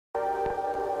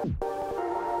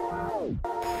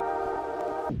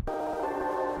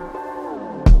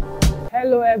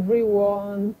Hello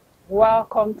everyone,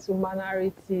 welcome to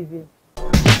Manari TV.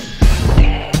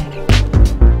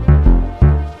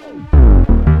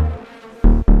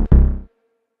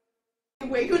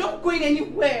 You're not going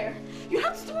anywhere. You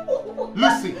have to do...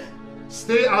 Lucy,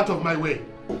 stay out of my way.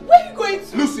 Where are you going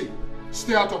to? Lucy,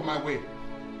 stay out of my way.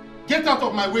 Get out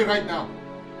of my way right now.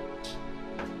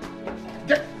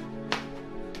 Get...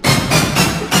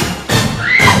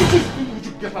 Would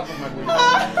you get out of my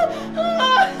way?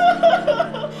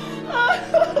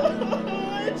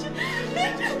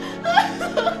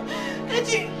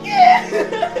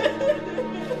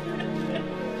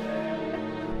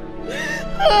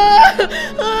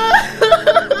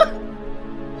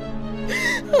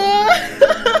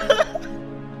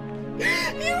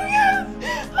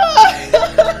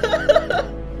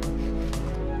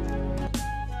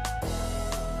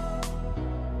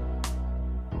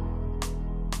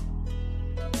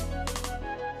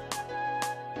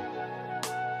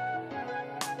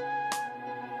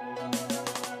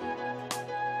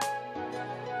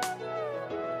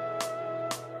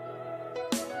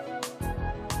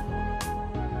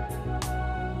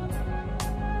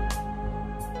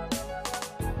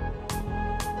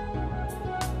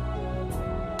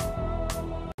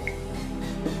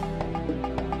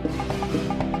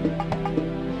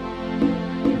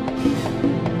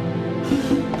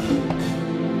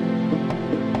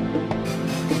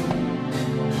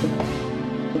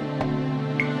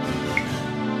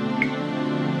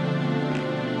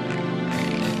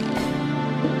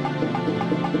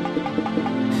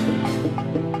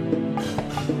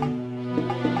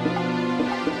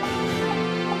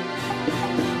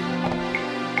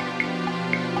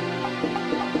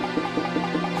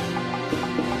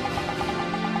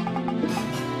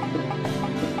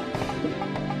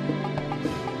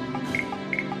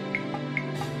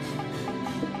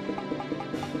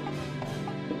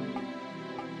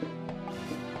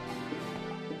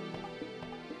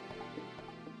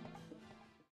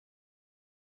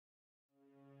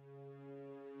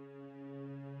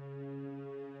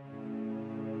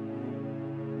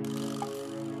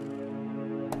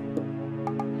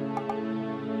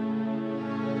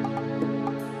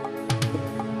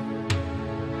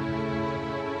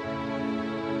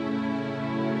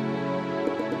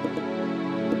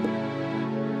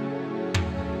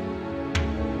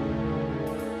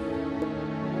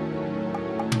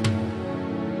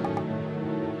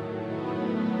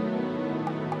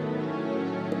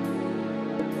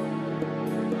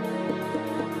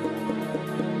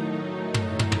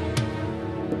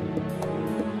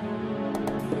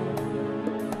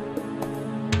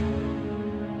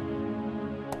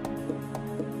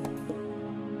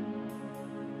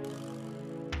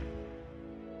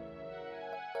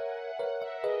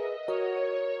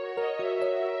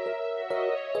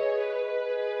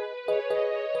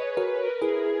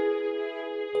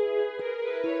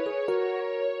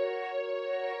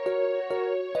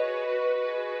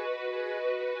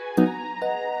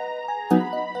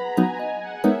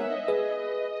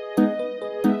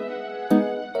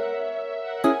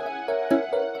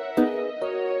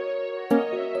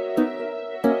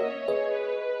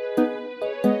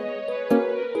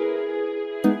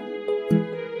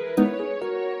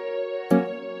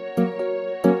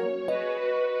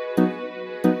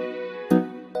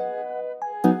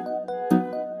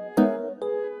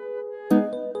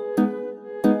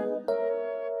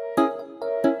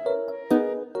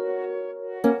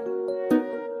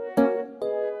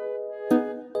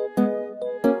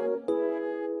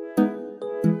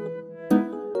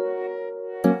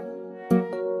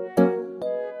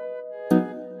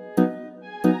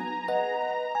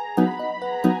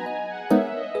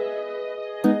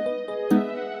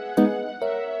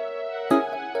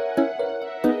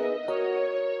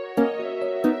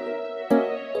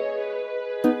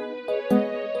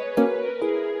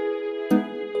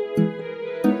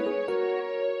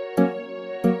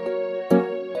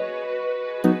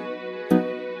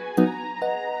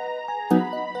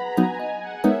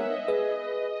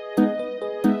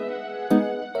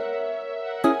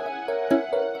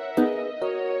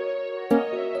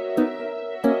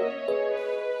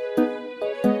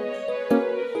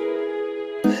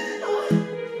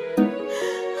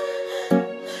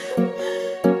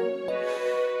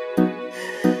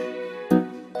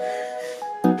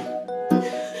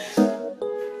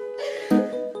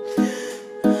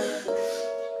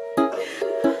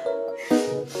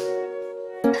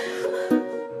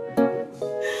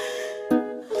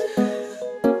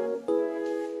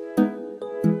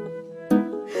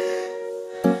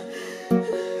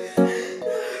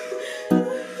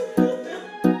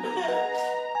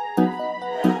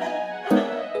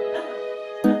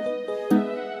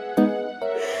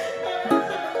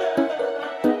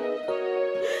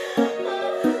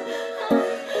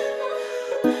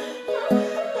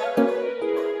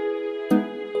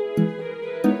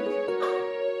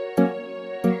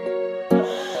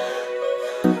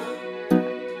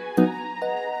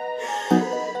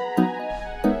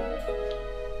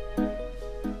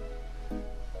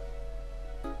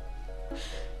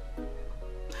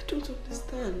 don't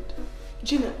understand.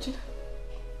 Gina.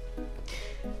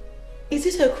 Is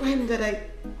it a crime that I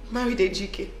married a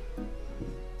GK?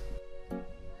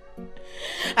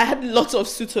 I had lots of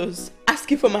suitors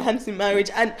asking for my hands in marriage,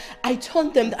 and I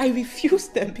told them that I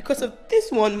refused them because of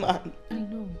this one man. I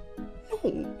know. No,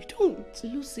 you don't.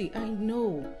 Lucy, I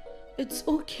know. It's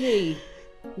okay.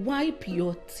 Wipe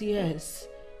your tears.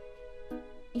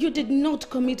 You did not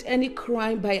commit any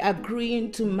crime by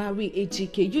agreeing to marry a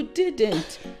GK. You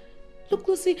didn't. Look,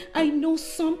 Lucy, I know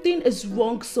something is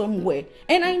wrong somewhere.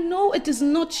 And I know it is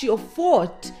not your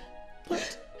fault.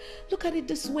 But look at it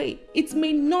this way. It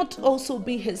may not also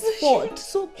be his fault.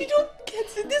 So you don't get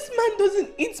it. This man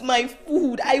doesn't eat my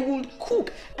food. I will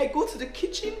cook. I go to the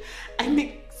kitchen. I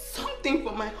make something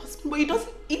for my husband, but he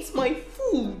doesn't eat my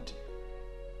food.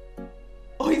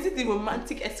 Or is it the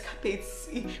romantic escapades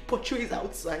he portrays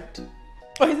outside?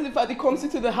 Or is it the fact he comes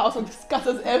into the house and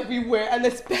scatters everywhere and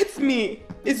expects me,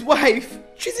 his wife,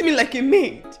 treating me like a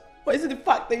maid? Or is it the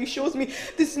fact that he shows me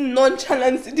this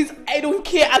nonchalance, this I don't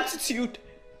care attitude?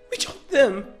 Which of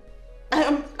them?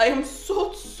 I am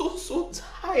so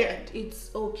tired.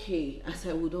 it's okay, as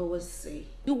I would always say.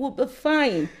 You will be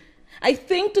fine. I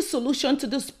think the solution to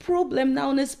this problem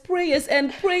now is prayers,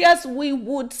 and prayers we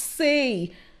would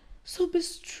say. So be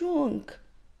strong.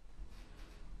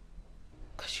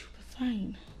 Because you'll be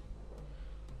fine.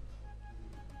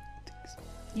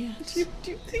 Yes.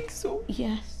 Do you think so?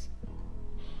 Yes.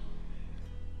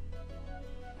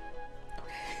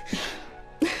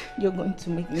 You're going to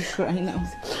make me cry now.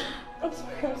 I'm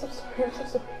sorry, I'm so sorry.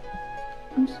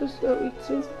 I'm so sorry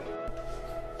too.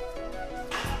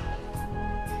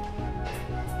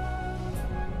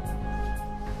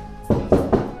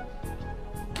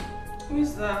 Who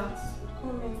is that?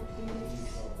 Come in,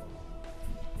 please.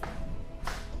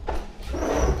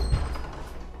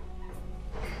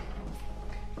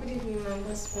 Good evening, my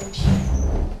husband.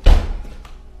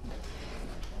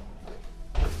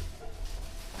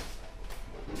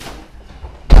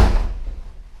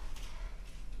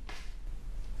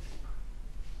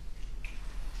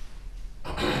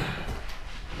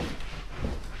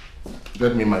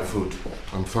 Get me my food.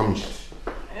 I'm famished.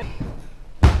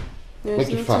 There's Make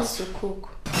it nothing fast. to cook.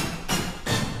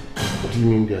 What do you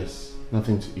mean there's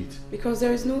nothing to eat? Because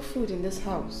there is no food in this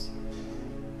house.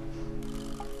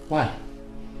 Why?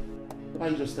 Why are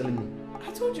you just telling me?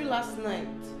 I told you last night.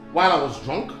 While I was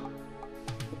drunk?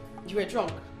 You were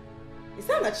drunk. Is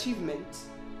that an achievement?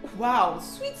 Wow,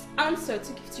 sweet answer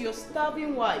to give to your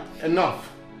starving wife. Enough.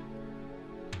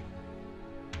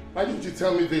 Why didn't you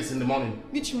tell me this in the morning?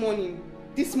 Which morning?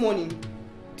 This morning?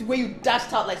 The way you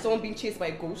dashed out like someone being chased by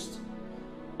a ghost?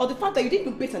 Or the fact that you didn't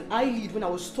even bat an eyelid when I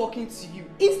was talking to you?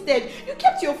 Instead, you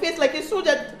kept your face like a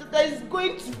soldier that is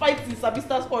going to fight in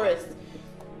Sabista's forest.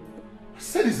 I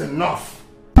said it's enough.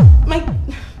 My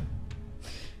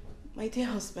dear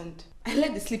husband, I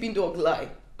let the sleeping dog lie.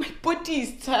 My body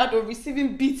is tired of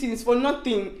receiving beatings for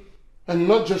nothing. And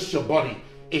not just your body.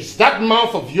 It's that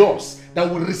mouth of yours that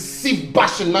will receive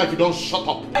bashing now if you don't shut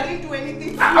up. I didn't do anything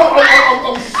to you.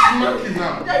 I'll smack you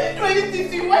now. I didn't do anything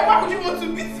to you. Why would you want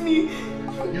to beat me?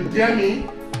 You dare me?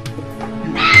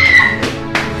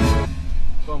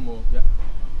 Come on, yeah.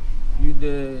 You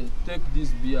take this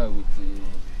beer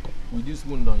with this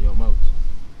wound on your mouth.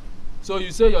 So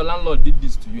you say your landlord did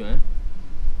this to you, eh?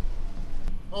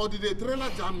 Or did a trailer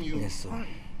jam you? Yes, sir.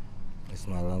 It's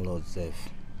my landlord, Zef.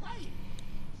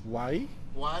 Why?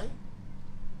 Why?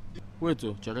 Wait,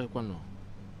 Cherekwano.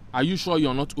 Are you sure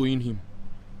you're not owing him?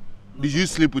 Did you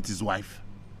sleep with his wife?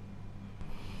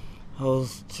 I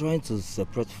was trying to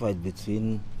separate fight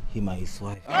between him and his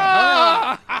wife.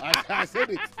 I said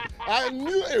it. I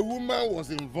knew a woman was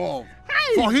involved.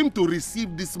 For him to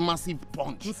receive this massive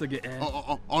punch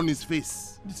on his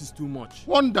face. This is too much.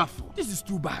 Wonderful. This is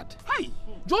too bad. Hi.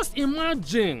 Just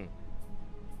imagine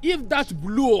if that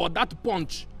blow or that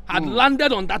punch had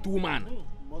landed on that woman.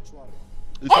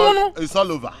 It's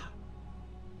all over.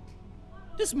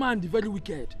 This man is very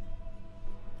wicked.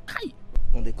 Hi.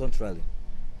 On the contrary,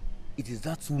 it is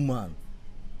that woman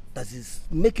that is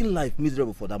making life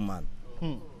miserable for that man.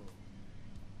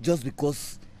 Just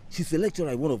because she's a lecturer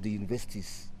at one of the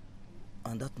universities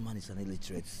and that man is an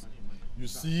illiterate. You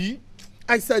see?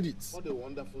 I said it. What a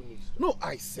wonderful news. No,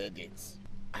 I said it.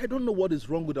 I don't know what is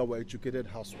wrong with our educated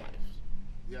housewives.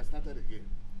 He has started again.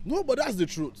 No, but that's the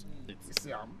truth.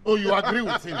 Oh, you agree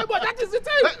with him? But that is the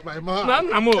thing. My man.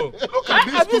 Namo. Look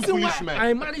at these two foolish men.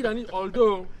 I married an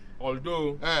although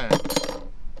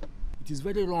it is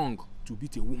very wrong to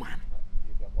beat a woman.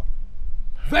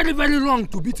 Very, very wrong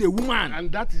to beat a woman.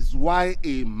 And that is why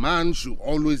a man should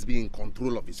always be in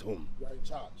control of his home. You are in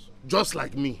charge. Just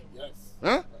like me. Yes.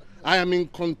 Huh? I am in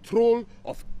control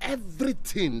of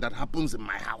everything that happens in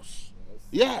my house.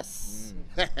 Yes.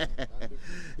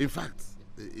 In fact,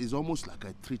 it's almost like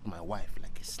I treat my wife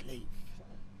like a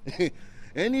slave.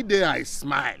 Any day I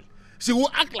smile, she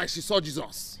will act like she saw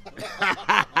Jesus.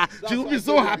 She will be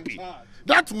so happy.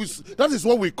 That is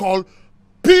what we call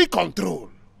P control.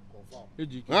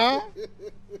 Huh?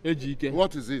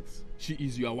 What is it? She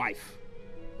is your wife.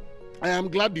 I am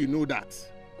glad you know that.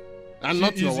 And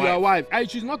not your wife. She is your wife.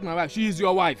 She's not my wife. She is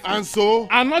your wife. And so?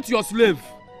 I'm not your slave.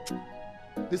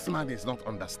 This man is not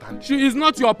understanding. She is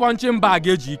not your punching bag,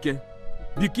 Ejike.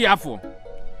 Be careful.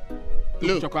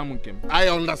 Look, I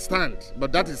understand,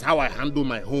 but that is how I handle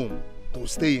my home, to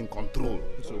stay in control.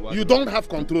 So you don't have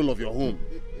control of your home.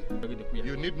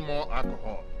 You need more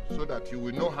alcohol so that you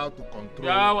will know how to control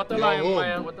your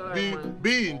home.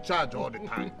 Be in charge all the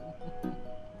time.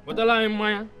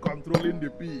 Controlling the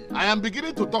pee. I am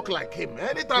beginning to talk like him.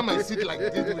 Anytime I sit like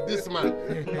this with this man,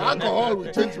 alcohol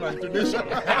will change my intonation.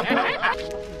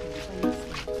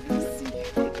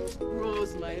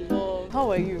 Rose, my love.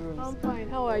 How are you, Rose? I'm fine.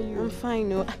 How are you? I'm fine.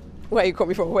 No. Where are you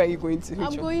coming from? Where are you going to?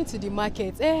 I'm going to the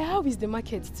market. How is the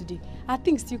market today? I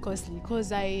think still costly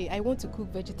because I want to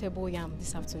cook vegetable yam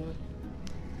this afternoon.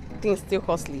 Things still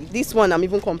costly. This one I'm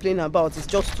even complaining about is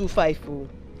just 2.5.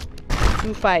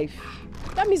 2.5.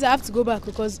 That means I have to go back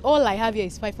because all I have here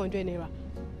is 500 naira.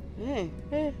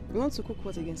 You want to cook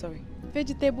what again? Sorry.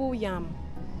 Vegetable yam.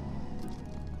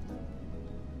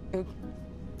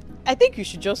 I think you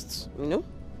should just,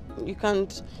 you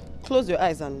can't close your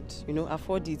eyes and,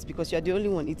 afford it because you're the only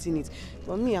one eating it.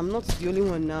 For me, I'm not the only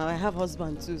one now. I have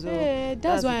husband too. So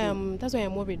that's why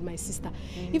I'm worried, my sister.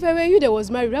 If I were you that was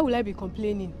married, why would I be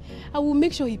complaining? I will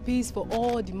make sure he pays for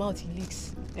all the mouth he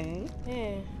licks.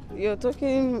 You're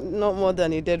talking not more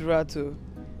than a dead rat too.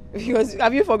 Because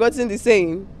have you forgotten the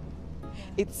saying?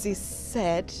 It is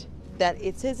said that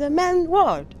it is a man's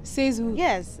world. Says who?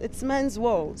 Yes, it's man's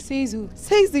world. Says who?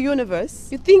 Says the universe.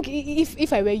 You think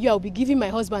if I were you, I'll be giving my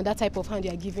husband that type of hand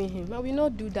you're giving him? I will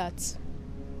not do that.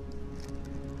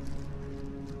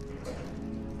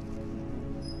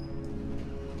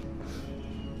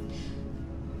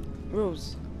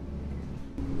 Rose,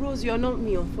 you're not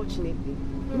me, unfortunately.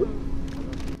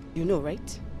 You know,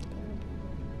 right?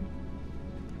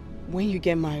 When you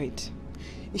get married,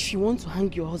 if you want to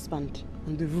hang your husband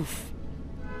on the roof,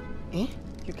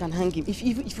 you can hang him. If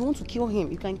you want to kill him,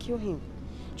 you can kill him.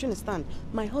 Do you understand?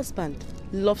 My husband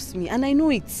loves me and I know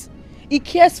it. He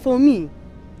cares for me.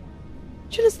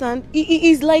 Do you understand? He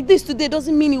is like this today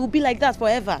doesn't mean he will be like that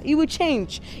forever. He will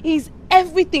change. He is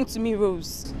everything to me,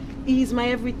 Rose. He is my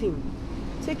everything.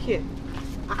 Take care.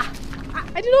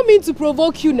 I did not mean to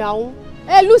provoke you now.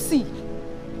 Hey, Lucy.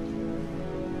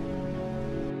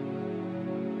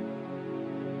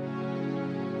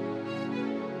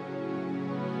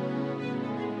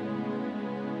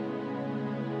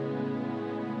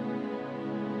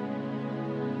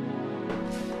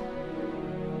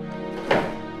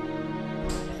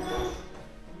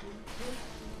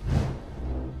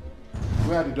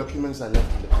 Where are the documents I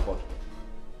left in the cupboard?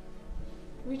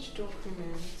 Which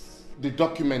documents? The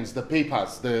documents, the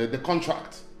papers, the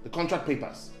contract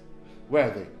papers. Where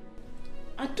are they?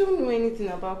 I don't know anything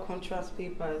about contract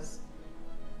papers.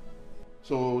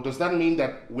 So does that mean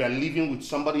that we are living with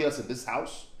somebody else in this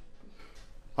house?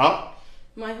 Huh?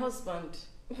 My husband.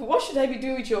 What should I be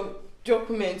doing with your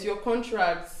documents, your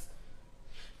contracts?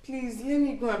 Please, let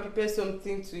me go and prepare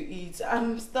something to eat.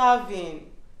 I'm starving.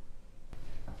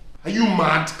 Are you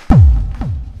mad?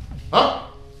 Huh?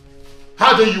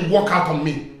 How dare you walk out on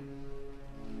me?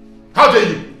 How dare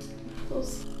you?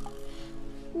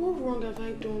 What wrong have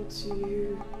I done to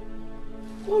you?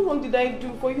 What wrong did I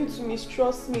do for you to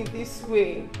mistrust me this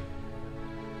way?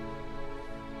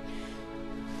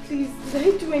 Please,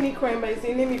 did I do any crime by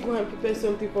saying let me go and prepare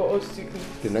something for us to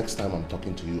eat? The next time I'm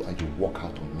talking to you and you walk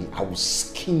out on me, I will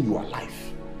skin you alive.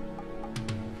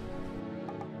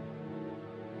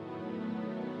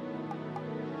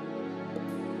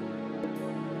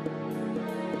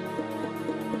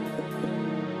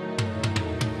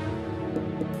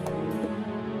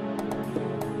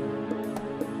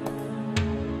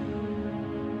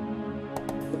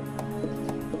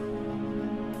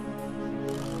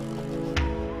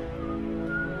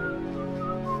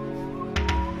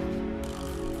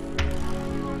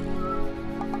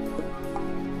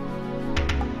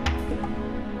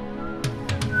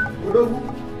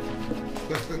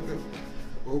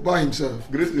 By himself.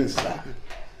 Greetings, sir.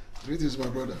 Greetings, my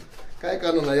brother.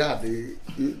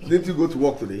 Didn't you go to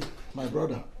work today? My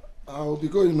brother, I'll be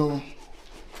going,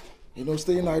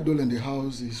 staying idle in the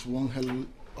house is one hell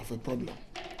of a problem.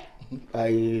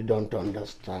 I don't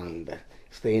understand.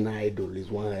 Staying idle is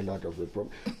one a lot of the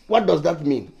problem. What does that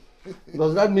mean?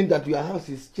 Does that mean that your house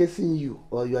is chasing you,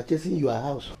 or you are chasing your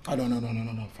house? Oh,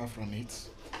 no. Far from it.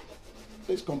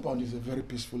 This compound is a very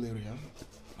peaceful area,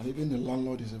 and even the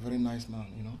landlord is a very nice man,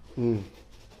 you know.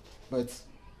 But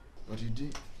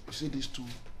you see these two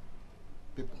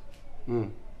people,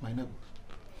 my neighbor.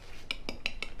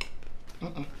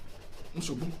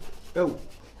 Nonso, Oh.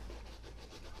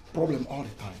 Problem all the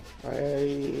time.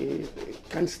 I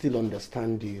can't still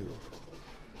understand you.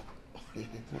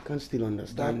 I can't still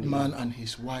understand that man and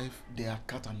his wife, they are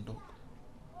cat and dog.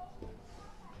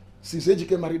 Since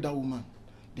Ejike married that woman,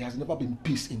 there has never been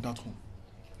peace in that home.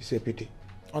 It's a pity.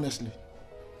 Honestly.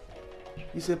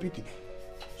 It's a pity.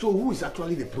 So who is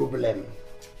actually the problem?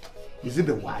 Is it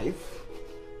the wife?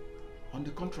 On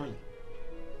the contrary,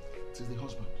 it is the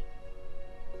husband.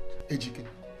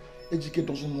 Ejike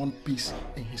doesn't want peace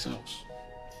in his house.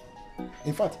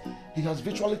 In fact, he has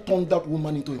virtually turned that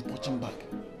woman into a punching bag.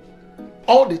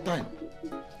 All the time.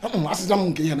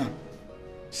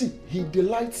 See, he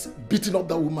delights beating up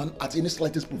that woman at any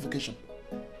slightest provocation.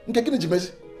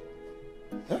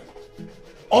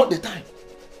 All the time.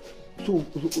 So,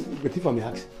 but if I may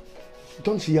ask,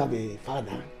 don't she have a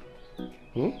father?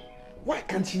 Why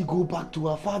can't she go back to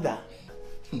her father?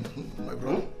 My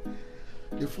brother,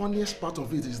 the funniest part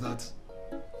of it is that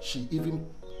she even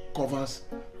covers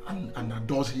and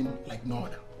adores him like no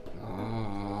other.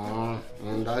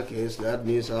 In that case, that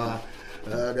means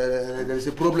there is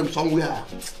a problem somewhere.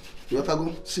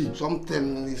 See,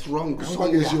 something is wrong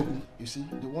somewhere. You see,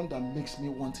 the one that makes me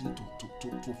wanting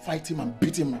to fight him and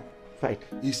beat him fight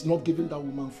is not giving that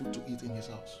woman food to eat in his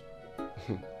house.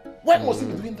 Why must he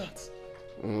be doing that?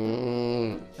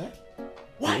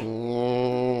 Why?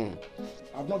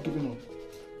 I've not given up.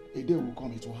 A day will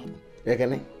come, it will happen.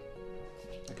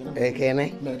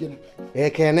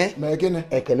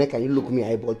 Ekene, can you look me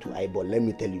eyeball to eyeball? Let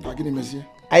me tell you.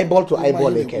 Eyeball to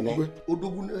eyeball, Ekene.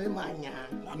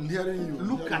 I'm hearing you.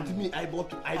 Look at me eyeball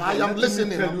to eyeball. I am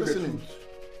listening. I'm listening.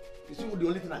 You see, the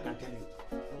only thing I can tell you,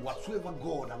 whatsoever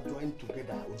God I'm joined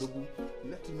together, Odogu,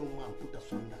 let no man put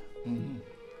asunder.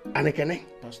 And Ekene,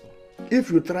 Pastor, if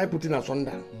you try putting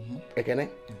asunder, Ekene,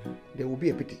 there will be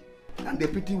a pity. And the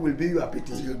pity will be your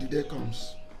pity. Till the day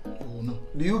comes. Oh no.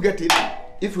 Do you get it?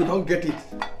 If you don't get it,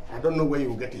 I don't know where you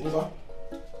will get it. Over.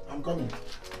 I'm coming.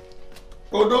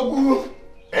 Odogu,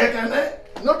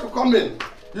 Ekene, not to come in.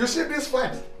 You see this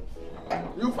fight?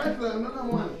 You fight another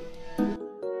one.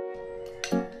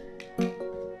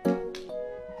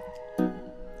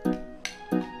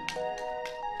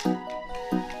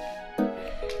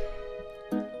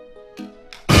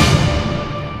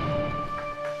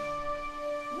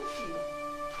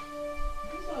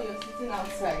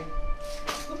 Outside.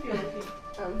 Hope you're okay.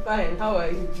 I'm fine. How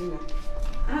are you, Gina?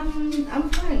 I'm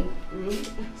fine.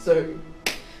 Sorry.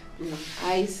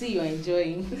 I see you're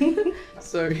enjoying.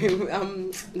 Sorry.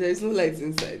 There's no lights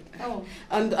inside. Oh.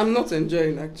 And I'm not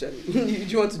enjoying actually. Do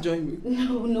you want to join me?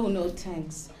 No,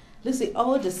 thanks. Listen,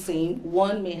 all the same,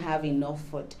 one may have enough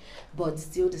food, but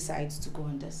still decides to go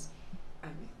on this.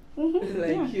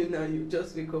 You now, you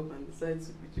just wake up and decide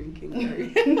to be drinking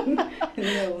curry.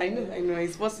 No. I know,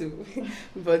 it's possible.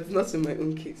 But not in my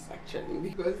own case, actually.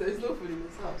 Because there's no food in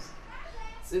this house.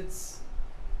 It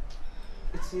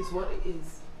is what it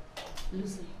is.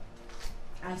 Lucy,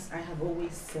 as I have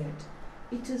always said,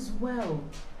 it is well.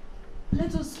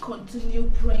 Let us continue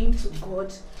praying to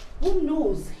God. Who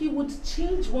knows, He would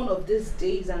change one of these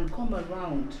days and come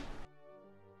around.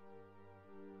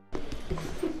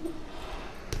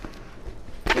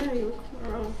 Yeah, you'll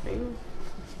come around. I know.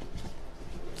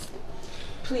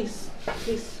 Please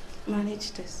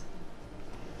manage this.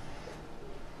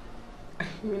 I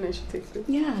mean, I should take it.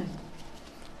 Yeah.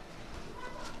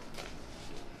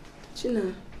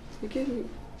 Gina, you gave me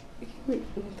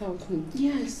 1,000.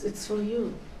 Yes, it's for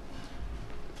you.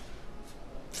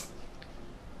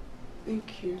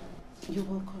 Thank you. You're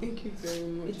welcome. Thank you very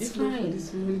much. It's fine.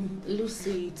 This morning.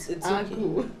 Lucy, it's okay.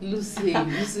 Agu. Lucy,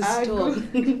 stop.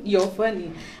 You're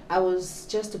funny. I was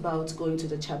just about going to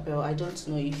the chapel. I don't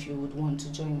know if you would want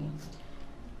to join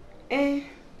me.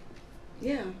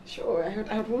 Yeah, sure.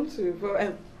 I'd want to,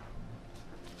 but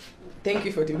thank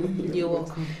you for the money. You're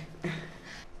welcome.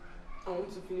 I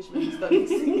want to finish my studies.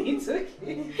 It's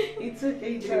okay. It's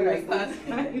okay. It's alright. That's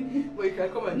fine. But you can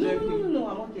come and join me. No,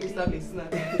 I'm okay. Mr. Listener.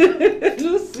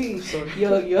 Lucy, sorry.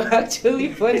 You're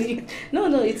actually funny. No,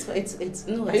 it's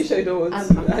no. Are you sure you don't want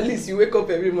to? At least you wake up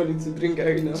every morning to drink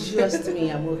curry now. Trust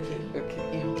me, I'm okay. Okay.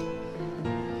 Yeah.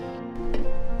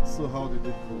 So how did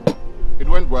it go? It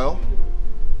went well.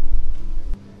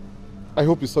 I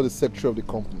hope you saw the secretary of the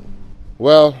company.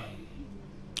 Well,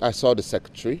 I saw the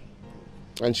secretary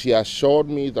and she assured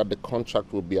me that the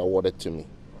contract will be awarded to me.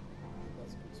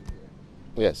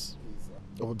 Yes.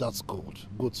 Oh, that's good.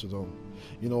 Good to know.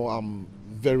 You know, I'm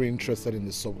very interested in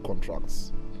the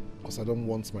subcontracts because I don't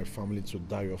want my family to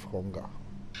die of hunger.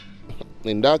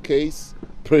 In that case,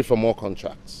 pray for more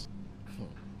contracts.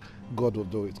 God will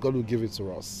do it. God will give it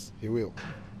to us. He will.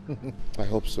 I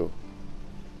hope so.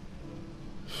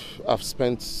 I've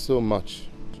spent so much.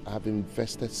 I have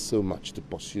invested so much to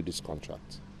pursue this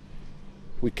contract.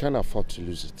 We can't afford to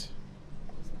lose it.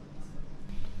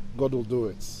 God will do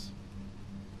it.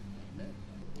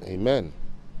 Amen.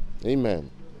 Amen.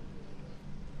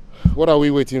 What are we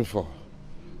waiting for?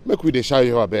 Make we dey shy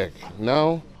you abeg.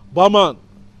 Now. Barman,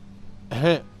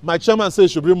 my chairman says you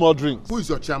should bring more drinks. Who is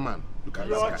your chairman? Look at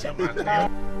your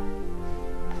chairman.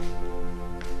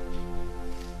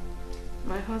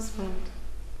 My husband.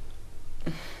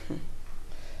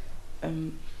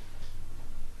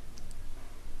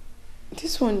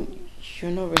 This one,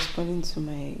 you're not responding to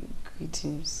my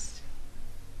greetings.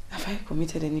 Have I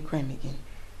committed any crime again?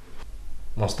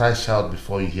 Must I shout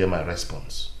before you hear my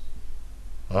response?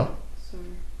 Huh? Sorry.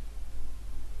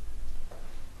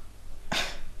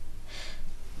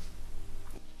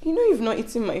 You know you've not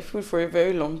eaten my food for a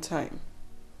very long time.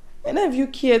 And have you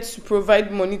cared to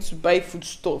provide money to buy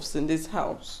foodstuffs in this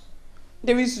house?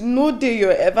 There is no day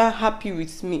you're ever happy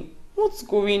with me. What's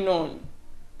going on?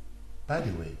 By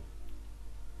the way,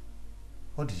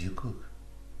 what did you cook?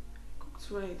 I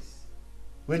cooked rice.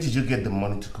 Where did you get the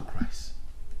money to cook rice?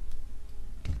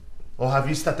 Or have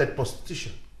you started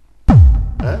prostitution?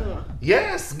 Huh?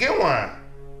 Yes, get one.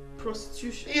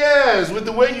 Prostitution? Yes, with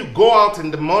the way you go out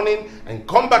in the morning and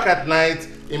come back at night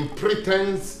in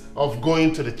pretense of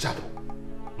going to the chapel.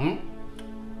 Hmm?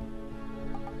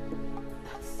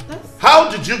 How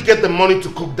did you get the money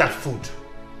to cook that food?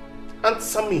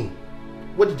 Answer me.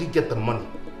 Where did you get the money?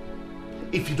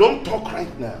 If you don't talk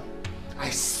right now, I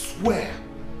swear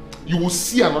you will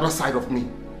see another side of me.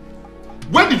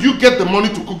 Where did you get the money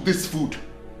to cook this food?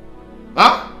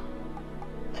 Huh?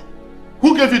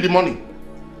 Who gave you the money?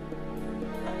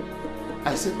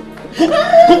 I said, cook.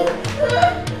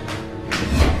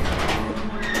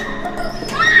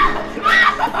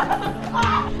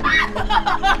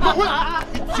 No, wait.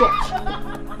 Idiot.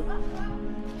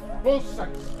 1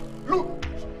 second. Look.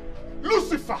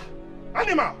 Lucifer.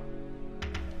 Animal.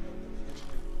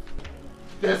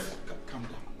 Yes. Calm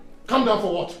down. Calm down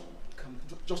for what?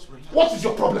 Just relax. What is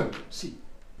your problem? See,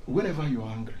 whenever you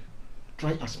are angry,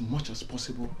 try as much as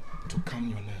possible to calm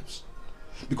your nerves.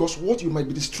 Because what you might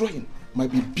be destroying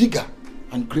might be bigger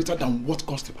and greater than what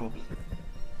caused the problem.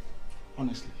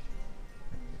 Honestly.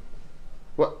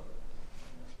 What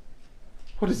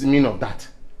is the meaning of that?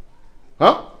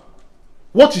 Huh?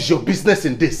 What is your business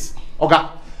in this? Oga?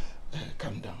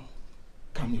 Calm down.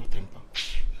 Calm your temper.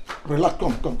 Relax.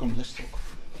 Come, let's talk.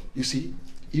 You see,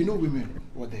 you know women,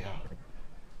 what they are.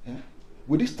 Yeah?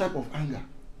 With this type of anger,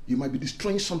 you might be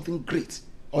destroying something great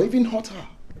or even hurt her.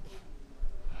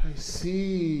 I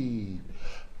see.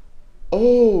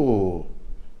 Oh.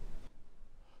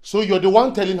 So you're the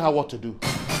one telling her what to do,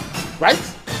 right?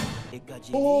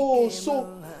 Oh,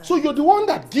 so you're the one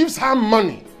that gives her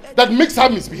money, that makes her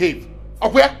misbehave.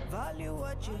 Okay? I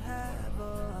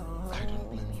don't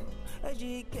blame you.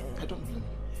 I don't blame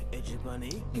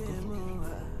you.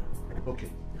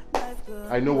 Okay.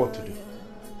 I know what to do.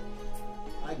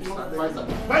 I don't advise that.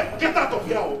 Right? Get out of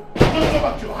here. Don't go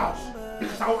back to your house.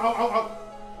 Because I'll...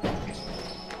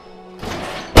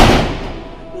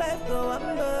 Life go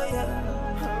humble,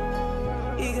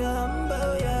 yeah. He go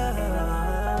humble,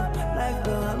 yeah. Life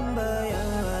go humble, yeah.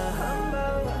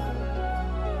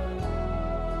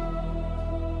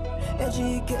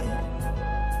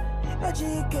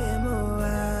 Ejike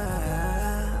moa.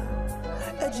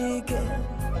 Ejike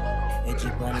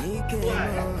panike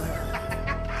moa.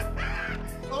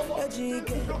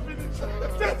 Ejike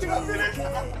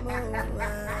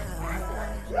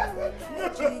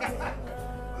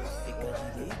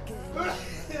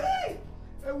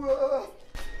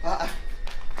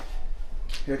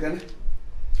Here, can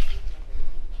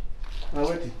I?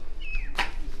 Wait.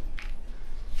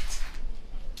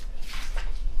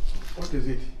 What is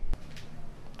it?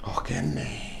 Okay.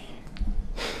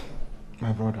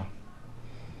 My brother,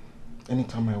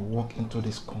 anytime I walk into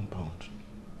this compound,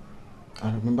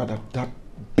 I remember that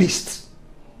beast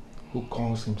who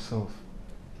calls himself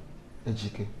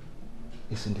Ejike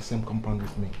is in the same compound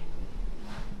with me.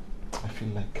 I feel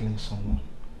like killing someone.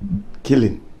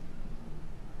 Killing?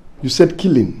 You said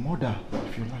killing? Murder,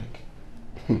 if you like.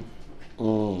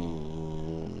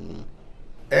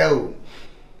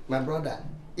 My brother,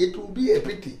 it will be a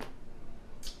pity.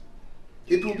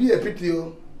 It will be a pity.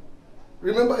 Oh.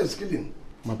 Remember it's killing.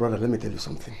 My brother, let me tell you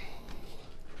something.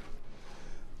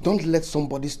 Don't let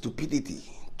somebody's stupidity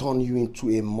turn you into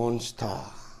a monster.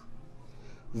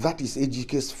 That is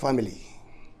Ejike's family.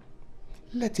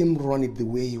 Let him run it the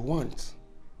way he wants.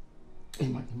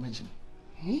 Imagine.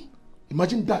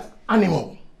 Imagine that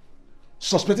animal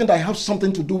suspecting that I have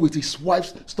something to do with his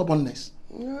wife's stubbornness.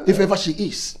 Yeah. If ever she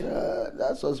is. Yeah,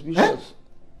 that's suspicious. Huh?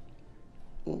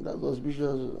 That's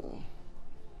suspicious.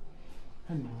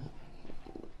 I know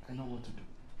what to do.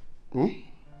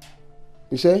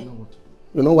 You say?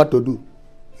 You know what to do?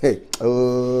 Hey,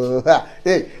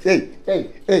 hey.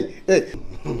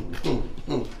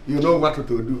 You know what to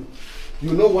do.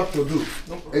 You know what to do.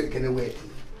 Hey, can I wait?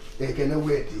 Hey, can I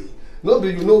wait? No,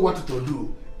 you know what to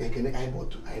do. Hey, can I eyeball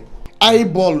to eyeball?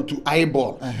 Eyeball to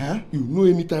eyeball. You know,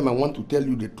 anytime I want to tell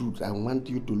you the truth, I want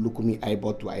you to look me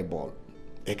eyeball to eyeball.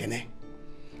 Hey, can I?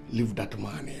 Leave that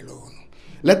man alone.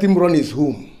 Let him run his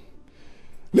home.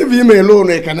 Leave him alone,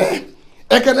 Ekene.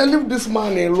 Ekene, leave this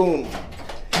man alone.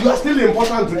 You are still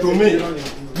important to me.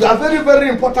 You are very, very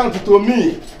important to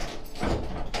me.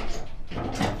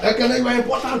 Ekene, you are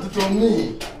important to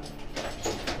me.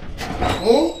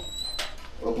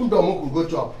 Open the door, go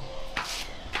chop.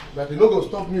 But you're not going to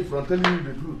stop me from telling you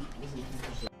the truth.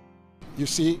 You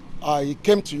see, I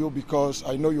came to you because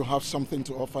I know you have something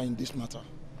to offer in this matter.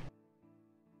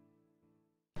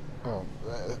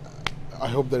 I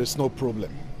hope there is no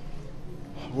problem.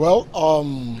 Well,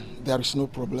 there is no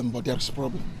problem, but there is a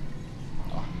problem.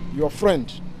 Your friend,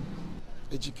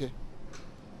 Ejike,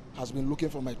 has been looking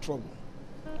for my trouble.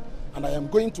 And I am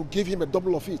going to give him a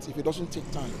double of it if it doesn't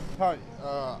take time. Hi,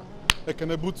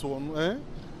 Ekene Buton,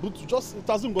 But just, it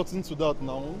hasn't gotten to that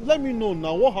now. Let me know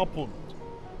now, what happened?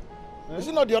 Is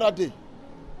it not the other day?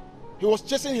 He was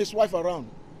chasing his wife around,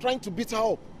 trying to beat her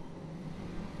up.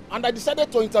 And I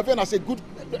decided to intervene as a good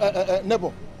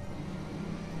neighbor.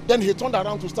 Then he turned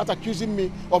around to start accusing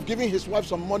me of giving his wife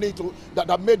some money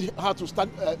that made her to start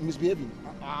misbehaving.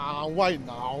 Why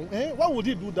now? Why would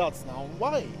he do that now?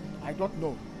 Why? I don't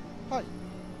know. Hi.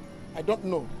 I don't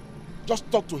know. Just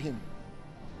talk to him.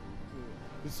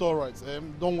 It's all right.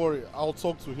 Don't worry. I'll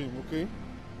talk to him, okay?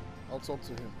 I'll talk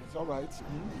to him. It's all right.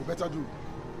 You better do.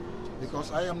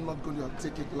 Because I am not going to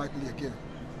take it lightly again.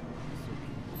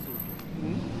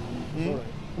 It's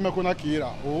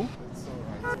all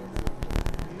right.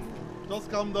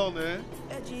 Just calm down,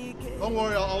 Don't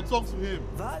worry, I'll talk to him.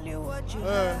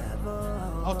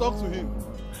 I'll talk to him.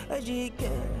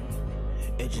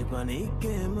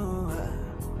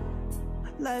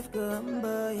 Life gone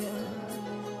by,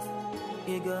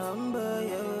 you gone by,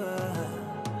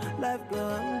 life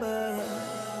gone by,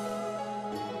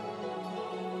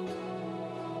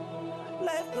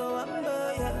 life gone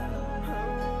by,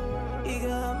 you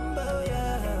gone by,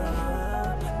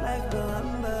 life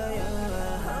gone by.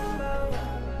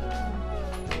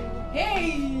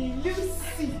 Hey,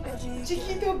 Lucy,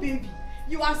 Chiquito baby,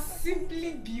 you are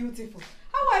simply beautiful.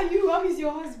 How are you? How is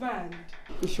your husband?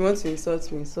 If you want to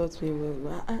insult me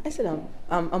well. I said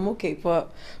I'm okay,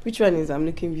 but which one is I'm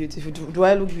looking beautiful? Do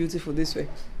I look beautiful this way?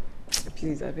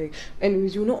 Please, I beg.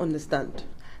 Anyways, you will not understand.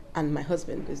 And my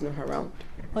husband is not around.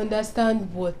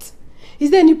 Understand what?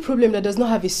 Is there any problem that does not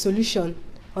have a solution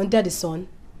under the sun?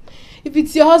 If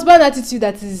it's your husband's attitude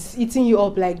that is eating you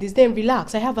up like this, then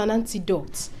relax. I have an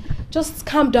antidote. Just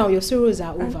calm down. Your sorrows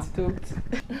are over. Antidote?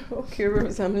 Okay,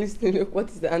 Rose, I'm listening. Look, what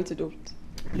is the antidote?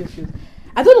 Look.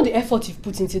 I don't know the effort you've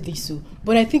put into this,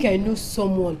 but I think I know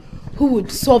someone who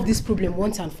would solve this problem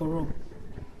once and for all.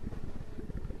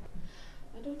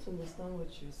 I don't understand what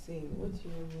you're saying. What do you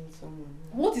mean someone?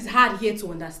 What is hard here to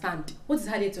understand?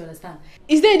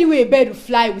 Is there any way a bird will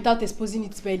fly without exposing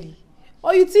its belly?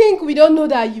 Or you think we don't know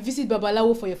that you visit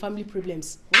Babalawo for your family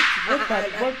problems?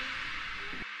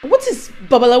 What is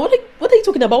Babalawo? What are you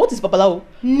talking about? What is Babalawo?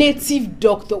 Native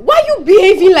doctor. Why are you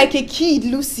behaving like a kid,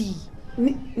 Lucy?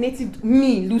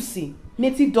 Lucy.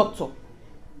 Native doctor.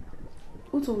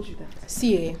 Who told you that?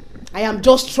 See, I am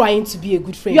just trying to be a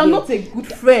good friend. You are not a good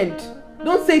friend.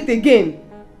 Don't say it again.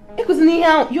 Because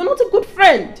you're not a good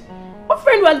friend. What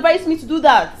friend will advise me to do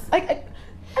that? I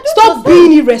don't Stop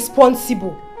being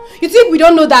irresponsible. You think we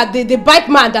don't know that the bike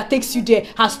man that takes you there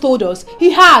has told us?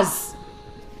 He has.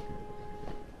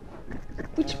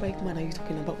 Which bike man are you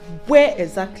talking about? Where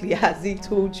exactly has he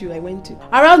told you I went to?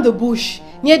 Around the bush,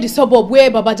 near the suburb where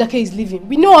Baba Jake is living.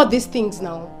 We know all these things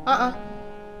now.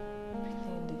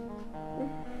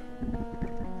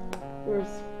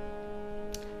 Rose,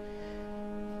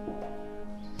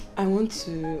 I want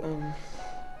to,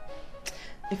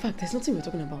 in fact, there's nothing we're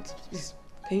talking about. Please,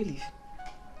 can you leave?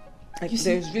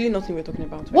 There's really nothing we're talking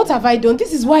about. What have I done?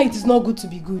 This is why it is not good to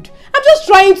be good. I'm just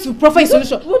trying to proffer a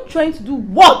solution. You're trying to do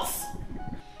what?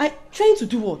 Trying to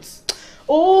do what?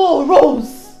 Oh,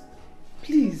 Rose!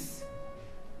 Please.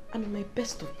 I'm in my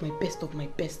best of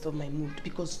my mood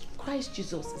because Christ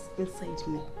Jesus is inside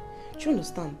me. Do you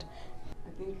understand? I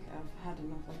think I've had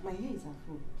enough. My hair is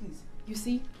full. Please. You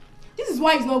see? This is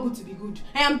why it's not good to be good.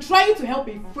 I am trying to help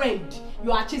a friend.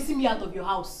 You are chasing me out of your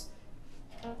house.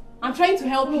 I'm trying to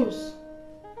help you.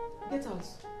 Get out.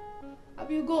 I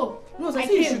will go. No, I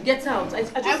say you should get out. I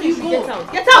just say you should get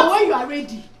out. Get out! When you are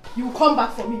ready, you will come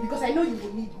back for me because I know you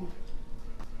will need me.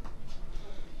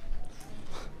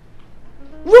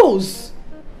 Rose!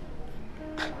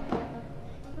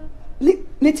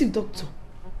 Native doctor.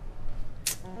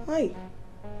 Hi.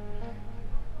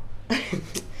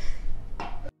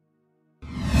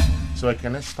 So I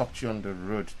cannot stop you on the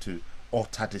road to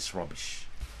utter this rubbish.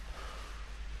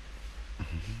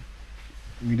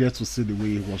 You dare to see the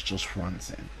way he was just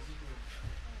ranting.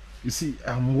 You see,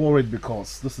 I'm worried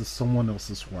because this is someone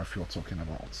else's wife you're talking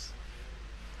about.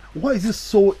 Why is he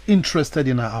so interested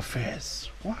in our affairs?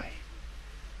 Why?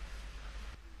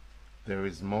 There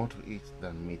is more to it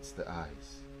than meets the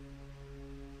eyes.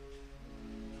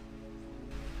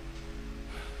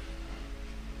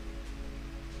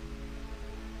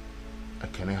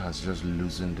 Akene has just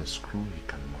loosened the screw he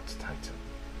cannot tighten.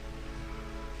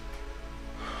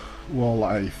 Well,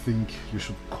 I think you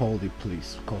should call the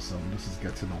police because this is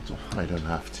getting out of hand. I don't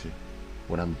have to.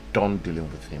 When I'm done dealing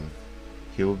with him,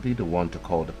 he will be the one to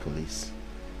call the police.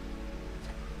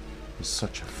 He's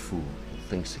such a fool. He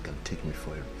thinks he can take me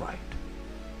for a ride.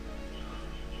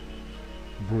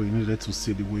 Bro, you needed to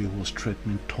see the way he was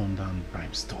threatening thunder and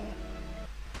brimstone.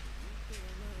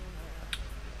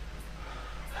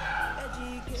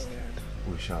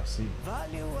 We shall see.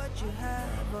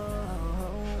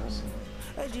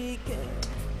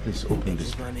 Please open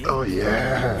this. Oh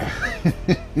yeah.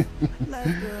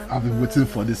 I've been waiting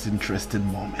for this interesting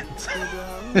moment.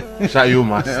 Shall you,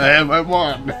 master? Yeah, my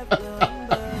man.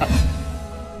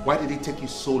 Why did it take you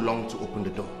so long to open the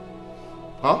door?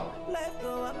 Huh?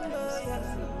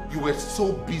 You were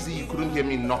so busy you couldn't hear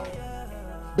me knocking.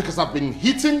 Because I've been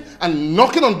hitting and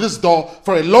knocking on this door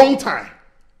for a long time.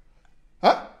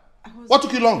 Huh? What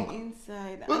took you long?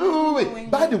 Inside. Wait.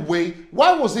 By the way,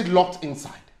 why was it locked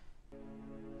inside?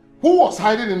 Who was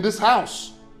hiding in this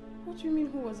house? What do you mean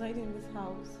who was hiding in this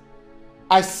house?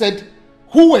 I said,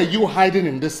 who were you hiding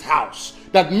in this house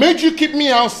that made you keep me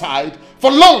outside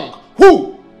for long?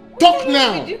 Who? Talk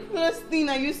now. What ridiculous thing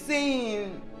are you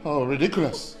saying? Oh,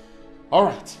 ridiculous. All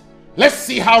right. Let's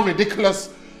see how ridiculous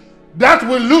that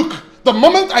will look the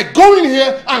moment I go in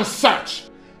here and search.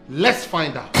 Let's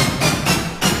find out.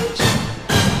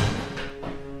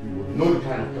 You would know the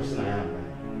kind of person I am.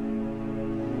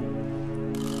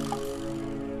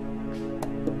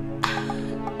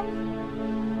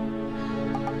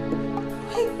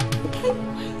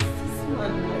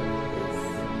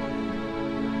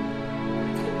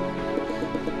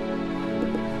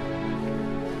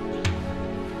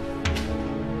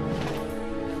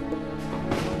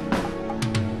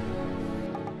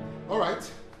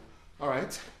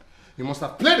 You must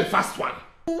have played the fast one.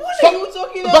 What are you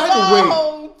talking about? By the way,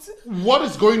 what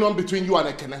is going on between you and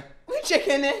Ekene? Which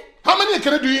Ekene? How many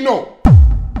Ekene do you know?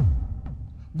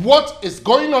 What is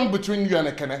going on between you and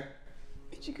Ekene?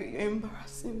 You're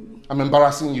embarrassing me. I'm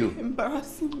embarrassing you.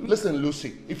 Embarrassing me. Listen,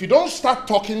 Lucy, if you don't start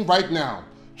talking right now,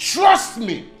 trust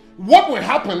me, what will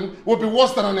happen will be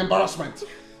worse than an embarrassment.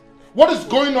 What is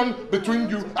going on between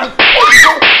you and...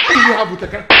 What do you have with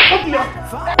Ekene? What do you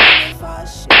have?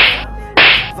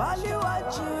 Value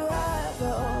what you have,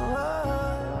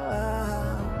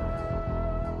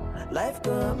 life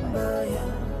come by ya,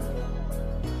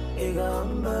 it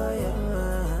come by ya,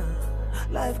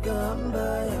 life come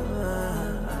by ya,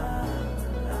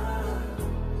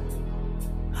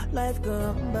 life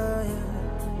come by ya,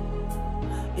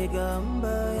 it come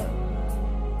by ya,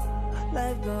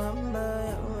 life come by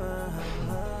ya.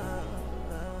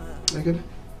 Again,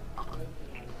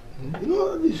 you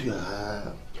know this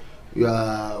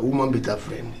your woman beater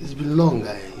friend. It's been long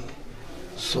I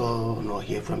saw nor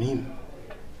hear from him.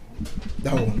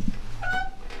 That one.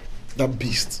 That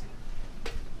beast.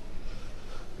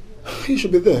 He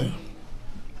should be there.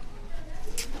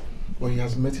 But he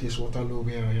has met his Waterloo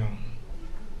where I am.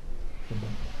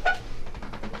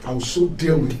 I will so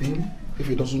deal with him if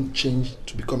he doesn't change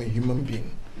to become a human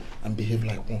being and behave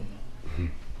like one.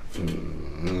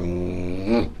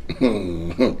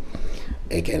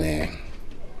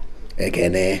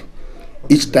 Ekene,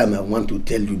 each time I want to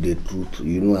tell you the truth,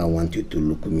 you know I want you to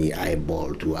look me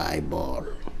eyeball to eyeball.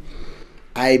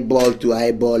 eyeball to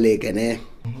eyeball, Ekene.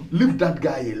 Leave that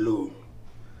guy alone.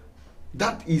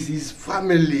 That is his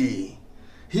family.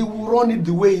 He will run it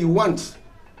the way he wants.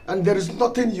 And there is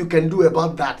nothing you can do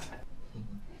about that.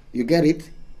 You get it?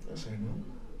 Yes, I know.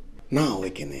 Now,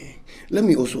 Ekene, let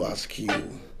me also ask you,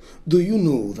 do you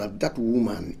know that that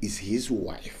woman is his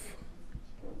wife?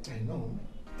 I know.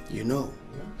 You know?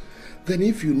 Yeah. Then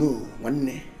if you know,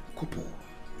 one couple,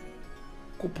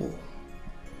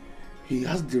 he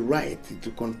has the right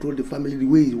to control the family the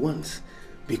way he wants.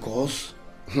 Because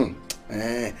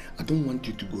I don't want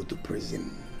you to go to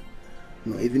prison.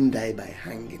 No, even die by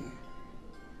hanging.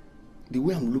 The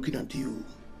way I'm looking at you,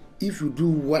 if you do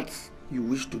what you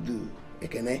wish to do,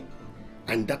 Ekene,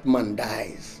 and that man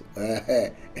dies,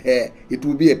 it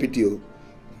will be a pity. Oh.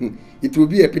 It will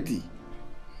be a pity.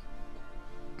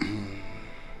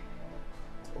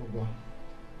 Oba,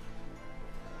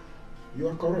 you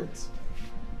are correct.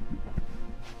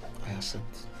 I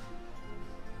accept.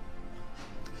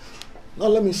 Now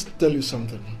let me tell you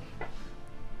something.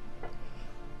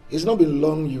 It's not been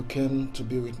long you came to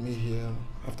be with me here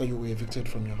after you were evicted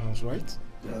from your house, right?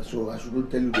 Yeah, so I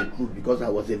shouldn't tell you the truth because I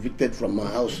was evicted from my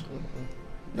house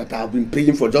that I've been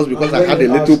paying for just because I had a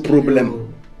little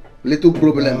problem.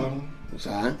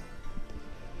 Sir?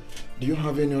 Do you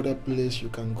have any other place you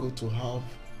can go to have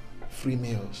free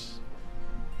meals?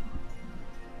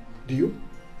 Do you?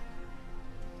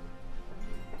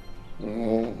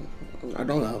 I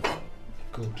don't have.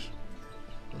 Good.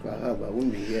 If I have, I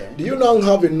won't be here. Do you now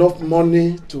have enough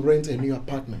money to rent a new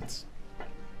apartment?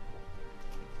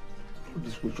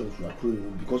 These questions you are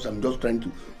throwing because I'm just trying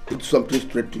to put something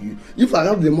straight to you. If I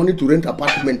have the money to rent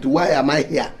apartment, why am I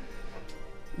here?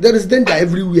 There is danger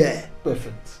everywhere.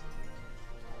 Perfect.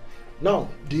 Now,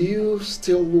 do you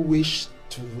still wish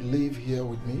to live here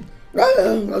with me?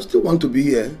 I still want to be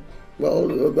here.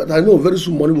 Well, but I know very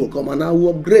soon money will come and I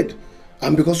will upgrade.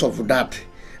 And because of that,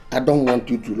 I don't want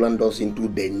you to land us into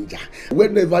danger.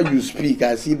 Whenever you speak,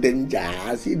 I see danger,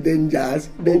 I see danger, I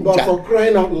see danger. But for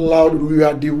crying out loud, we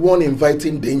are the one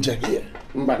inviting danger here.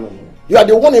 You are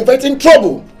the one inviting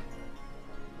trouble.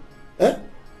 Eh?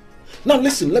 Now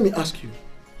listen, let me ask you.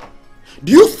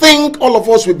 Do you think all of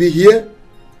us will be here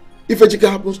if Ejike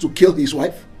happens to kill his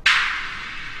wife?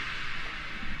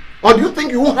 Or do you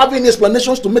think you won't have any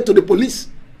explanations to make to the police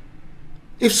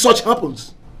if such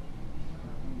happens?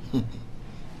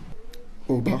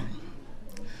 Oba,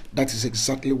 that is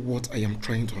exactly what I am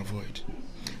trying to avoid.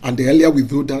 And the earlier we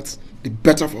do that, the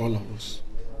better for all of us.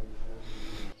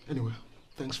 Anyway,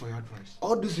 thanks for your advice.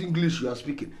 All this English you are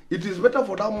speaking, it is better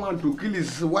for that man to kill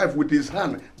his wife with his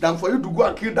hand than for you to go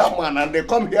and kill that man and they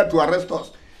come here to arrest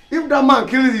us. If that man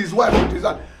kills his wife with his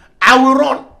hand, I will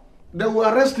run. They will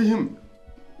arrest him.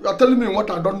 You are telling me what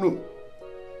I don't know.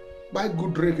 Buy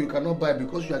good drink you cannot buy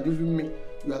because you are giving me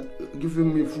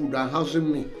food and housing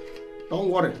me. Don't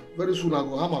worry. Very soon I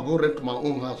go rent my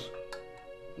own house.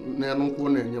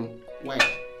 Why?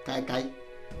 Kai.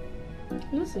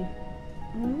 Lucy,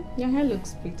 your hair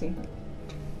looks pretty.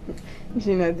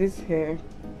 Gina, this hair,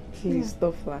 please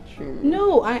stop flattering me.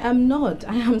 No, I am not.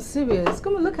 I am serious.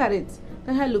 Come and look at it.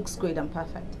 The hair looks great and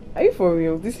perfect. Are you for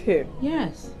real? This hair?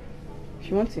 Yes. If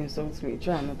you want to insult me,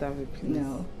 try another way, please.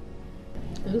 No.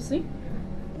 Lucy?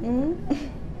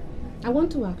 I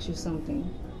want to ask you something.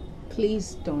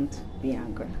 Please don't be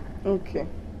angry. Okay.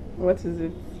 What is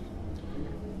it?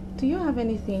 Do you have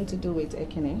anything to do with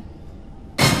Ekene?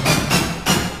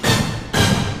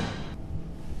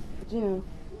 Gina,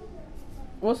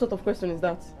 what sort of question is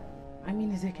that? I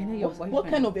mean, is Ekene your boyfriend? What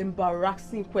kind of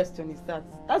embarrassing question is that?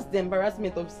 That's the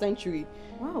embarrassment of the century.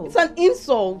 Wow. It's an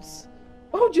insult.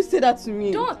 Why would you say that to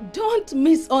me? Don't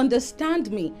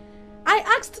misunderstand me. I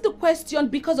asked the question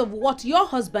because of what your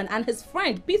husband and his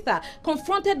friend Peter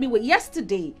confronted me with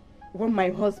yesterday. What my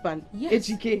husband, yes.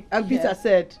 Ejike, and Peter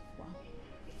said?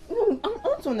 Wow. I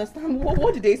want to understand.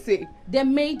 What did they say? They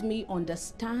made me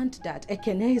understand that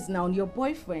Ekene is now your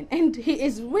boyfriend and he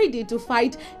is ready to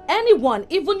fight anyone,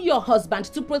 even your husband,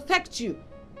 to protect you.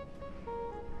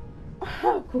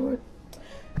 Oh God.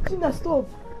 Gina, stop.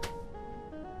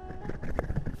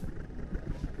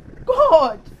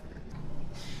 God!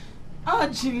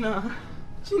 Gina.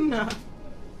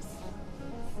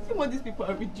 See what these people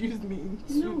have reduced me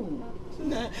into. No.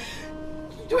 Gina,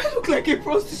 do I look like a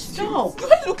prostitute? Stop. Do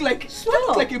I look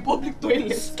like a public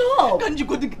toilet? Stop. Can't you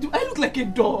go do I look like a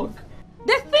dog?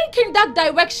 They think in that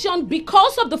direction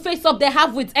because of the face-off they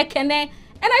have with Ekene. And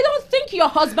I don't think your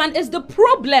husband is the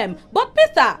problem, but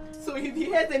Peter. So if he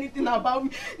hears anything about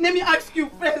me, let me ask you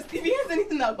first. If he hears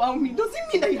anything about me, does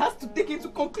it mean that he has to take it to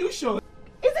conclusion?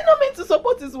 Is he not meant to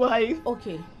support his wife?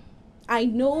 Okay, I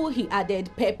know he added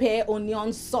pepper,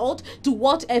 onion, salt to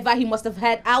whatever he must have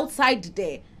had outside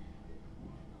there.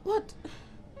 But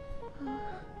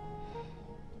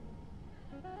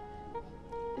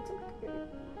it's okay.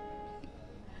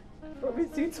 I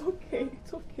promise you, it's okay.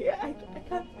 It's okay. I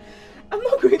can't. I'm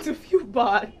not going to feel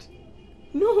bad.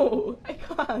 No, I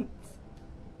can't.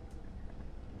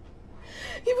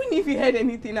 Even if he heard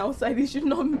anything outside, he should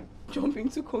not jump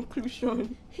into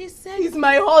conclusion. He said he's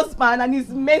my husband and he's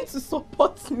meant to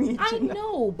support me, I Gina.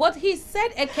 know, but he said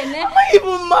Ekene... I'm not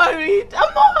even married.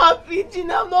 I'm not happy,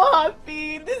 Gina. I'm not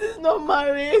happy. This is not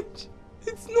marriage.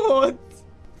 It's not.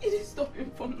 It didn't stop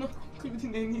him from not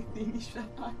concluding anything. He should have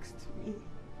asked me.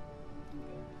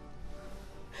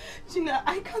 Gina,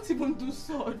 I can't even do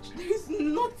such. There is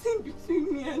nothing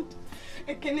between me and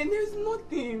Ekene. There is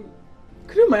nothing.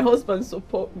 Couldn't my husband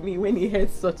support me when he heard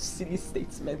such silly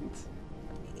statements?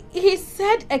 He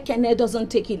said Ekene doesn't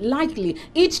take it lightly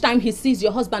each time he sees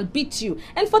your husband beat you,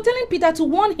 and for telling Peter to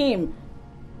warn him.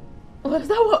 Oh, is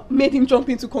that what made him jump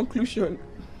into conclusion?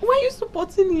 Why are you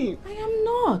supporting him? I am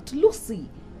not, Lucy.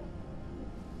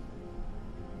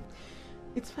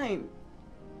 It's fine.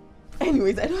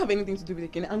 Anyways, I don't have anything to do with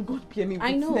Ekene, and God bear me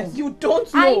witness. I know. You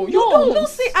don't know. I know. You don't.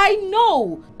 Lucy, I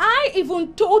know. I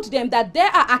even told them that they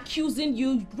are accusing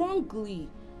you wrongly.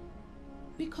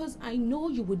 Because I know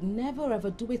you would never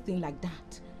ever do a thing like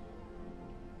that.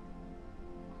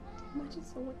 Imagine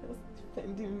someone else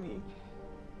defending me.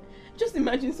 Just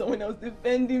imagine someone else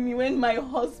defending me when my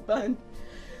husband,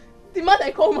 the man I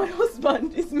call my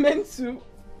husband, is meant to.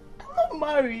 I'm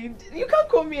not married. You can't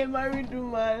call me a married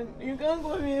woman. You can't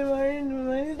call me a married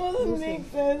woman. It doesn't make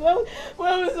sense.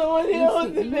 Why would someone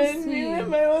else defend me when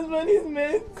my husband is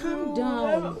meant to? Calm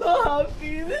down. I'm not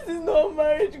happy. This is not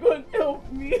marriage. God help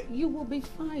me. You will be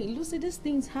fine. Lucy, these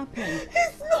things happen.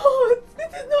 It's not.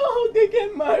 This is not how they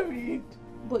get married.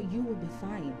 But you will be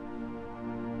fine.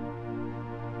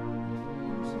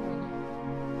 I'm sorry.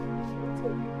 It's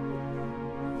okay.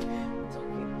 It's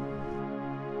okay.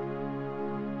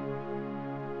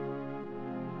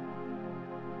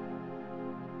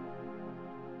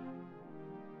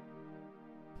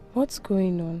 What's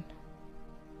going on?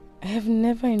 I have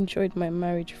never enjoyed my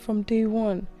marriage from day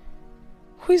one.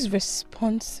 Who is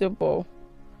responsible?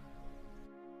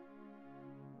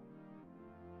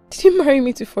 Did you marry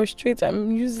me to frustrate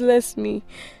and useless me?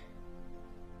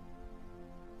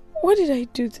 What did I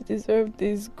do to deserve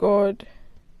this, God?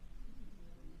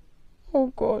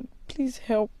 Oh God, please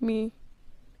help me.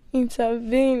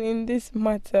 Intervene in this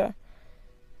matter.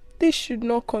 This should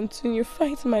not continue.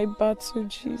 Fight my battle,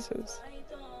 Jesus.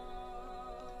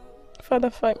 Father,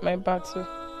 fight my battle.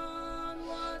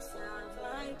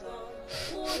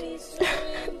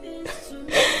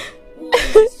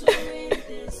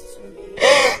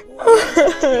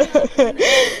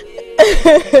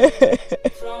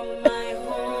 From my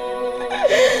home,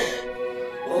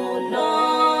 oh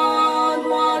Lord,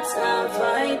 what have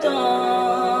I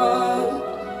done?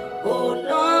 Oh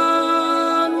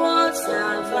Lord, what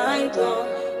have I done?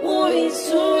 Who is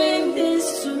doing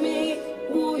this to me?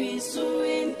 Who is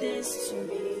doing this to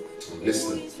me?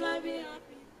 Listen.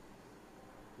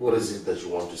 What is it that you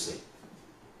want to say?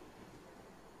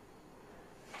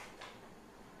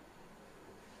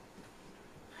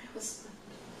 My husband.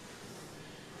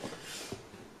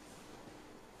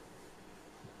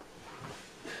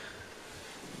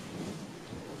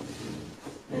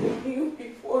 I kneel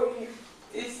before you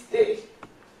this day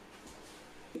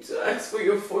to ask for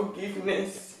your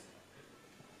forgiveness.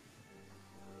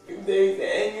 If there is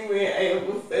any way I have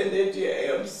offended you,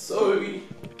 I am sorry.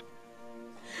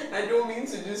 I don't mean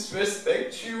to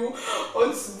disrespect you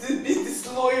or to be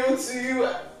disloyal to you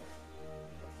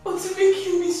or to make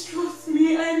you mistrust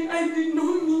me. I did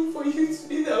not mean for you to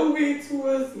be that way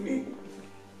towards me.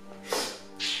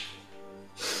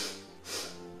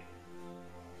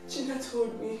 Gina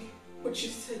told me what you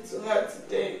said to her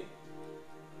today.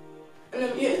 And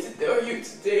I'm here to tell you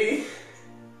today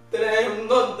that I am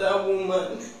not that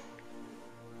woman.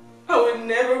 I would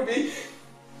never be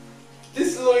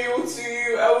disloyal to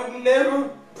you. I would never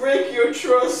break your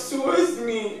trust towards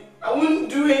me. I wouldn't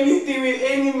do anything with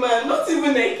any man, not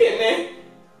even Ekene.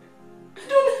 I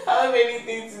don't have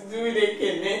anything to do with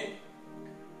Ekene.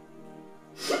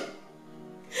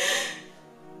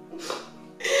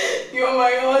 You're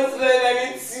my husband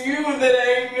and it's you that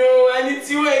I know, and it's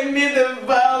you I made a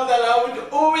vow that I would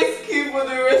always keep for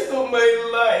the rest of my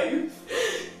life.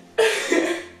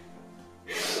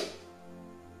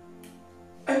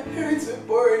 My parents were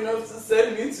poor enough to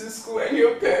send me to school, and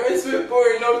your parents were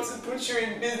poor enough to put you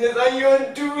in business, and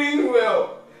you're doing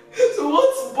well. So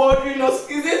what's bothering us?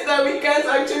 Is it that we can't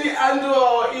actually handle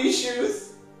our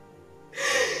issues?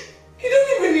 You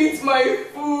don't even eat my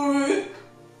food.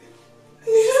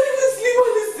 You don't even sleep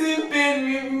on the same bed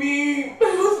with me.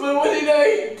 My husband, what did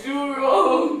I do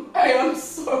wrong? I am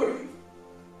sorry.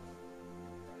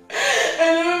 I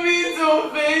don't mean to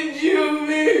offend you.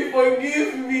 Maybe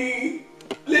forgive me.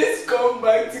 Let's come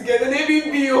back together. Let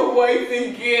me be your wife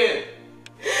again.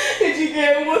 Ejike,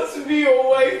 I want to be your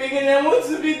wife again. I want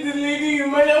to be the lady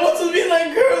you married. I want to be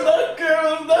like that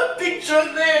girl, that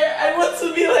picture there. I want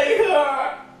to be like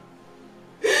her.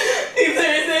 If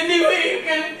there is any way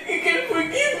you can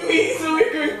forgive me so we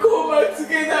can go back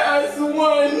together as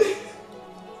one.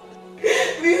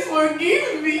 Please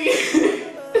forgive me.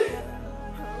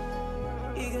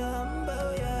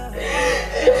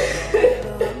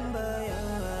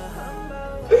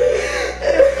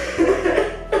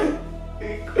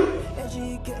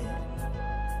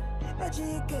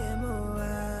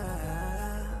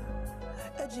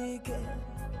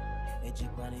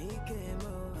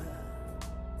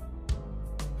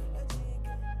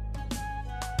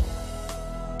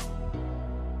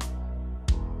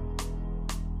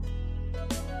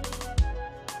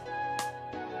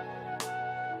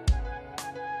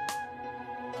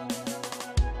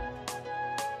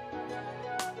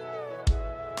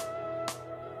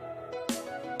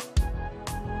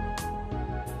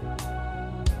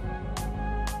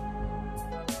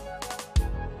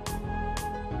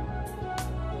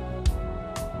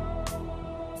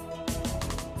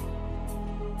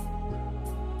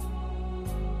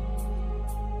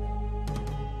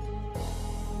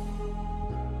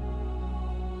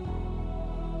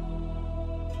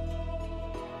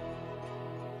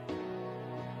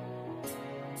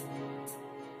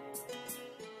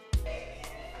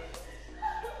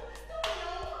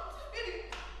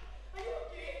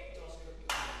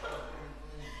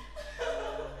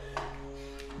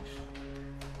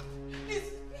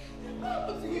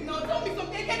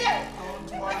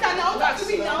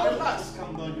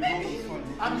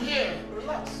 I'm here.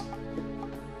 Relax.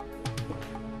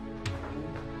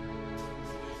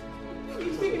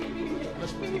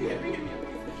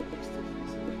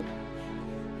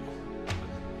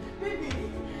 Baby,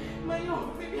 my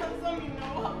love, baby, answer me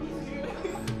now. What happened to you?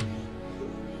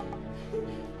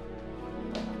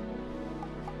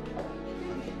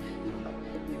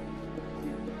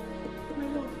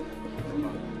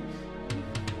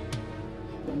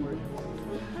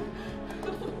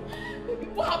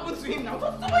 What happened to him now?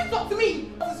 Somebody talk to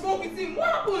me! What is wrong with him? What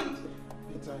happened?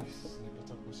 Peter is in a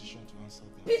better position to answer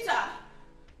this. Peter!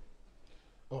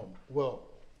 Oh, well,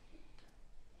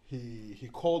 he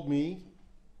called me.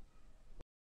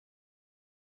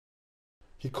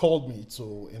 He called me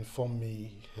to inform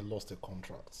me he lost a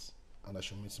contract and I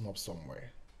should meet him up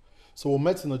somewhere. So we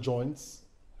met in a joint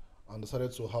and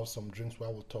decided to have some drinks where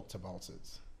we talked about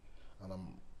it. And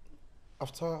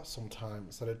after some time,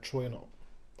 he started throwing up.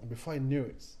 And before I knew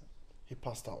it, he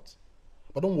passed out.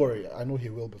 But don't worry, I know he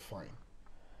will be fine.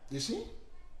 You see?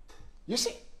 You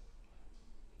see?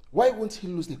 Why won't he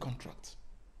lose the contract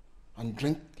and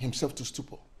drink himself to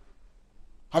stupor?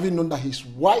 Having known that his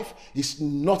wife is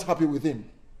not happy with him.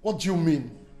 What do you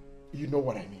mean? You know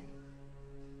what I mean.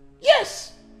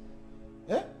 Yes!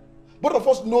 Yeah? Both of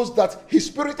us knows that his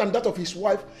spirit and that of his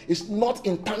wife is not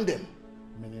in tandem.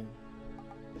 Meaning?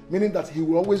 Meaning that he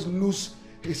will always lose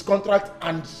his contract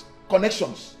and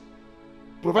connections,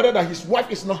 provided that his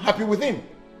wife is not happy with him.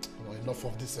 Oh, enough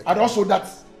of this. And also that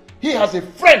he has a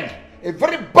friend, a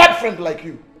very bad friend like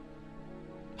you.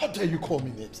 How dare you call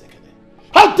me names again?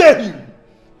 How dare you?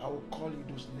 I will call you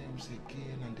those names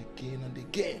again and again and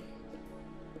again.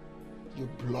 You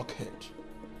blockhead.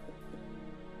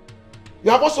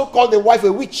 You have also called the wife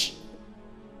a witch.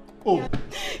 Oh.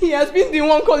 He has been the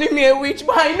one calling me a witch,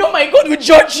 but I know my God will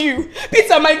judge you.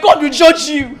 Peter, my God will judge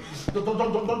you.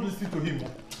 Don't listen to him.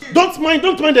 Don't mind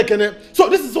Ekene. So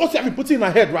this is what you have been putting in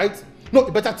her head, right? No,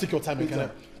 you better take your time, Ekene.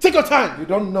 Take your time. You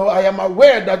don't know, I am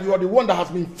aware that you are the one that has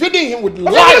been feeding him with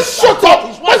lies. Shut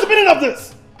up! What's the meaning of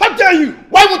this? How dare you?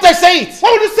 Why won't I say it?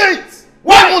 Why would you say it?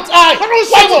 Why won't I?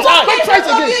 Why won't I? Don't try it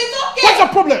again. What's your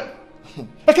problem?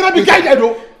 Ekene, be guided,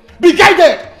 though. Be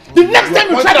guided. The next time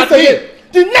you try this again.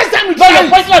 The next time you try it,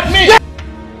 point like me.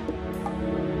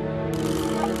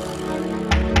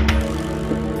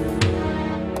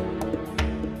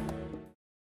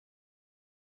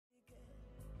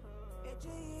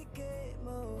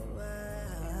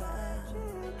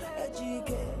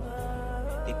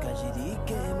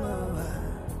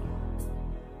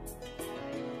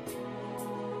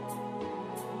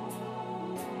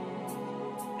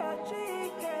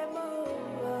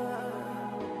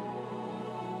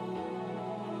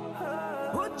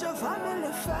 Put your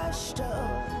family first,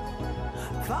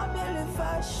 family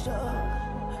first.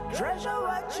 Treasure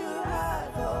what you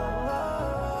have.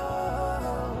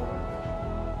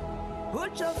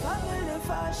 Put your family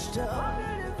first,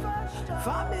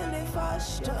 family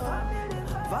first.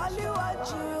 Value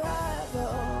what you have.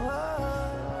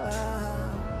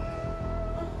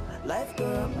 Life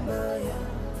come by,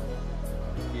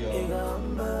 it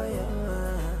come by.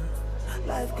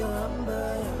 Life come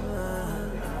by.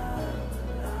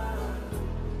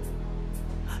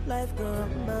 Life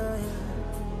come by,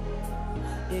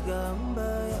 it come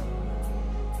by.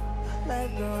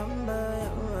 Life come by.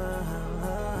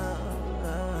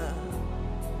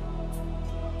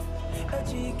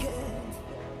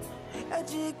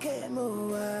 Educate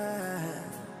more.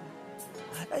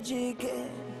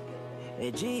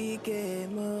 Educate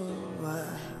more.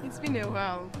 It's been a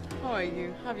while. How are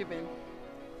you? How have you been?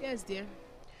 Yes, dear.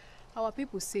 Our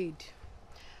people said,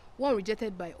 one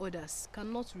rejected by others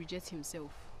cannot reject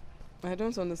himself. I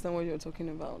don't understand what you're talking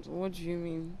about. What do you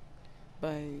mean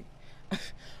by...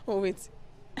 Oh, wait.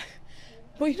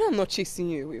 But you know I'm not chasing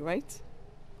you away, right?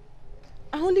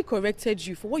 I only corrected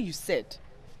you for what you said.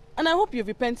 And I hope you've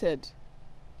repented.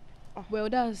 Well,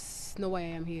 that's not why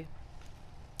I am here.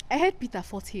 I heard Peter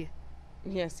fought here.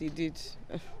 Yes, he did.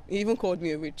 He even called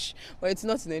me a witch. But it's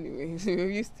not in any way.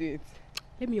 We're used to it.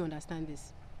 Let me understand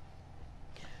this.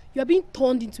 You are being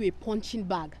turned into a punching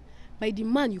bag by the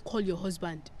man you call your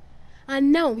husband.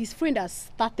 And now his friend has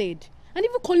started. And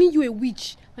even calling you a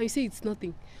witch. And you say it's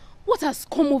nothing. What has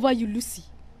come over you, Lucy?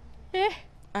 Eh?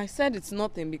 I said it's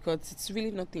nothing because it's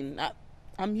really nothing.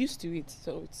 I'm used to it,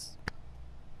 so it's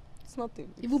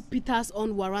nothing. Even Peter's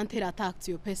unwarranted attack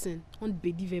to your person,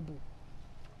 unbelievable.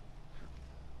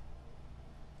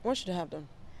 What should I have done?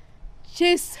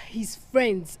 Chase his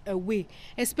friends away,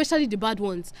 especially the bad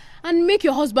ones, and make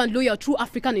your husband loyal through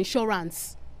African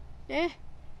insurance. Eh?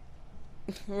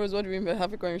 Rose, what do you mean by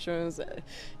African insurance?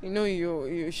 You know,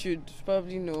 you should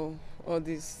probably know all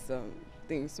these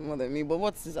things more than me, but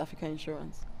what's this African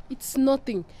insurance? It's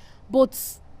nothing but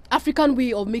African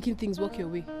way of making things work your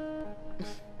way.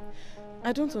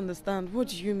 I don't understand. What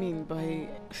do you mean by...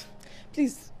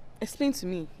 Please, explain to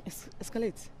me.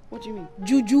 Escalate. What do you mean?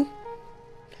 Juju.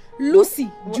 Lucy,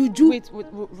 what? Juju. Wait,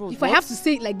 Rose, if I have to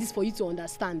say it like this for you to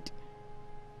understand.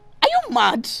 Are you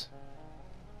mad?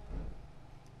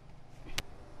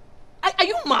 Are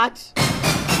you mad? Stand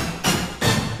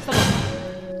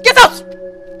up. Get out!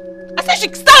 I said she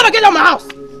stand up and get out of my house!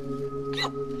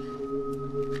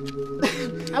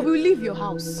 I will leave your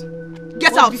house.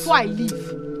 Get out! Before I leave,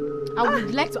 I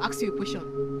would like to ask you a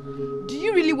question. Do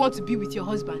you really want to be with your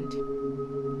husband?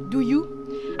 Do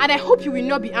you? And I hope you will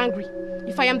not be angry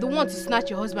if I am the one to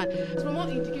snatch your husband. From all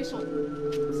indication,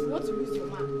 you want to lose your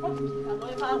man.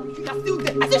 You are still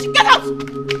there. I said you get out!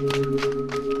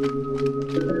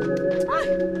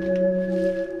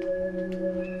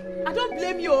 I don't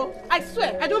blame you. I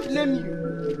swear, I don't blame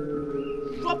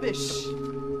you. Rubbish.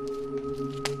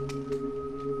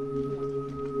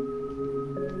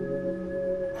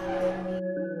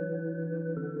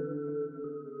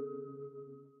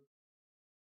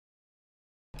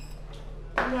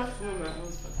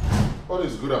 What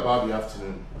is good about the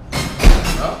afternoon?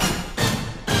 Huh?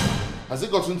 Has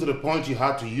it gotten to the point you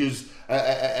had to use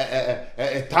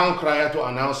a town crier to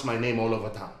announce my name all over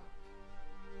town?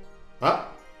 Huh?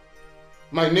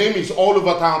 My name is all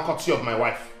over town courtesy of my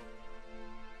wife.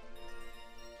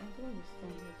 I don't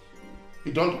understand what you mean.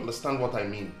 You don't understand what I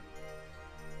mean.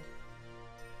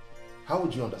 How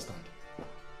would you understand?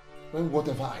 When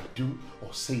whatever I do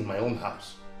or say in my own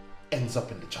house ends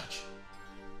up in the church.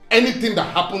 Anything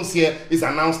that happens here is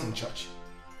announced in church.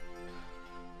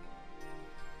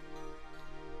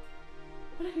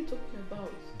 What are you talking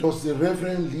about? Does the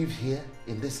Reverend live here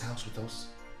in this house with us?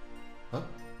 Huh?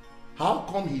 How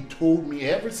come he told me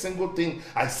every single thing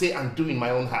I say and do in my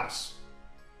own house?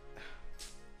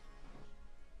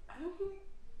 I only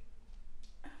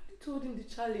told him the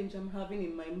challenge I'm having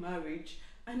in my marriage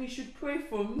and he should pray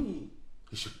for me.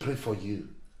 He should pray for you.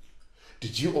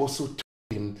 Did you also tell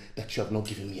him that you have not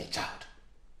given me a child?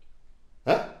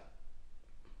 Huh?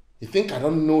 You think I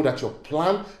don't know that your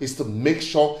plan is to make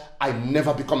sure I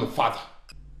never become a father?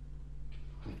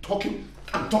 I'm talking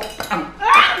and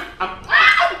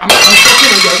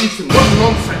you're eating. What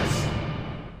nonsense!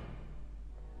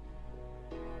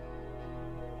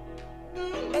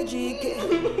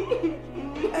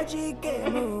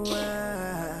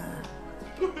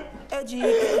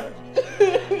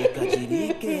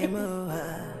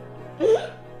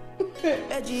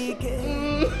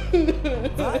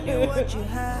 Value what you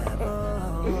have.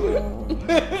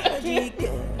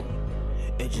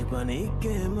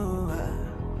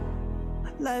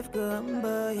 Life go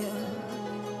by you.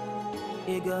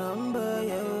 It go by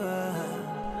you.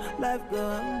 Life go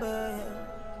by you.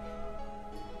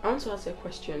 I want to ask a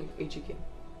question, Ejike.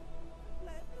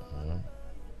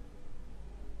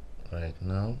 Right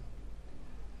now?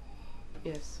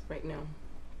 Yes, right now.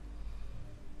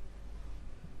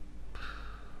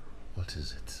 What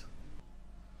is it?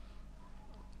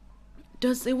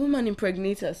 Does a woman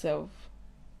impregnate herself?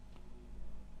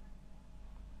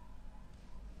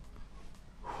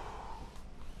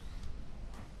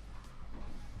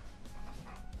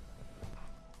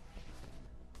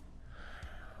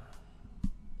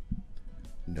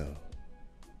 No.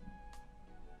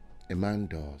 A man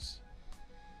does.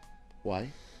 Why?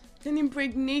 Then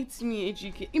impregnate me,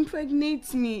 Ejike.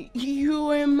 Impregnate me.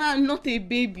 You're a man, not a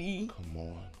baby.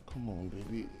 Come on,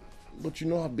 baby. But you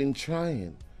know I've been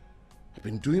trying. I've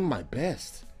been doing my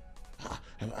best.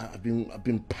 I've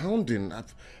been pounding.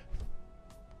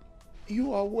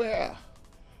 You are aware.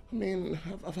 I mean,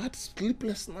 I've had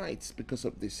sleepless nights because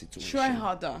of this situation. Try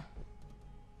harder.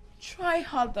 Try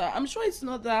harder. I'm sure it's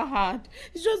not that hard.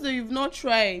 It's just that you've not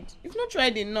tried. You've not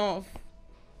tried enough.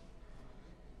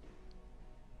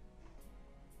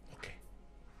 Okay.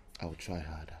 I'll try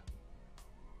harder.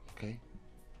 Okay?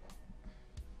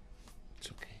 It's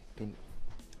okay. Don't...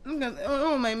 Look at, I don't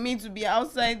want my maid to be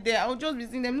outside there. I'll just be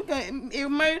seeing them. Look at a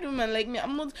married woman like me. I've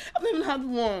not even had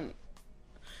one.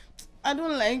 I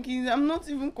don't like it. I'm not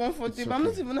even comfortable. Okay. I'm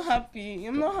not even happy.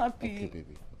 I'm not happy. Okay,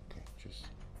 baby. Okay, just...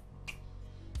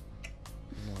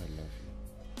 You know I love you.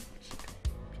 It's okay.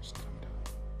 Just calm down.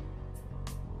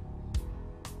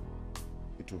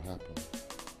 It will happen.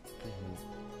 Okay, honey?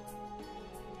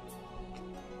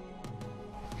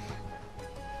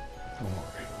 Don't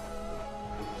worry.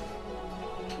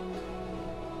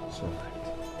 It's all right.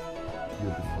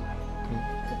 You'll be fine. Okay?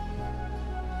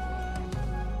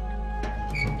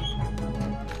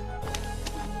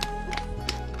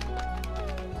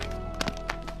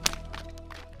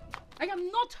 I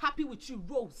am not happy with you,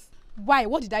 Rose. Why?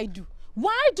 What did I do?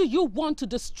 Why do you want to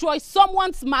destroy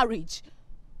someone's marriage?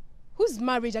 Whose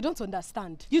marriage? I don't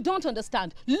understand. You don't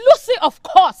understand. Lucy, of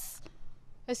course.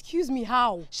 Excuse me,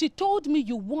 how? She told me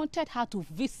you wanted her to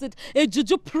visit a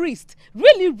juju priest.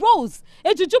 Really, Rose?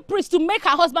 A juju priest to make her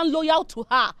husband loyal to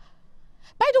her.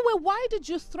 By the way, why did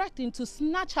you threaten to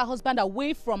snatch her husband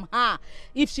away from her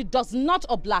if she does not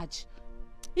oblige?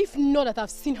 If not that I've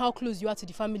seen how close you are to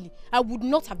the family, I would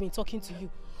not have been talking to you.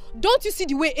 Don't you see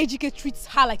the way Ejike treats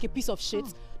her like a piece of shit?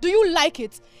 Do you like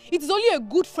it? It is only a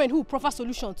good friend who will proffer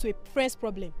solution to a friend's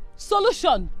problem.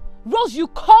 Solution? Rose, you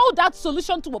call that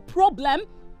solution to a problem?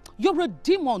 You're a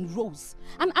demon, Rose.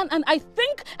 And I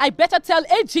think I better tell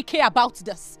Ejike about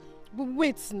this. But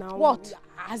wait now. What?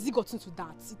 Has he gotten to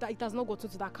that? It has not gotten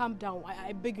to that. Calm down.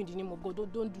 I beg you in the name of God.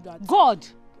 Don't do that. God?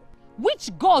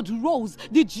 Which God, Rose?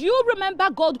 Did you remember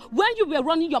God when you were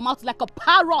running your mouth like a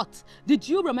parrot? Did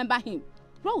you remember him?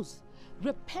 Rose,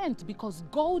 repent because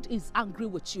God is angry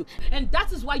with you. And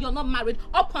that is why you're not married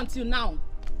up until now.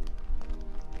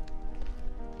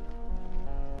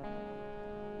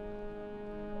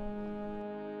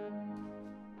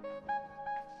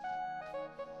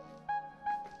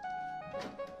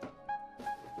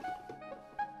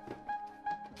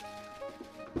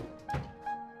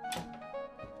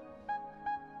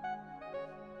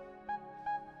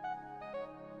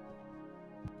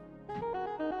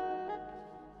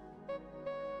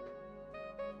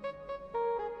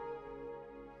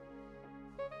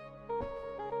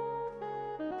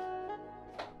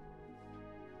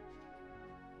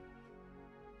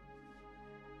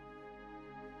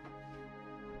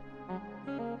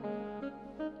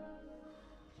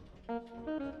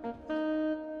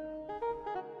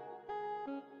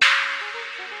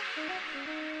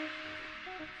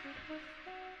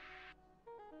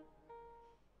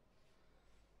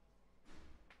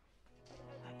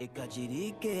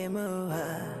 Ikajirike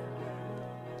moha,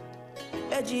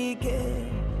 Ejike,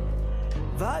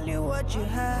 value what you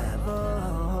have.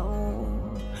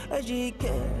 Oh,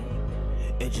 Ejike,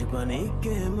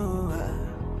 Ejipanike moha,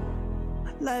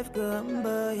 life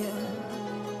gamba ya,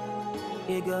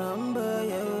 igamba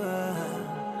ya,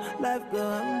 life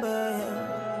gamba ya,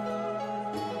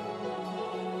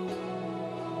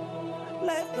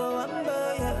 life gamba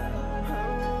ya,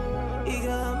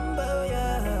 igamba ya.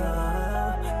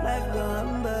 Life go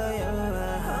humble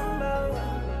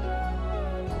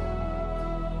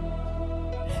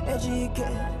you,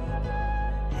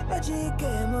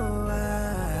 Ejike moa,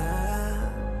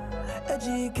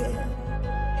 Ejike,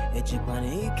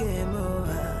 Ejipanike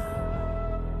moa,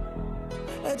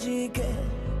 Ejike.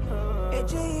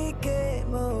 Ejike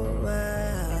moa,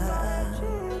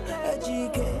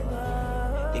 Ejike,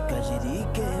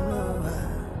 Ikajidike moa.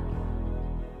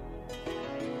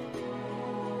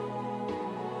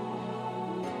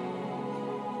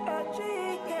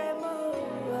 Ejike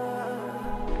moa.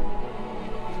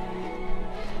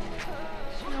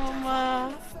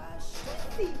 Mama,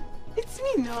 it's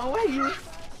me now. Why are you?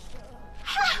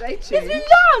 It's been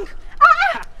long!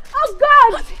 Oh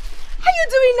God! What? How are you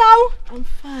doing now? I'm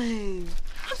fine.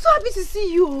 I'm so happy to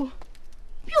see you.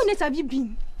 How honest have you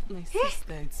been? My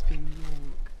sister, it's been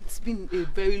long. It's been a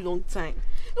very long time.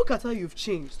 Look at how you've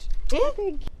changed.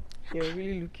 Eh? You're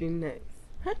really looking nice.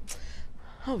 Huh?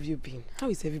 How have you been? How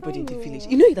is everybody in the village?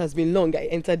 You know it has been long I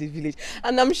entered the village,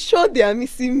 and I'm sure they are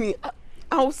missing me.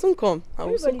 I will soon come. I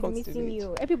will soon come to the village.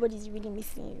 You. Everybody's really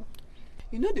missing you.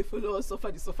 You know they follow us suffer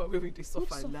the suffer where they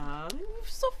suffer now. We've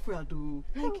suffered though.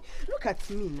 Like, look at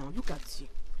me now. Look at you.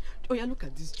 Oh yeah, look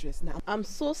at this dress now. I'm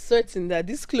so certain that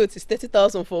this clothes is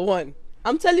 30,000 for one.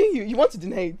 I'm telling you, you want to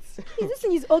deny it. This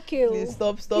thing is okay. Please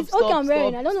stop. It's okay, I'm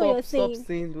wearing. I don't know what you're saying. Stop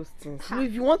saying those things. No,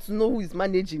 if you want to know who is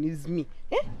managing, it's me.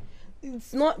 Eh?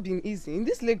 It's not been easy. In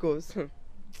this Lagos,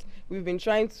 we've been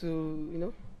trying to, you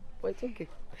know, but it's okay.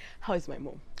 How is my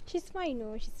mom? She's fine,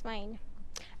 no, she's fine.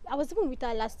 I was even with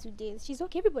her last 2 days. She's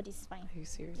okay. Everybody's fine. Are you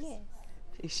serious? Yes.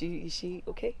 Is she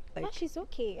okay? Like, no, she's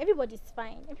okay. Everybody's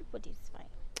fine. Everybody's fine.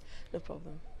 No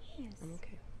problem. Yes. I'm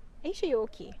okay. Are you sure you're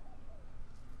okay?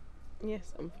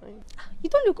 Yes, I'm fine. You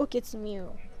don't look okay to me.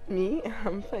 Oh. Me?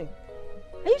 I'm fine.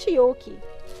 Are you sure you're okay?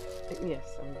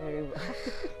 Yes, I'm very well.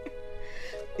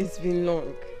 It's been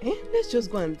long. Eh? Let's just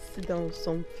go and sit down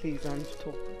someplace and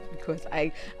talk, because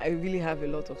I really have a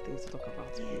lot of things to talk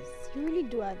about. Yes, you really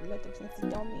do have a lot of things to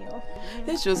tell me. Oh.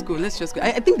 Let's just go.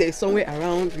 I think there's somewhere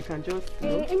around we can just, you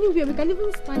know. Anywhere, we can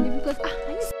even stand it because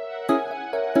I need.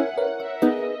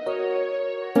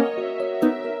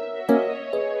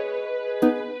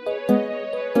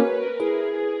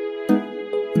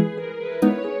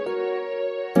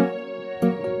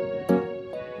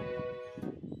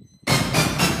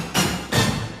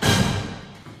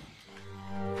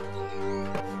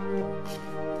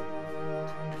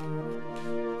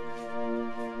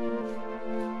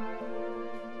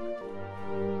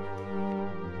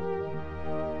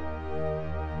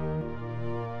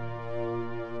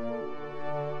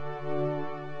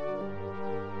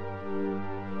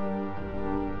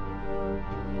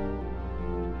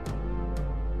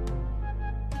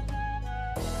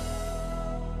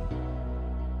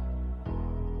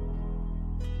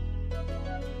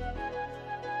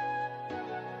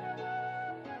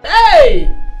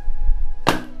 Hey!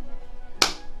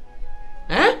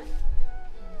 Huh?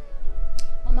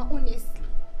 Mama, honestly,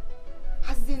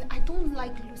 as in, I don't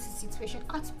like Lucy's situation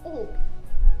at all.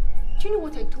 Do you know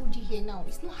what I told you here now?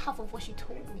 It's not half of what she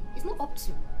told me. It's not up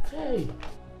to. Hey!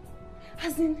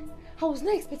 As in, I was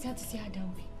not expecting her to see her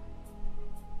that way.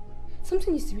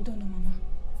 Something needs to be done, no, Mama.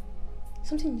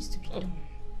 Something needs to be done.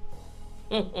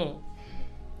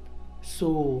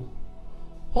 So,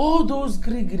 all those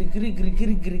grey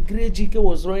GK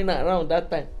was running around that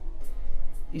time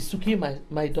is to kill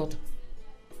my daughter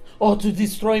or to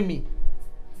destroy me.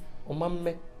 Oh,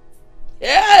 mama.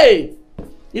 Hey!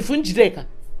 If Njideka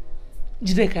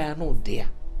are not there,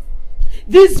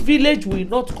 this village will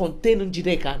not contain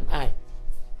Njideka and I.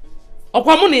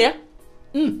 Okwamunia?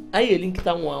 I link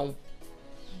one.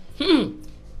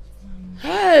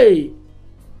 Hey!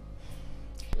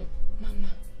 Mama,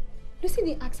 Lucy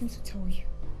didn't ask me to tell you.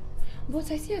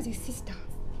 But I see her as a sister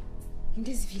in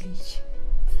this village.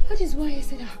 That is why I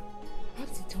said I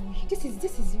have to tell you. This is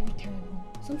very terrible.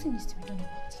 Something needs to be done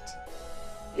about it.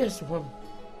 Yes, Mom.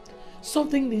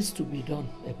 Something needs to be done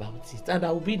about it, and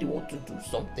I will be the one to do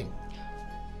something.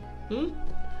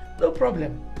 No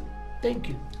problem. Thank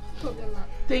you. No problem, Ma'am.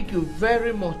 Thank you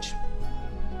very much.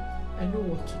 I know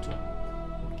what to do.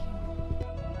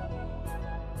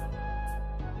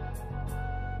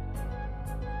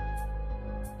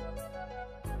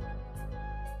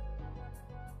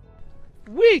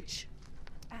 Witch!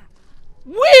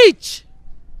 Witch!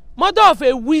 Mother of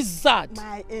a wizard!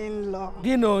 My in-law.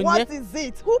 What What is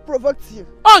it? Who provoked you?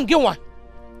 Ongiwa!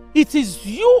 It is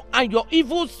you and your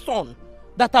evil son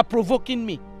that are provoking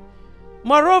me.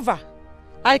 Moreover,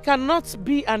 I cannot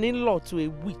be an in-law to a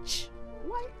witch.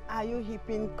 Why are you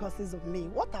heaping curses on me?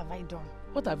 What have I done?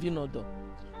 What have you not done?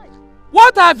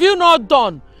 What have you not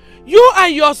done? You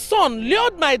and your son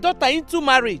lured my daughter into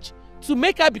marriage to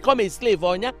make her become a slave,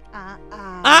 Onya.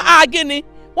 Gini.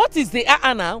 What is the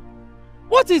now?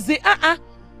 What is the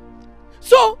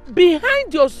So,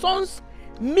 behind your son's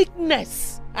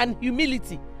meekness and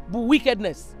humility, but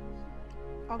wickedness.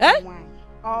 Okay, why?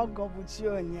 Calm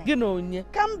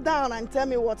down and tell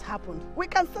me what happened. We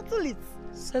can settle it.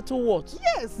 Settle what?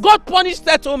 Yes. God punish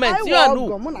settlement. You and who?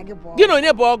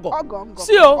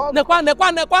 See you.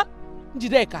 Nekwa.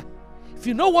 Njideka. If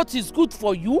you know what is good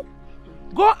for you,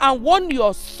 go and warn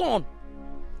your son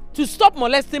to stop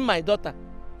molesting my daughter.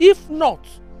 If not,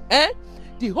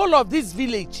 the whole of this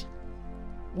village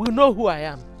will know who I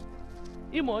am.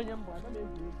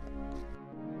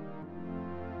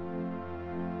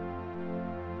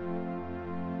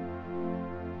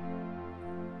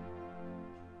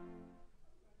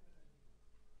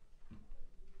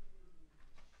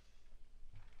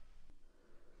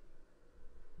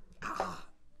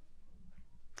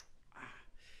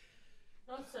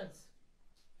 Nonsense.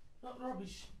 Not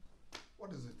rubbish.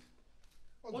 What is it?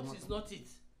 What is not it?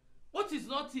 What is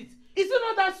not it? Is it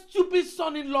not that stupid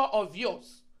son-in-law of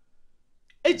yours?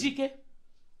 Ejike.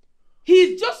 He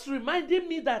is just reminding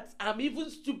me that I'm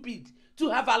even stupid to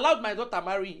have allowed my daughter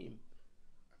marry him.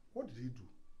 What did he do?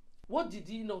 What did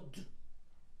he not do?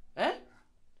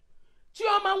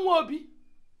 Chioma Nwobi,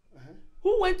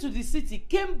 who went to the city,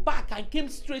 came back and came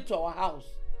straight to our house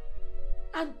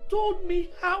and told me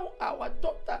how our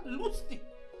daughter Lucy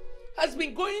has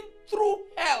been going through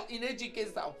hell in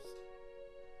Ejike's house.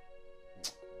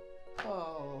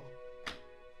 Oh.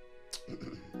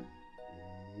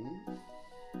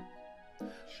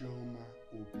 Chioma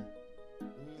Obi.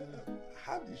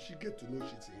 How did she get to know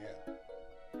she's in hell?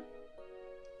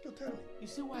 You tell me. You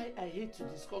see why I hate to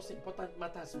discuss important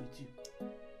matters with you?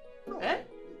 No.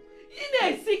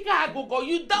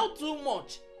 You doubt too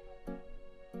much.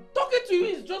 Talking to you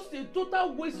is just a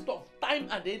total waste of time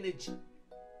and energy.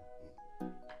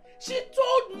 She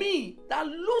told me that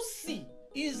Lucy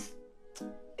is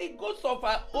a ghost of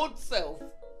her old self.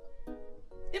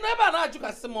 You never know you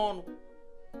can see more.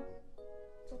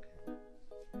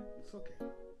 It's okay.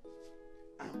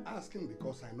 I'm asking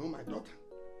because I know my daughter.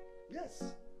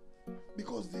 Yes.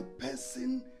 Because the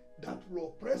person that will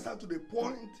oppress her to the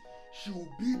point she will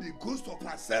be the ghost of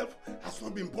herself has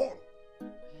not been born.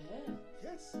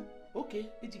 Yes. Okay,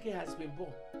 Ejike has been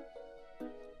born.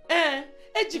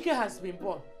 Ejike has been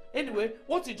born. Anyway,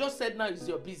 what you just said now is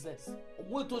your business.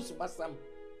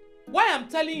 Why I'm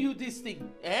telling you this thing,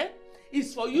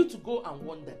 is for you to go and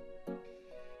warn them.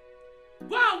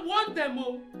 Go and warn them,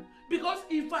 because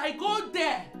if I go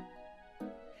there,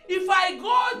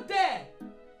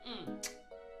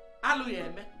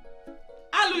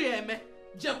 Aluyeme,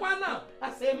 Jekwana,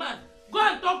 as a man, go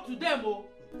and talk to them,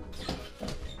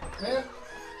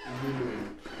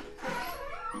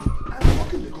 I'm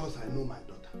talking because I know my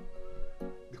daughter.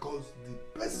 Because the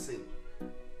person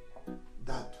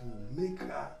that will make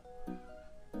her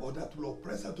or that will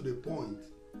oppress her to the point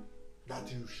that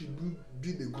she will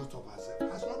be the ghost of herself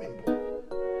has not been born.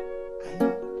 I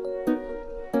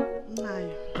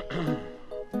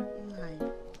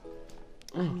know.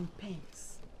 I'm in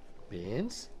pains.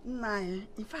 Pains?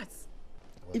 In fact,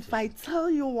 if I tell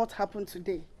you what happened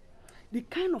today, the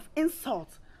kind of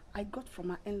insult I got from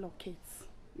my in-law Kate,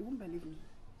 you won't believe me.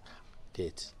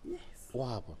 Kate? Yes. What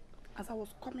happened? As I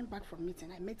was coming back from meeting,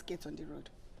 I met Kate on the road.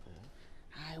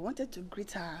 I wanted to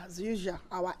greet her as usual,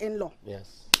 our in-law.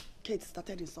 Yes. Kate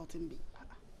started insulting me.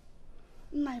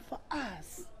 For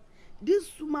us,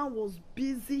 this woman was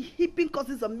busy heaping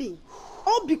curses on me.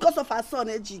 All because of her son,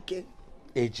 Ejike.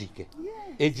 Ejike?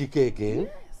 Yes. Ejike again?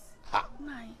 Yes. Ha.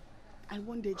 I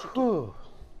warned Ejike.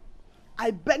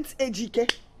 I begged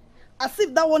Ejike. As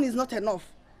if that one is not enough.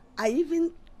 I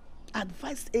even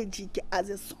advised Ejike as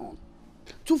a son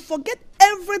to forget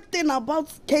everything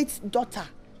about Kate's daughter.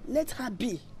 Let her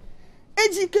be.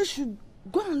 Ejike should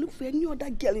go and look for any other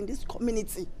girl in this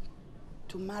community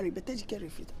to marry, but Ejike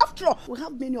refused. After all, we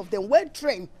have many of them well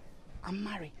trained and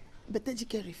marry, but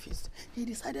Ejike refused. He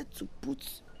decided to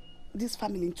put this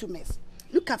family into mess.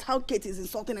 Look at how Kate is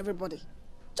insulting everybody.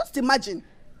 Just imagine,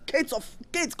 Kate,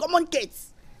 common Kate.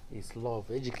 It's love.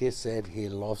 Ejike said he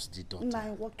loves the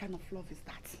daughter. What kind of love is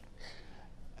that?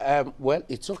 Well,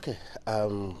 it's okay.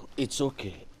 It's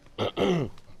okay.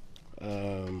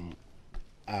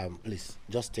 Please,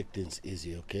 just take things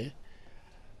easy, okay?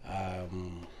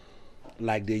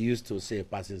 Like they used to say,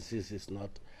 passing sense is not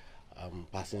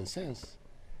passing sense.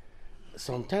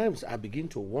 Sometimes I begin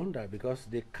to wonder because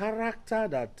the character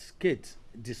that Kate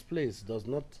displays does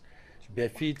not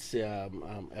befit a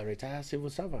retired civil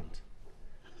servant.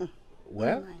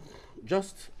 Well,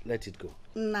 just let it go.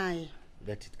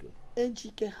 Let it go.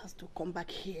 Ejike has to come back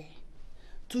here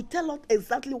to tell us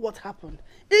exactly what happened.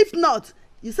 If not,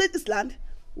 you say this land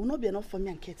will not be enough for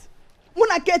me and Kate.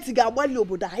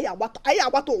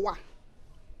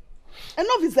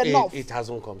 Enough is enough. It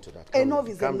hasn't come to that. Enough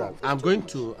is Calm enough. down. I'm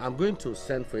going to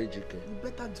send for Ejike. You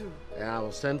better do. I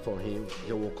will send for him.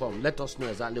 He will come. Let us know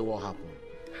exactly what happened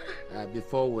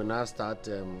before we now start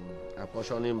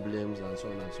apportioning blames and so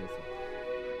on and so forth.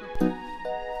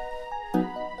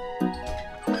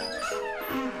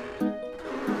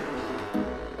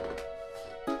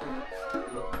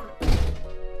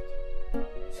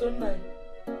 So now,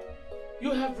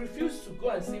 you have refused to go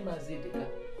and see Mazidika.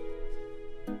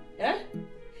 Eh?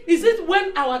 Is it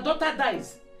when our daughter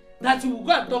dies that you will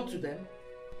go and talk to them?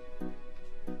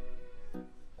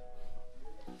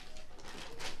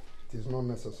 It is not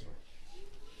necessary.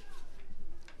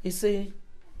 You see?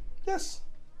 Yes,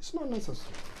 it's not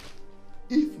necessary.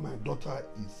 If my daughter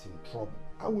is in trouble,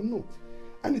 I will know.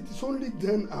 And it is only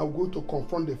then I'll go to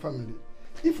confront the family.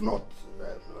 If not,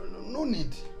 no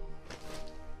need.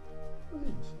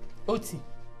 Oti,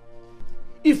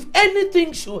 if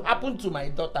anything should happen to my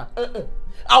daughter,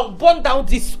 I'll burn down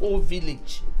this whole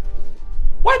village.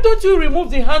 Why don't you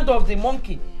remove the hand of the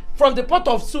monkey from the pot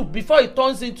of soup before it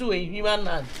turns into a human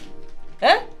hand?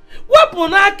 Eh?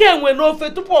 Weapon aka when no fe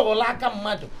tupu aka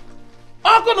mmadu.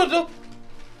 How gonna do?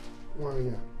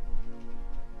 Wanya,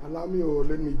 allow me or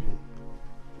let me be.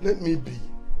 Let me be.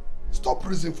 Stop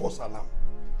raising false alarm.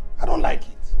 I don't like it.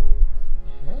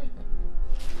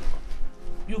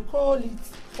 You call it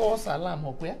false alarm,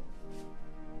 okay?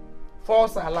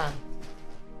 False alarm.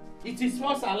 It is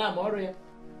false alarm, already.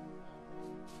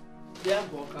 There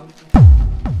go counting.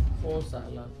 False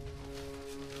alarm.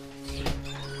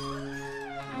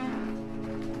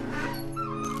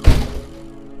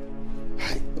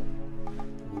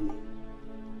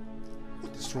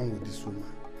 What is wrong with this woman?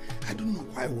 I don't know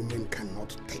why women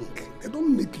cannot think. They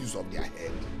don't make use of their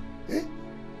head. Eh?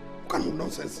 What kind of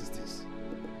nonsense is this?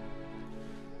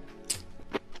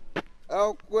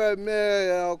 Aye,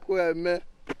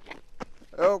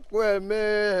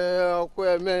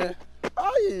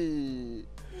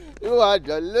 you are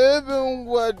the living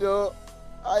water.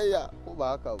 Aye,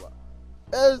 Kubakaba.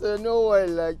 There's no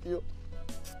one like you.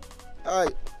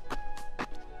 Aye.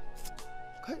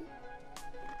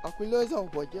 I could lose on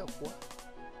for you.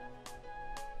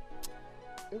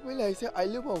 If I say I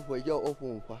live on for your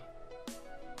open far.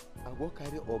 I go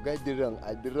carry Oga Dirang,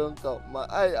 I didn't come. My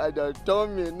eye, I don't tell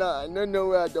me now. I don't know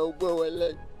where I don't go.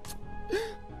 Like,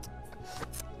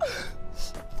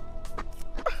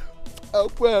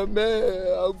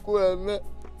 Aquame.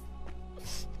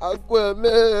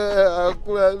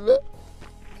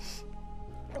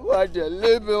 What a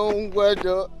living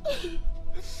weather.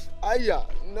 Aya,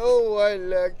 no one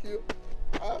like you.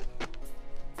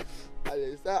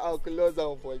 I say I'll close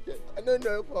and forget. I don't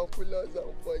know if I'll close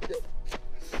and forget.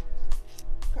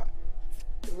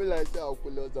 Will I say I'll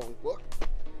close and what?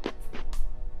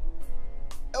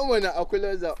 And when I'll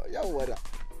close out, yeah, what?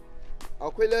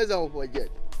 I'll close and forget.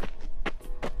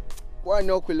 Why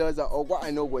no close out or what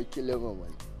I know what kill a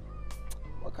woman?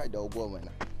 What kind of woman?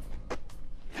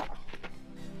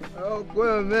 Oh,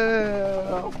 man.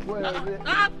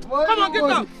 Come on, get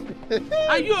up.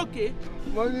 Are you okay?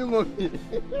 Mommy.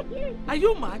 Are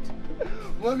you mad?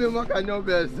 Mommy, what can you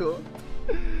bear so?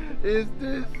 Is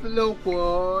this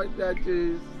local that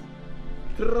is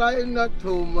trying not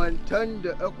to maintain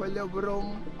the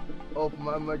equilibrium of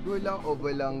my medulla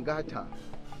oblongata?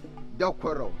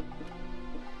 Decorum.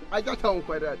 I just don't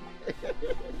for that. I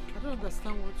don't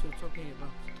understand what you're talking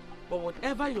about. But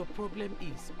whatever your problem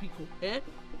is, Pico,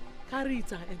 carry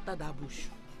it and enter that bush.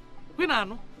 We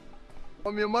know.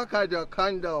 Mommy, maka the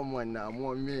candle,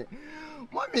 mommy.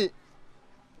 Mommy,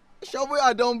 shall we?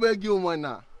 I don't beg you,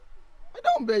 mana. I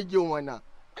don't beg you, mana.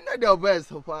 I know the best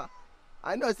so far.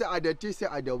 I know say I the teacher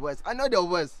at the worst. I know the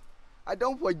worst. I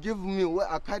don't forgive me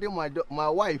where I carry my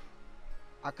wife.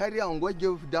 I carry and go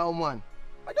give down man.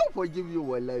 I don't forgive you,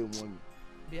 wallahi, mommy.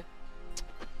 Yeah.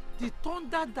 The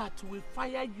thunder that will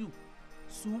fire you,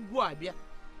 Suwa Abia.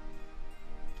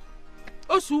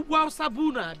 Oh, Suwa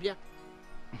Sabuna Abia.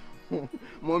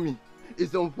 Mommy,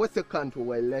 it's unfortunate,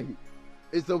 wallahi.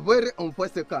 It's a very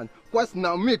unfortunate. Cause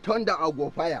now me thunder I go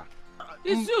fire.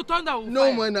 It's you thunder will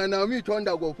no, fire. Man, now me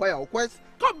thunder go fire. Cause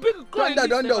thunder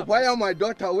don't fire my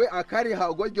daughter where I carry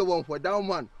her go give one for down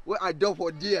man. Where I do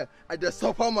for dear. I just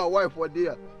suffer my wife for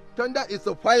dear. Thunder is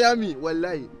to fire me,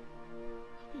 wallahi.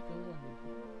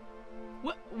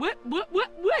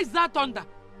 Where is that thunder?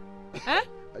 Eh?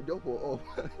 I do for off.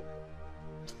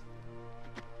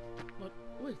 But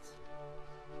wait.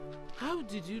 How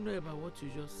did you know about what you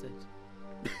just said?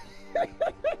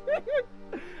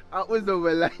 I was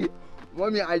over like,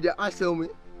 mommy, I just asked me.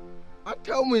 I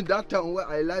tell me that time where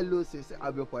I like Lucy, say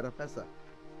I be professor.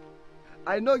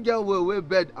 I no get where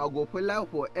bed I go pull out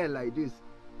for air like this.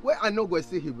 Where I no go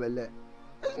see him belly.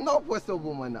 It's not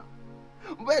possible, man.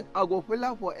 Bed I go pull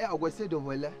out for air I go see the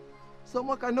belly.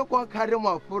 So I cannot go carry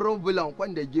my problem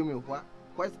when they give me what?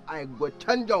 Because I go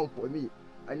change down for me.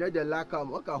 I know the lack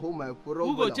of I can hold my problem.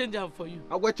 Who go change down for you?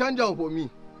 I go change down for me.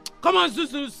 Come on,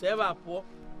 Susu, save up, poor.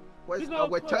 Because I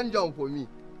go change down for me.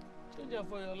 Change down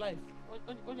for your life.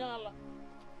 Change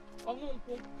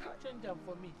down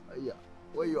for me. Yeah,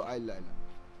 where your eyeliner?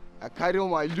 I carry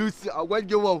my Lucy. I want to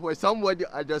give one for somebody.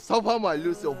 I just suffer my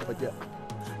Lucy over there.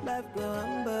 Life go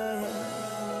on by.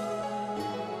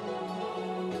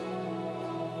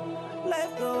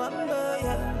 Life go on by.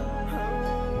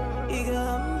 It go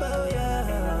on by.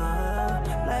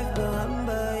 Life go on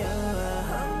by.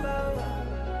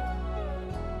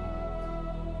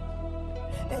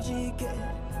 Ejike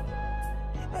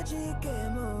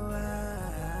moa.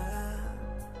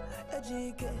 Ejike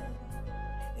moa.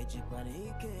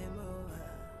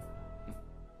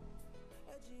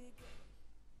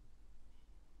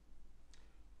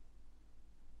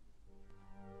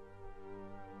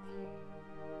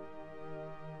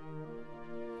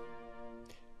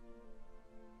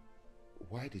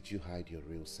 Why did you hide your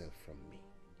real self from me?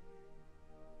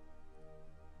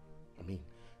 I mean,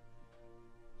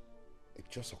 it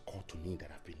just occurred to me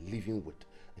that I've been living with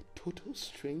a total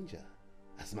stranger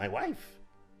as my wife.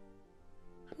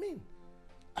 I mean,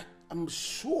 I'm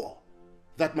sure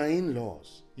that my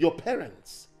in-laws, your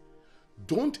parents,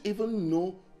 don't even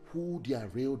know who their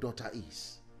real daughter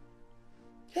is.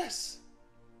 Yes.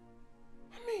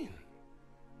 I mean,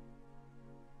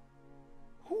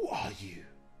 who are you?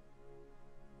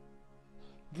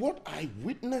 What I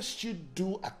witnessed you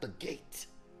do at the gate,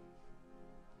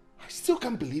 I still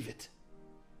can't believe it.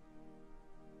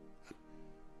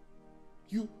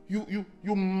 You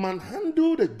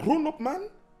manhandled a grown-up man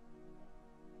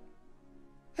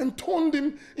and turned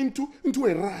him into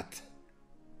a rat.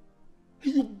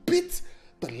 You beat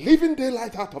the living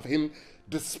daylight out of him,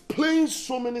 displaying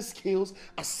so many skills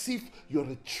as if you're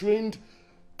a trained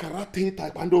karate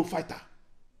taekwondo fighter.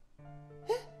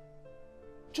 Eh?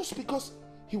 Just because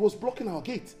he was blocking our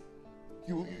gate,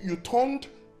 you turned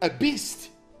a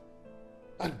beast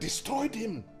and destroyed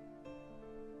him.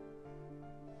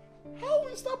 How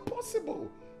is that possible?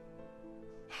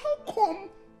 How come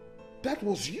that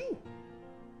was you?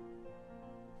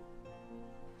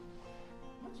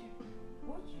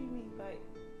 What do you mean by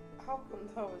how come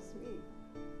that was me?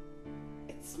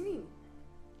 It's me.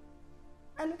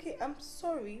 And okay, I'm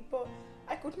sorry, but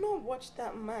I could not watch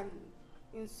that man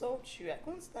insult you. I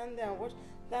couldn't stand there and watch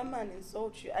that man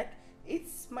insult you.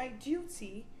 It's my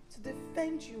duty to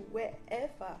defend you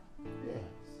wherever.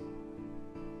 Yes.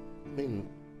 I mean,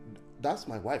 that's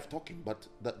my wife talking, but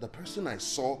the person I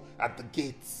saw at the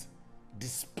gates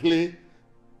display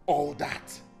all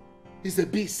that is a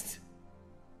beast.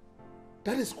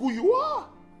 That is who you are.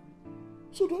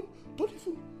 So don't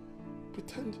even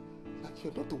pretend like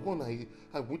you're not the one I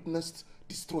witnessed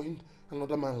destroying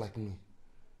another man like me.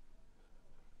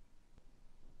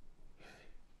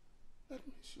 That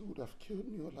means you would have killed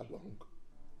me all along.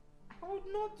 I would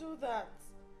not do that.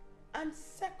 And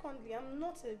secondly, I'm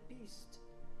not a beast.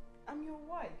 I'm your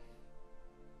wife.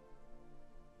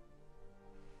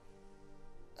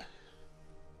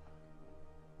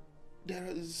 There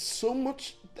is so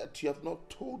much that you have not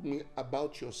told me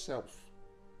about yourself.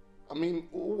 I mean,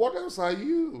 what else are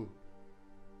you?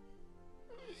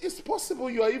 It's possible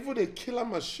you are even a killer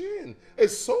machine, a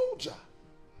soldier.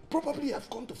 Probably you have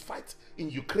gone to fight in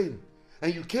Ukraine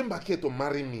and you came back here to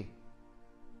marry me.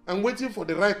 I'm waiting for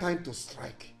the right time to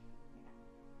strike.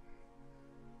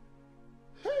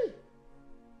 Hey!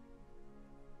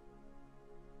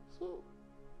 So,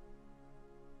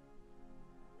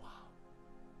 wow.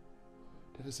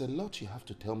 There is a lot you have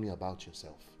to tell me about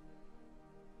yourself.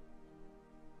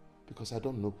 Because I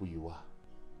don't know who you are.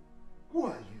 Who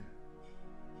are you?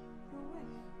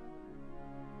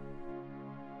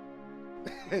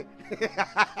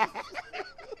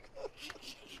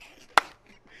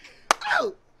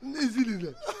 Oh,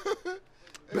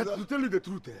 but to tell you the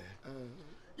truth,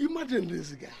 imagine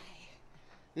this guy.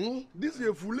 This is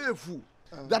a fool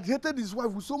that hated his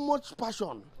wife with so much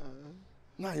passion.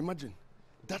 Now imagine,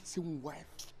 that same wife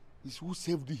is who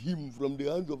saved him from the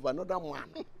hands of another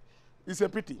man. It's a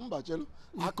pity. Mbachelo,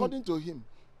 according to him,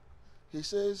 he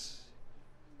says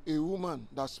a woman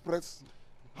that spreads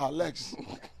her legs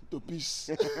to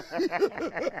peace.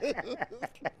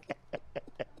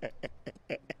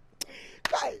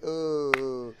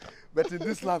 But in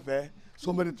this life,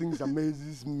 so many things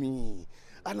amazes me.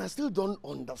 And I still don't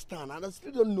understand. And I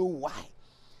still don't know why.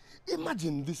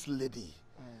 Imagine this lady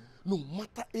no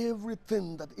matter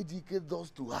everything that Ejike does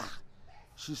to her,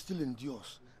 she still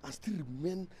endures and still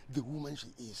remain the woman she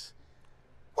is.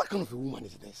 What kind of a woman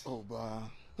is this? Oh, but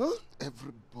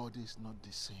everybody is not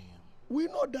the same. We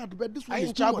know that, but this one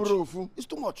is too much. It's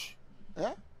too much.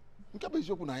 Eh?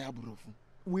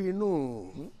 We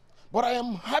know. But I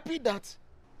am happy that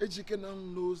Ejike now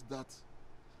knows that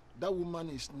that woman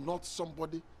is not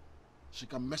somebody she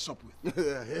can mess up with.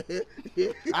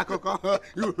 Akoko,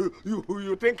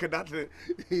 you think that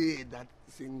that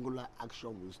singular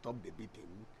action will stop the beating?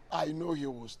 I know he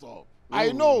will stop.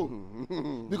 I know.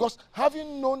 Because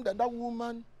having known that that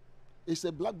woman is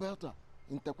a black belter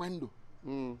in Taekwondo,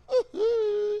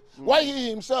 why he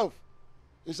himself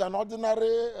is an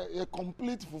ordinary, a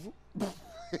complete fufu.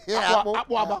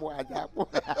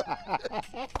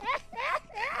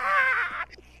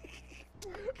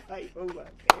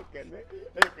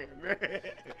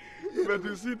 But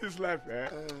you see this life,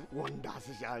 wonders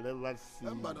shall never see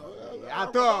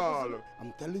at all.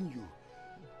 I'm telling you.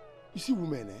 You see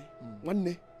women, one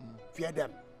day, fear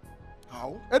them.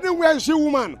 How? Anywhere you see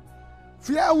woman,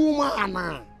 fear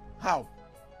woman. How?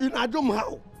 In Adom,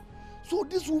 how? So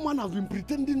this woman has been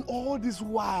pretending all this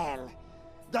while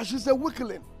that she's a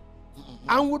weakling.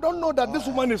 And we don't know that this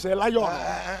woman is a lion.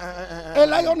 A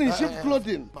lion in sheep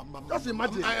clothing. Just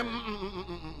imagine.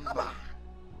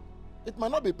 It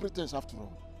might not be pretense after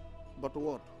all. But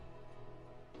what?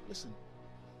 Listen,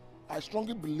 I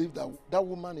strongly believe that that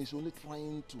woman is only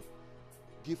trying to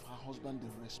give her husband the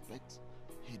respect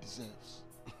he deserves.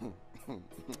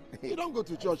 You don't go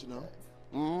to church now.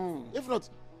 If not,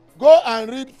 go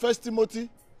and read 1 Timothy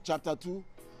chapter 2,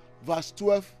 verse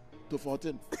 12 to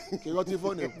 14. The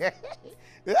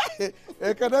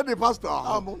pastor.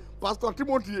 Pastor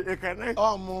Timothy,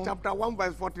 chapter 1,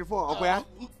 verse 44. Okay?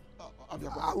 I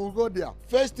will go there.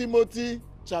 1 Timothy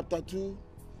chapter 2,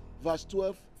 verse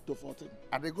 12 to 14.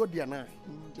 And they go there now.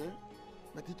 Okay.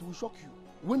 But it will shock you.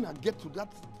 When I get to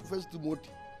that 1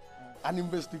 Timothy and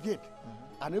investigate,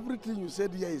 and everything you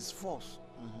said here is false,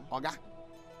 Oga,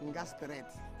 Nga straight.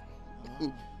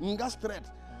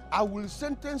 I will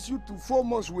sentence you to 4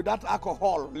 months without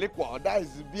alcohol, liquor. That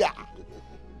is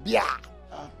beer.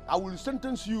 I will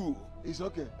sentence you. It's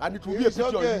okay. And it will be a picture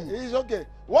of you. It's okay.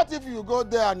 What if you go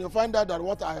there and you find out that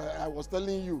what I was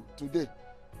telling you today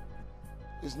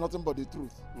is nothing but the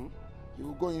truth? You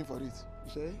will go in for it.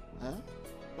 You say? Huh?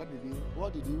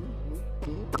 What did you?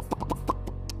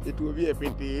 It will be a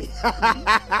pity.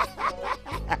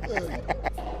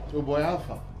 So, boy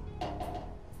Alpha,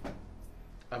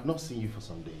 I've not seen you for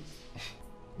some days.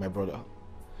 My brother,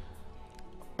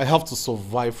 I have to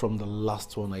survive from the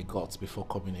last one I got before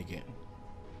coming again.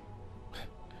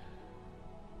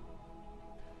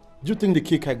 Do you think the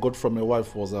kick I got from my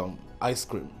wife was ice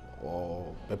cream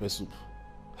or pepper soup?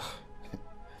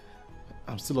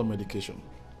 I'm still on medication.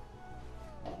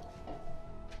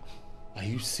 Are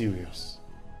you serious?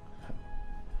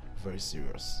 Very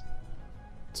serious.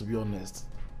 To be honest,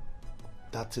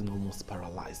 that thing almost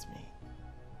paralyzed me.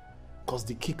 Because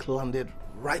the kick landed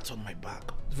right on my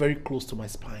back, very close to my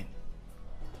spine.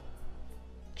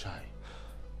 Chai.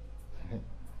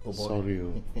 Oh boy. Sorry.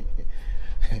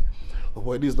 Oh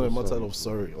boy, this is not a matter of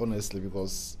sorry, honestly,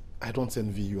 because I don't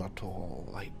envy you at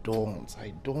all. I don't.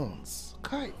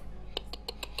 Kai.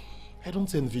 I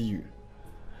don't envy you.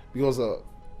 Because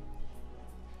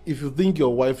if you think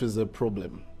your wife is a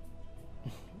problem,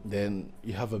 then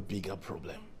you have a bigger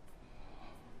problem.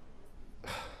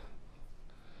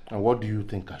 And what do you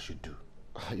think I should do?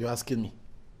 You're asking me?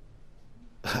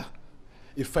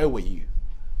 If I were you,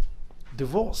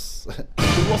 divorce.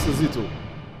 Divorce is it all?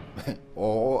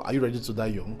 Or are you ready to die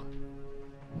young?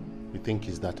 You think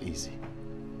it's that easy?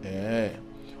 Yeah.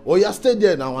 Or you stay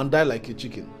there now and die like a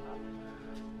chicken.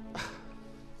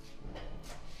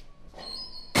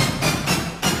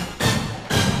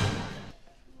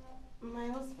 My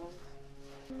husband.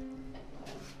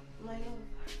 My love.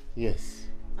 Yes.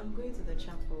 I'm going to the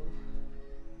chapel.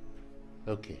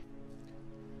 Okay.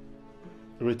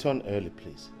 Return early,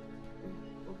 please.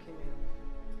 Okay, ma'am.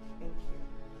 Thank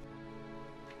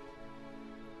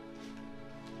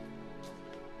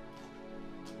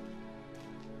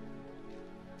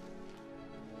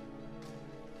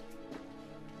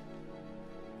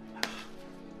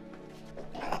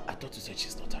you. I thought you said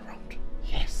she's not around.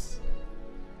 Yes.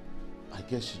 I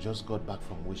guess she just got back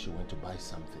from where she went to buy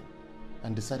something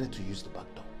and decided to use the back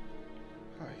door.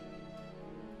 Hi.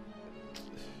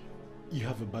 You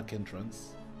have a back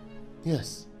entrance?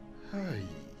 Yes. Hi.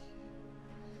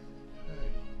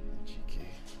 GK.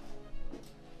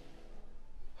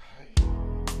 Hi.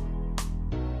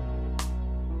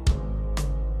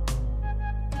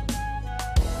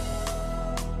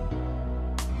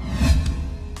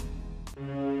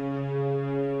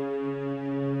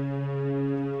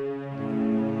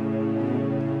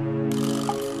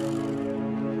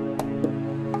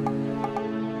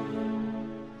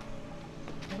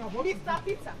 Mr.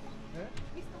 Peter.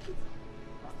 Mr. Peter.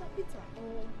 Mr. Peter.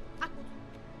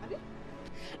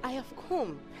 I have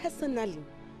come personally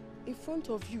in front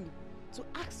of you to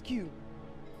ask you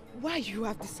why you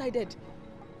have decided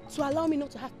to allow me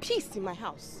not to have peace in my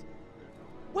house.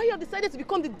 Why you have decided to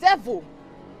become the devil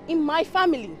in my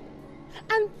family.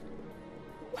 And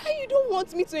why you don't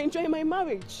want me to enjoy my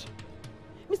marriage.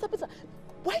 Mr. Peter,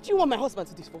 why do you want my husband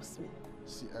to divorce me?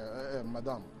 See,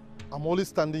 madam, I'm only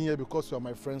standing here because you're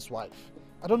my friend's wife.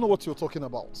 I don't know what you're talking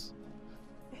about.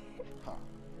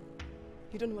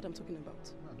 You don't know what I'm talking about?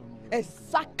 I don't know.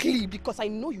 Exactly, because I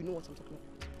know you know what I'm talking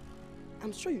about.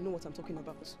 I'm sure you know what I'm talking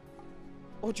about.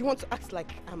 Or do you want to act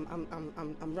like I'm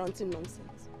ranting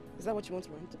nonsense? Is that what you want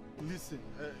to rant? Listen,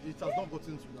 it has not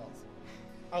gotten to that.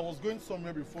 I was going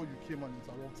somewhere before you came and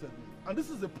interrupted me. And this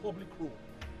is a public road.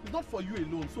 It's not for you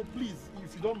alone, so please,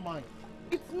 if you don't mind.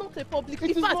 It's not a public.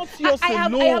 It is not yours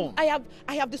alone.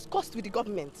 I have discussed with the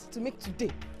government to make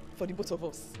today for the both of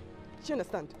us. Do you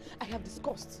understand? I have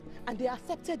discussed and they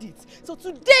accepted it. So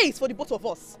today is for the both of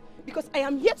us. Because I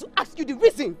am here to ask you the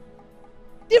reason.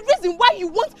 The reason why you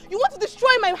want to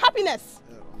destroy my happiness.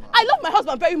 I love my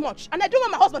husband very much and I don't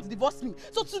want my husband to divorce me.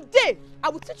 So today, I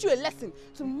will teach you a lesson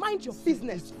to mind your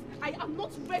business. I am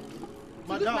not ready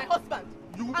to lose my husband.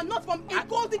 I'm not from a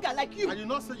gold digger like you. I did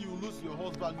not say you will lose your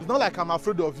husband. It's not like I'm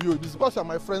afraid of you. It's because you're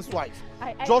my friend's wife.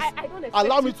 I just don't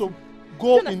allow me to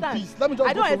go in peace. Let me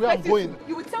just go to where I'm going.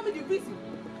 You will tell me the reason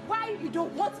why you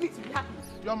don't want me to be happy.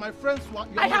 You're my friend's wife.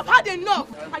 I have had enough.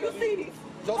 Are you seeing it?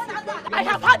 I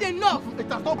have had enough.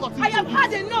 It has not gotten I have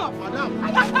had enough. Madam.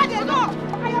 I have had enough.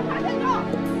 I have had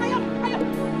enough. I have.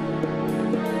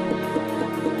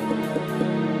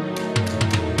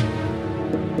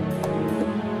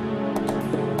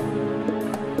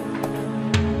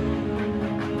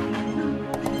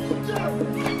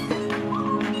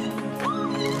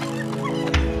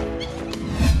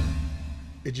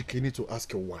 Ejike, you need to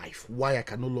ask your wife why I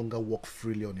can no longer walk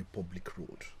freely on a public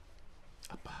road.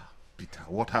 Appa, Peter,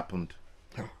 what happened?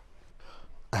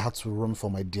 I had to run for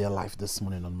my dear life this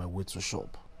morning on my way to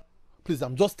shop. Please,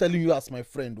 I'm just telling you as my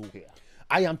friend. Okay.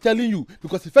 I am telling you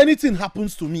because if anything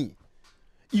happens to me,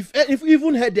 if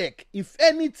even headache, if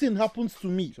anything happens to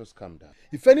me, just calm down.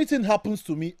 If anything happens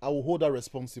to me, I will hold her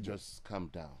responsible. Just calm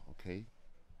down, okay?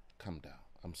 Calm down.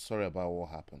 I'm sorry about what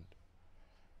happened.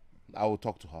 I will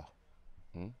talk to her.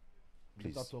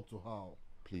 Please. Talk to her.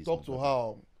 Please. Talk to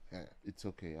her. Yeah, it's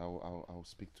okay. I'll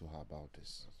speak to her about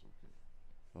this. That's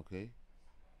okay. Okay?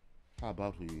 How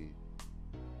about we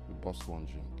bust one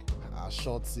drink?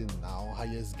 Shots in now,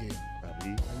 highest game. Abi?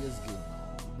 Highest game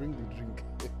now. Bring the drink.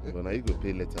 But now you go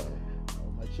pay later.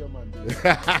 My chairman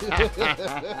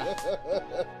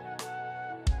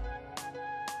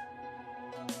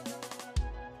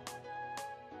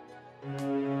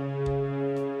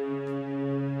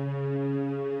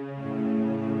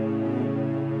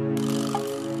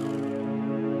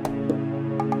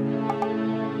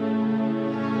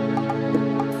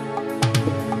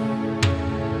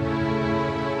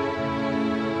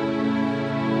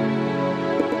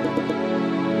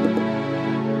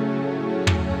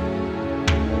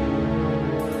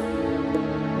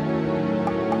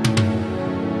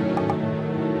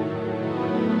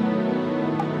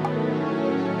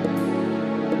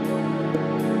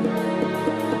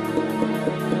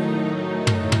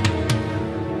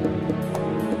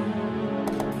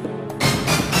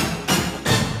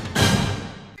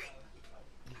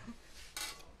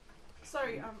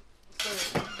Sorry.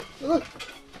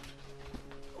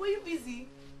 Were you busy?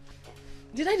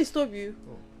 Did I disturb you?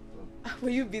 Were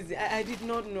you busy? I did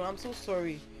not know. I'm so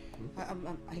sorry.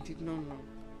 I did not know.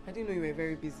 I didn't know you were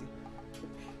very busy.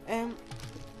 I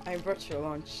brought your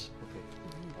lunch. Okay.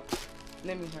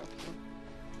 Let me help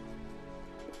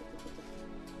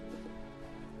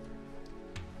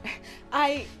you.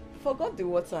 I forgot the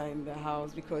water in the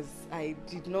house because I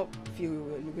did not feel we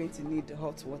were going to need the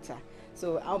hot water.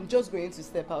 So I'm just going to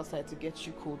step outside to get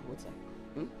you cold water.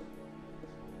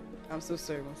 I'm so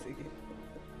sorry once again.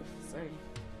 Sorry.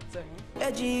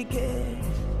 Educate,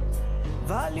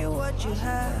 value what you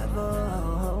have.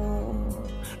 Oh,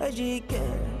 educate,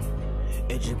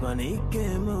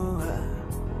 educate more.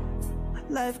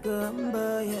 Life gone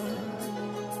by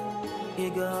you,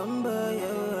 gone by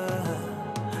you.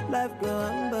 Life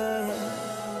gone by you.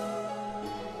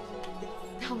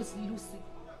 That was Lucy.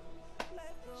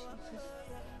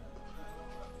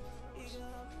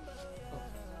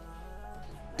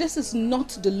 This is not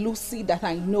the Lucy that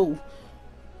I know.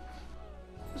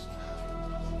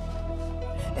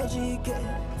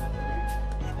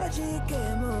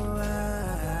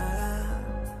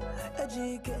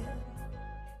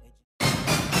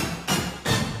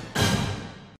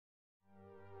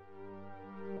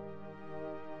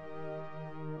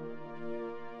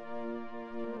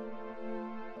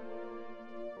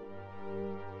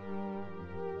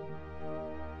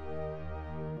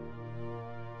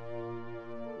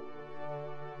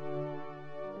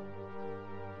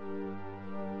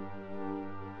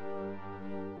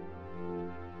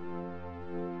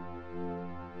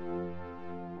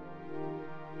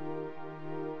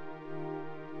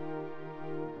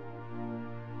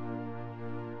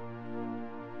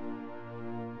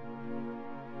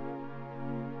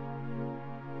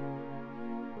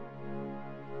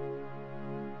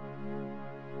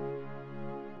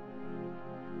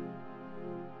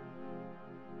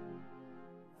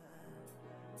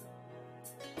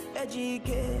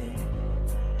 Ejike,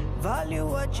 value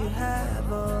what you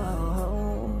have,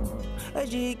 oh.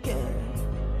 Ejike,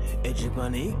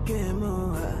 Ejipanike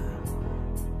moha.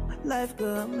 Life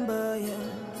go by ya.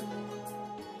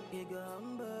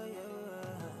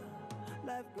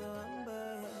 Life go by ya.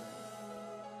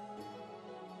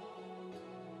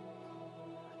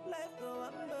 Life go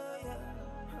by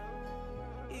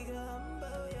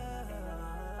ya.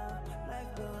 Life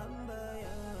go by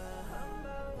ya.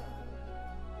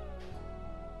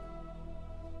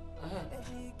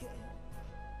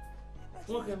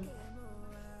 Welcome.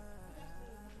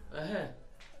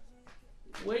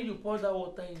 When you pour that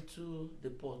water into the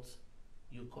pot,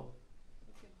 you come.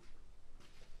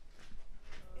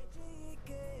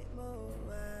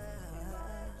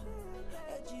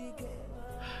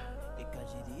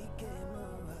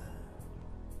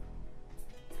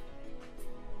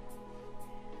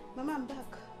 Mama, I'm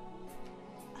back.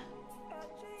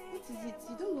 What is it?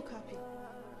 You don't look happy.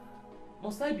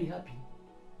 Must I be happy?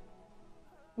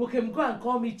 Welcome, go and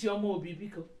call me Chioma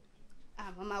Obibiko.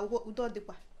 Mama, Udo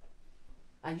Depa.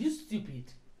 Are you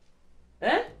stupid?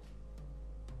 Eh?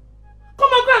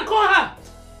 Come on, go and call her.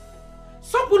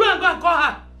 Stop below and go and call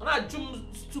her. And I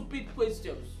jump stupid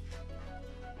questions.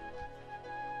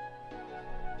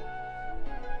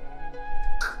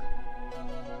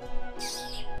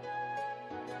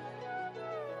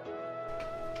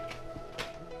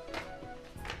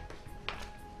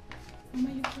 Mama,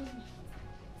 you called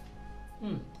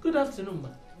me. Good afternoon, ma.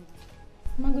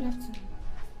 Mama, good afternoon.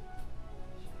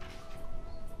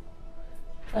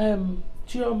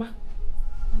 Chioma.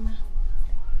 Mama.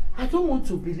 I don't want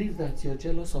to believe that you're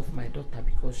jealous of my daughter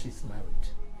because she's married.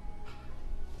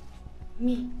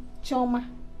 Me? Chioma?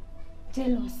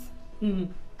 Jealous?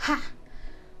 Ha!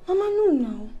 Mama, no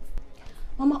now.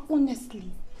 Mama,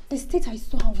 honestly, the state I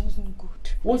saw her wasn't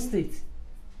good. What state?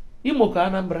 Imo ka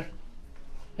Anambra?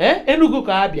 Enugu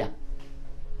ka Abia?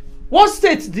 What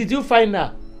state did you find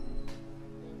her?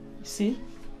 See?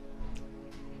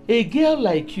 A girl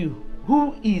like you,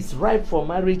 who is ripe for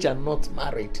marriage and not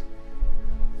married,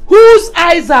 whose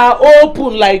eyes are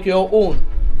open like your own,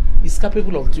 is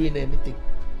capable of doing anything.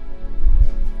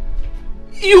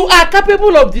 You are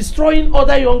capable of destroying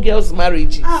other young girls'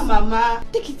 marriages. Mama,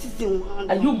 take it easy.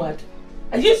 Are you mad?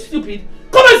 Are you stupid?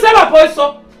 Come and say my voice,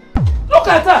 sir. Look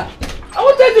at her. I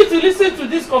wanted you to listen to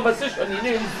this conversation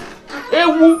in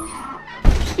Ewu.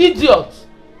 Idiot.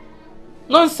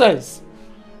 Nonsense.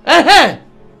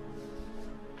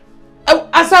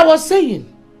 As I was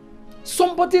saying,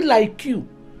 somebody like you,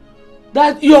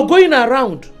 that you're going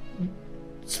around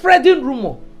spreading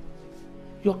rumor,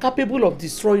 you're capable of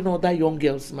destroying other young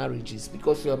girls' marriages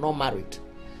because you're not married.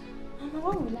 Mama,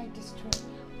 why would I destroy?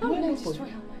 Why would I destroy her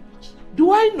marriage?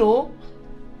 Do I know?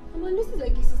 Mama, Lucy's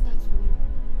like a sister to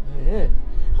me. Yeah.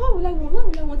 Why would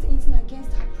I want anything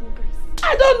against her progress?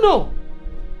 I don't know.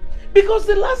 Because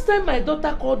the last time my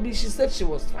daughter called me, she said she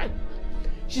was fine.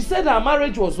 She said her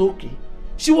marriage was okay.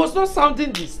 She was not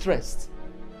sounding distressed.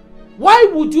 Why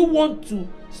would you want to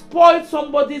spoil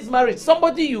somebody's marriage?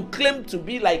 Somebody you claim to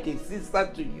be like a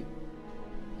sister to you.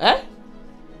 Eh?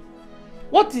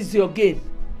 What is your gain?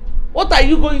 What are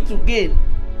you going to gain?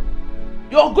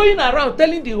 You're going around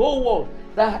telling the whole world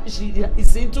that she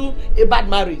is into a bad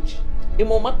marriage.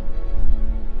 Mama?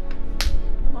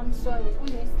 I'm sorry,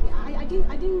 honestly. I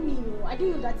didn't mean, I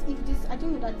didn't know that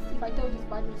if I tell this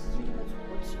bad news, it's really going to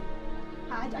hurt you.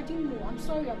 I didn't know. I'm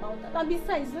sorry about that. And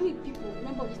besides, only people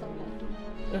remember this time I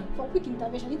do. For quick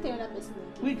intervention, I didn't tell another person.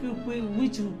 Which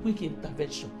quick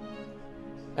intervention?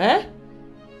 Eh?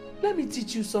 Let me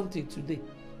teach you something today.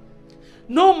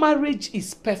 No marriage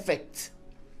is perfect.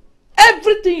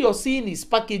 Everything you're seeing is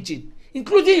packaging,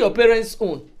 including your parents'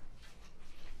 own.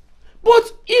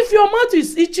 But if your mouth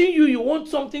is itching you, you want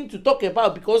something to talk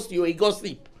about because you're a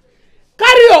gossip.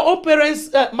 Carry your own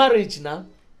parents' marriage now.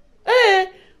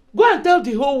 Go and tell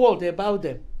the whole world about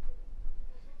them.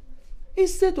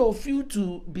 Instead of you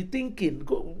to be thinking,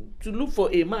 go to look for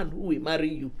a man who will marry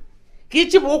you. A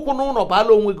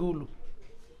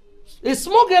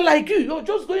small girl like you, you're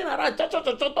just going around.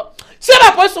 Say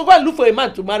that person go and look for a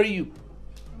man to marry you.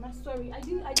 I'm sorry, I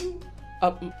didn't.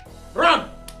 Run!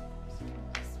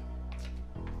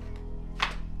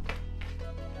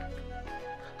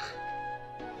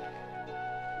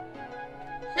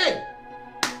 Hey!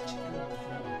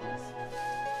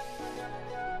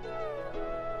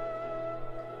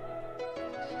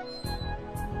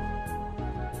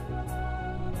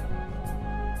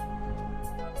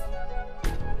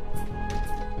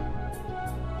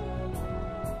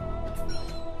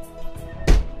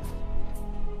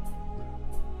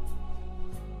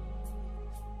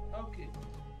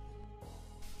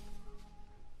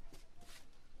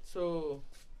 So,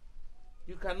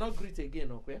 you cannot greet again,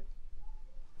 okay?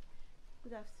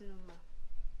 Good afternoon, ma.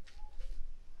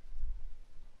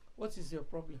 What is your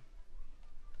problem?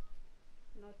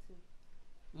 Nothing.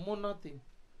 More nothing.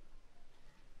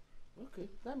 Okay,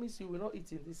 that means you will not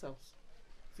eat in this house.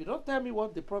 If you don't tell me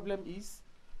what the problem is,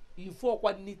 you fall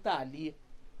quite neatly.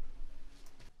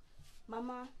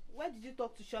 Mama, why did you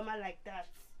talk to Shoma like that?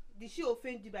 Did she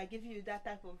offend you by giving you that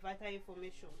type of vital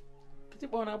information?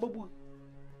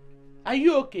 Are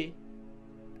you okay?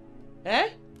 Eh?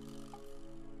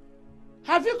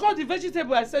 Have you cut the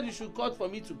vegetable I said you should cut for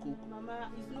me to cook? Mama,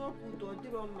 it's not good,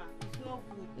 Odiroma. It's not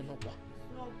good. It's not good.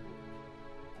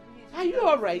 Are you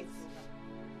alright?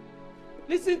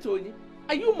 Listen, Tony.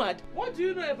 Are you mad? What do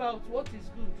you know about what is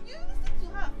good? You listen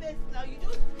to her first now. You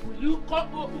just. Will you come?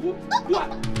 Who are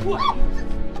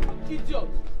you? Idiot.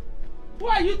 Who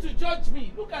are you to judge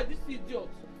me? Look at this idiot.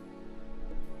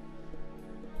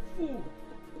 Fool.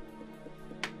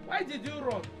 Why did you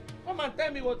run? Come and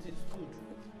tell me what is good.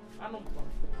 Anumpa.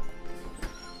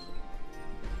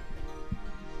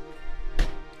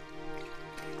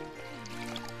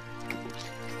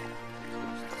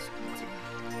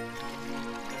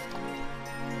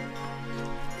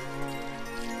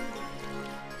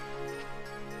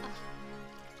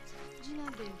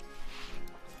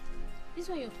 This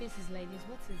one your face is like this.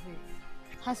 What is it?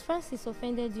 Has Francis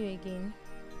offended you again?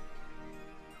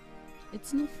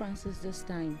 It's not Francis this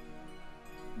time.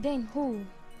 Then who?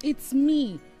 It's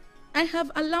me. I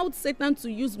have allowed Satan to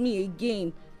use me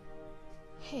again.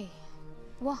 Hey,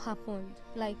 what happened?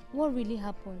 Like, what really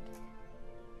happened?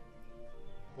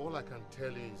 All I can tell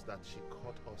you is that she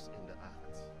caught us in the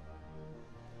act.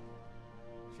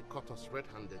 She caught us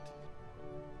red-handed.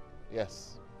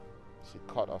 Yes, she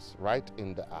caught us right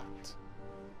in the act.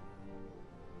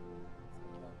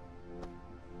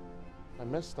 I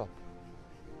messed up.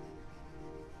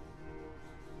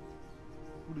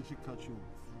 Who did she catch you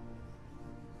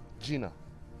with? Gina.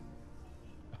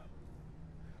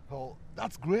 Oh,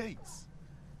 that's great.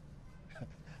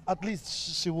 At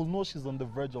least she will know she's on the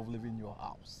verge of leaving your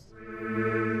house.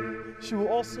 She will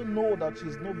also know that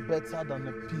she's no better than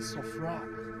a piece of rag.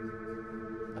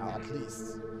 At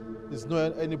least, there's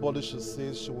no anybody should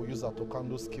say she will use her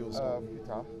taekwondo skills.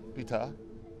 Peter,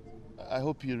 I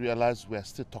hope you realize we're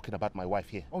still talking about my wife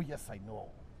here. Oh yes, I know.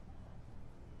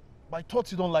 But I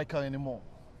thought you don't like her anymore.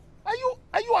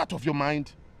 Are you out of your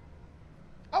mind?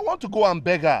 I want to go and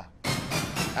beg her.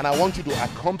 And I want you to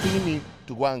accompany me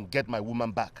to go and get my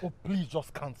woman back. Oh, please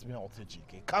just count me out,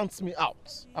 Ejike. Count me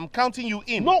out. I'm counting you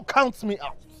in. No, count me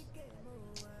out.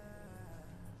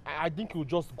 I think you'll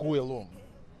just go alone.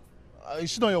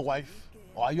 Is she not your wife?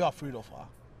 Or are you afraid of her?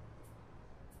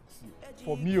 See,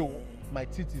 for me, my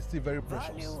teeth is still very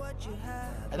precious.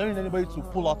 I don't need anybody to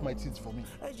pull out my teeth for me.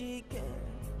 You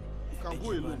can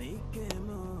go alone.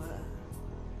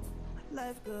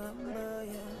 Life gone by,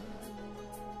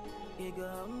 you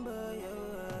gone by,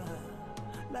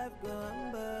 life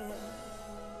gone by.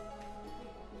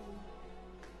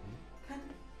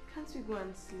 Can't we go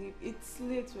and sleep? It's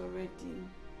late already.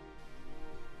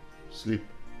 Sleep?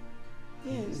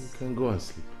 Yes. You can go and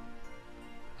sleep.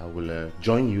 I will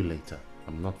join you later.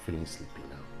 I'm not feeling sleepy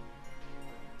now.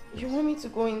 You want me to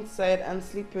go inside and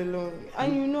sleep alone?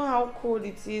 And you know how cold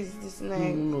it is this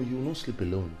night. No, you will not sleep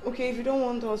alone. Okay, if you don't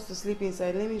want us to sleep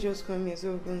inside, let me just come here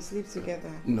so we can sleep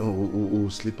together. No, we'll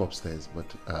sleep upstairs,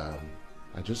 but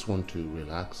I just want to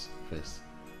relax first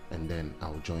and then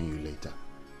I'll join you later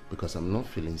because I'm not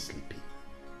feeling sleepy.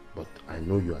 But I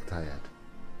know you are tired,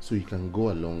 so you can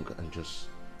go along and just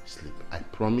sleep. I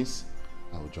promise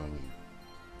I'll join you.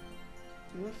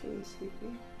 You're not feeling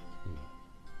sleepy?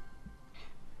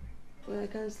 Well, I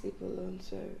can't sleep alone,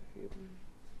 so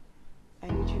I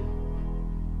need you.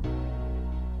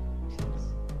 Please.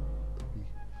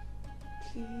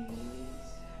 Please.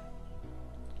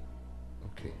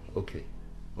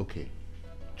 Okay.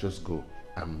 Just go.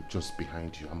 I'm just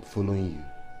behind you. I'm following you.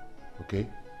 Okay?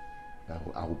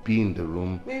 I'll be in the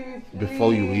room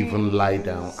before you even lie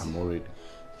down. I'm already.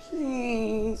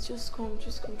 Please, just come.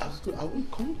 I will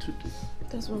come to this.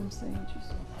 That's what I'm saying. Just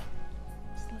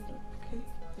stand up, okay?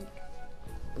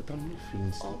 But I'm not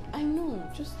feeling sleepy. Oh, I know.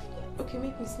 Just, okay,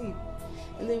 make me sleep.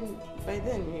 And then, by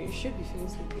then, you should be feeling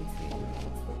sleepy.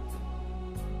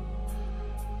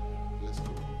 Let's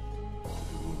go.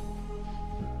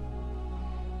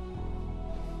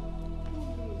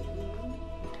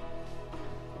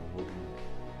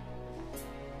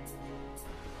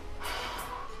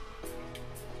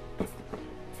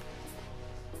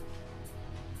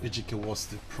 Ejike, what's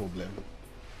the problem?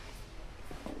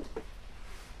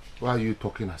 Why are you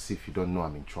talking as if you don't know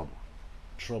I'm in trouble?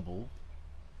 Trouble?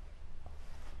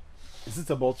 Is it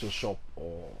about your shop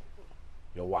or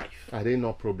your wife? Are they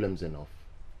not problems enough?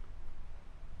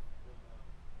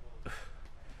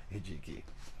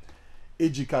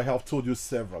 Ejike, I have told you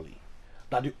severally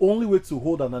that the only way to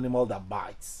hold an animal that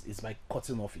bites is by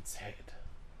cutting off its head.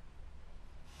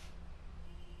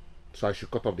 So I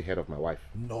should cut off the head of my wife?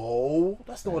 No,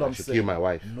 that's not what I'm I should saying. kill my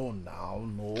wife? No,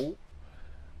 no.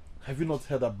 Have you not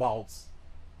heard about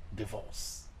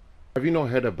divorce? Have you not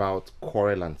heard about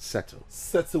quarrel and settle?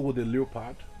 Settle with a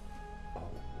leopard? Oh,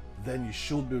 then you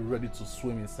should be ready to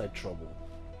swim inside trouble.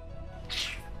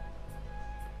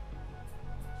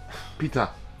 Peter,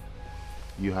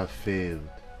 you have failed.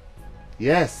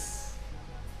 Yes.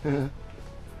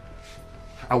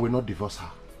 I will not divorce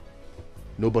her.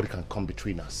 Nobody can come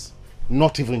between us.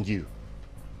 Not even you.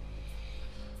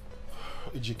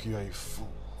 Ejike, you are a fool.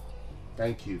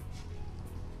 Thank you.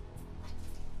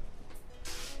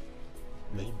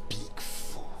 You're a big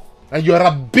fool. And you are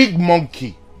a big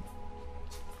monkey.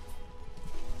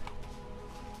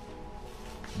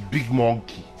 Big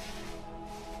monkey.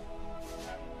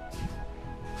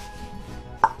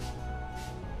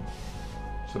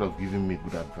 Instead of giving me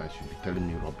good advice, you'll be telling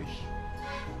me rubbish.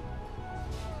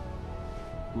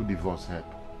 Who divorced her?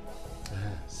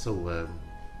 So,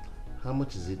 how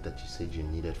much is it that you said you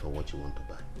needed for what you want to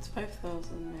buy? It's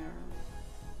 5,000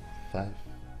 naira.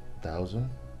 5,000?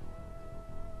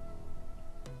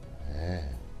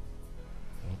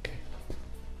 Okay.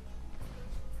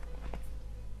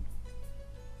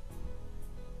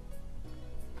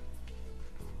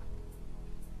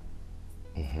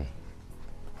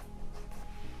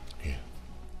 Here.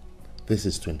 This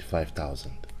is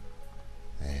 25,000.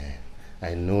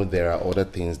 I know there are other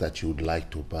things that you would like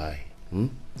to buy.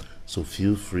 So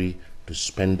feel free to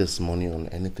spend this money on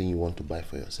anything you want to buy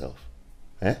for yourself.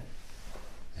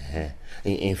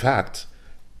 In fact,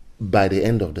 by the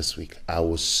end of this week, I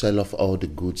will sell off all the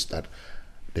goods that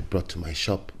they brought to my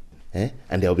shop.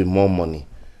 And there will be more money.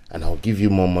 And I'll give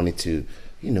you more money to,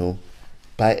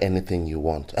 buy anything you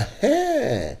want.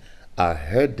 I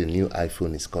heard the new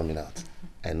iPhone is coming out.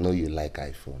 I know you like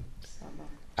iPhone.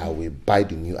 I will buy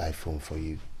the new iPhone for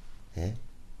you.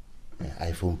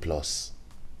 iPhone Plus.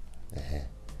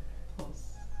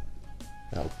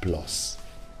 Now Plus.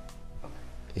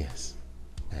 Yes.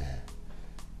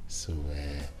 So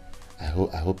I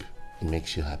hope it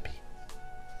makes you happy.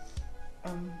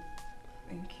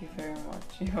 Thank you very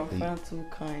much. You're far too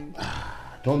kind.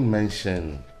 Don't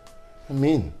mention. I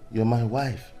mean, you're my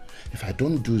wife. If I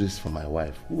don't do this for my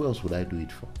wife, who else would I do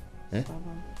it for?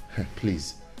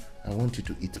 Please, I want you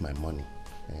to eat my money.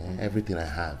 Everything I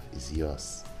have is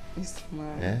yours. It's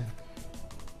mine.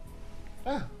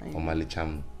 Omali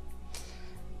Cham.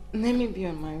 Let me be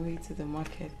on my way to the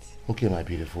market. Okay, my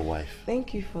beautiful wife.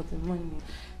 Thank you for the money.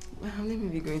 Let me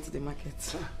be going to the market.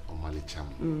 Omali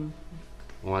Cham.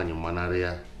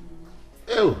 Manari.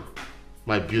 Oh,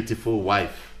 my beautiful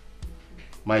wife.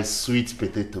 My sweet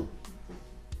potato.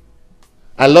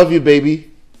 I love you,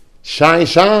 baby. Shine,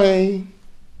 shine.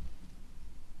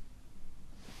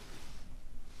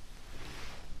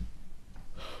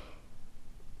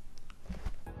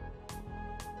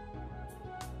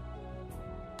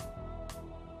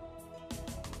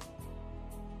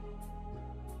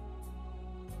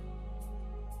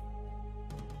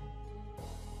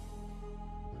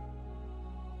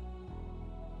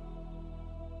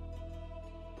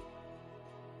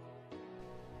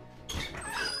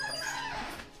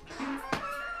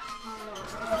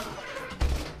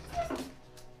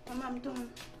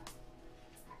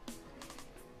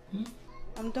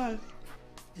 I'm done.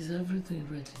 Is everything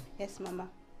ready? Yes, Mama.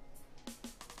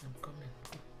 I'm coming.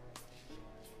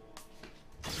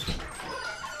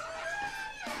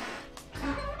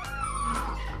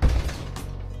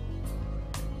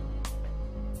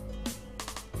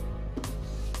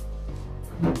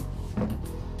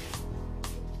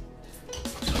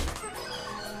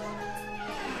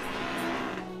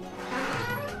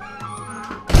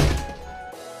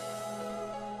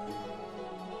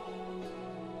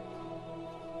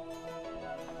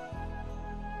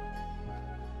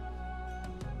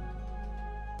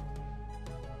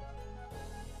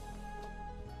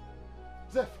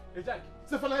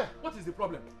 Zephaniah, what is the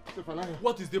problem? Zephaniah.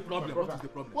 What is the problem? What is the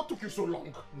problem? What took you so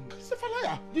long?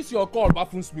 Zephaniah. This your call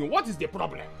baffles me. What is the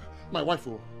problem? My wife,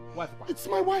 oh. Wife? It's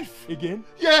my wife. Again?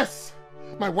 Yes.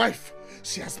 My wife.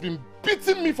 She has been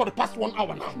beating me for the past 1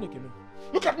 hour now.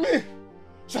 Look at me.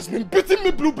 She has been beating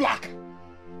me blue-black.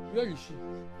 Where is she?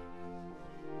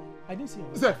 I didn't see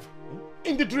her. Zeph,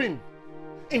 in the dream.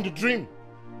 In the dream.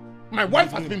 My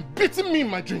wife has been beating me in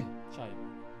my dream. Child.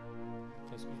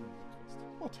 Excuse me.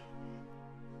 What?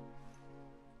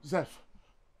 Zeph,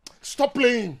 stop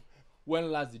playing.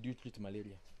 When last did you treat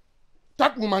malaria?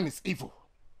 That woman is evil.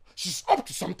 She's up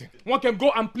to something. One can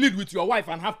go and plead with your wife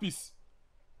and have peace.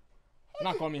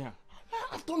 Now come here.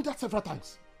 I've done that several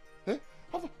times. Eh?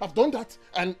 I've done that,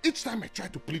 and each time I try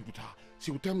to plead with her,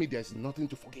 she will tell me there's nothing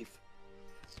to forgive.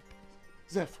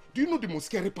 Zeph, do you know the most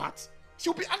scary part?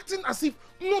 She'll be acting as if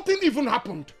nothing even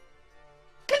happened.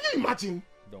 Can you imagine?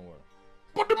 Don't worry.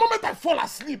 But the moment I fall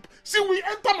asleep, she will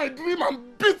enter my dream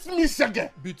and beat me shaggy.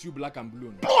 Beat you black and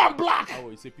blue. Blue and black! Oh,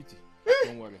 it's a pity.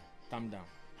 Don't worry. Calm down.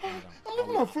 Calm down. I'm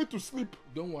even afraid to sleep.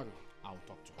 Don't worry. I'll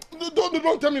talk to her.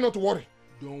 Don't tell me not to worry.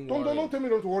 Don't worry. Don't tell me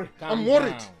not to worry. Calm I'm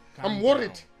worried. down. I'm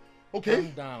worried. Okay?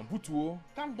 Calm down. Butuo,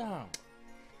 calm down.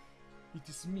 It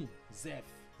is me,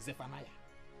 Zephaniah.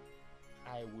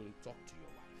 I will talk to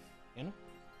your wife. You know?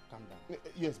 Calm down.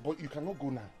 Yes, but you cannot go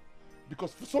now.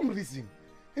 Because for some reason,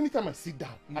 anytime I sit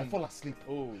down, I fall asleep.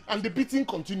 Oh. And the beating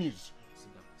continues.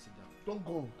 Sit down, sit down. Don't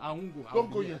go. I won't go.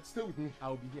 Don't go yet. Stay with me.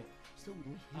 I'll be here. Stay with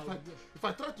me. If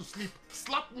I try to sleep,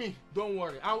 slap me. Don't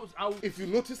worry. I'll. If you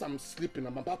notice I'm sleeping,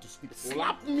 I'm about to sleep.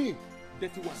 Slap me.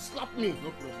 Dirty one. Slap me. No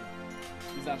problem.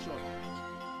 Is that short?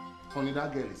 Honey,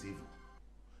 that girl is evil.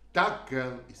 That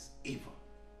girl is evil.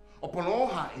 Upon all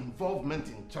her involvement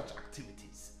in church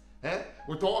activities,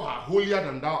 with all her holier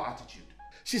than thou attitude,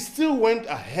 she still went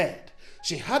ahead.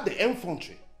 She had the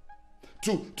infantry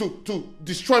to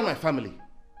destroy my family.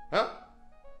 Huh?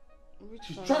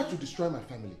 She tried to destroy my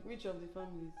family. Which of the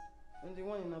families? And the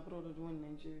one in abroad or the one in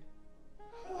Nigeria?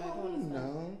 I don't understand.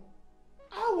 No.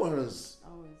 Ours.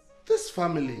 This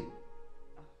family.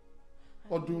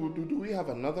 Or do we have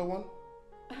another one?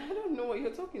 I don't know what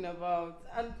you're talking about.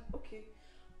 And okay,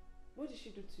 what did she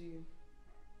do to you?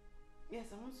 Yes,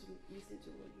 I want to listen to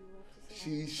what you have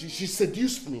to say. She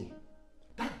seduced me.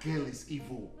 That girl is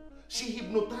evil. She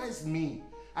hypnotized me.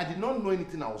 I did not know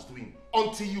anything I was doing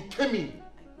until you came in.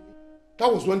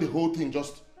 That was when the whole thing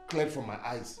just cleared from my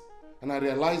eyes, and I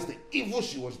realized the evil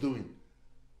she was doing.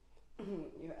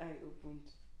 Your eye opened.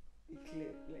 It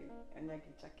cleared like a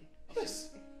nagachaki. Yes,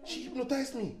 she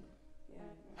hypnotized me. Yeah,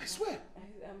 I swear.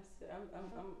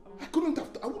 I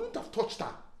wouldn't have touched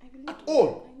her at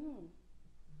all. I know.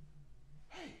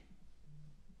 Hey,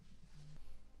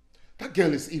 that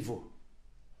girl is evil.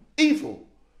 Evil.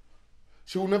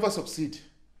 She will never succeed.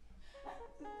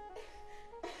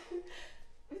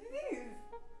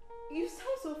 You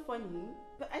sound so funny,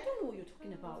 but I don't know what you're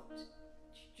talking about.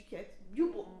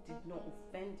 You both did not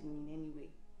offend me in any way.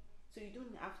 So you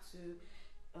don't have to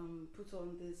put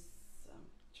on this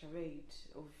charade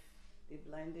of they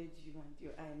blinded you and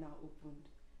your eye now opened.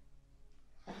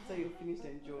 After you finished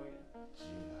enjoying.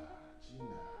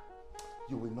 Gina,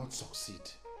 you will not succeed.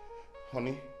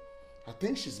 Honey, I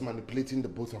think she's manipulating the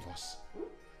both of us.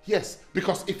 Yes,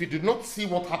 because if you did not see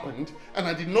what happened, and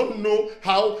I did not know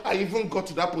how I even got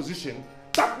to that position,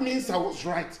 that means I was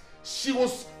right. She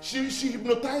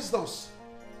hypnotized us.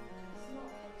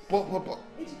 But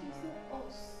It's not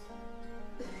us.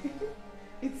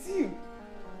 It's you.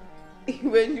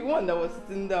 When you one that was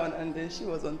sitting down and then she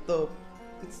was on top.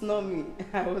 It's not me.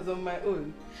 I was on my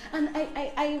own. And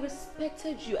I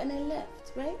respected you and I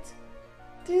left, right?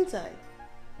 Didn't I?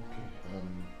 Okay,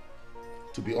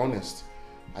 to be honest,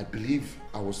 I believe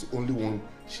I was the only one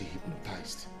she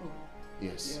hypnotized. Oh,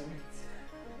 yes. You're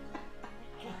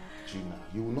right. Gina,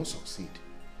 you will not succeed.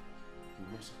 You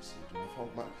will not succeed.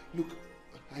 Look,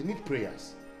 I need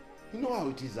prayers. You know how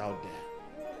it is out there.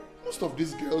 Most of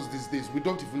these girls these days, we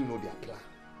don't even know their plan.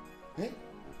 Eh?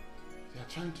 They are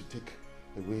trying to take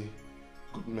away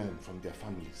good men from their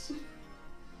families.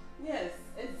 Yes,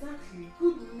 exactly.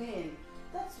 Good men.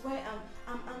 That's why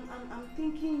I'm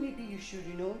thinking maybe you should,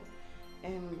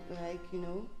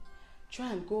 try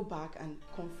and go back and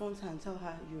confront her and tell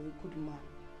her you're a good man.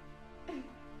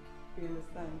 You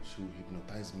understand? She will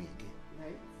hypnotize me again.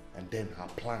 Right? And then her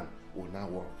plan will now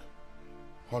work.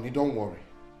 Honey, don't worry.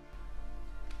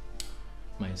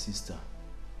 My sister,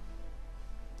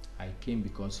 I came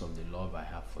because of the love I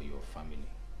have for your family.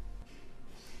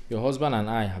 Your husband and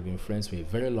I have been friends for a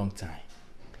very long time.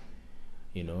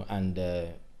 And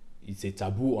it's a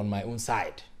taboo on my own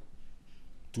side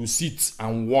to sit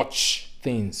and watch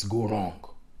things go wrong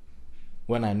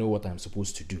when I know what I'm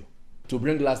supposed to do to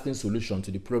bring lasting solution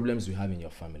to the problems you have in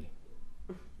your family.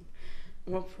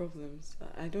 What problems?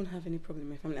 I don't have any problem in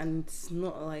my family, and it's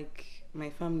not like my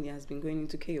family has been going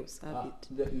into chaos, have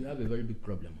it? You have a very big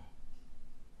problem.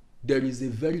 There is a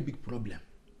very big problem.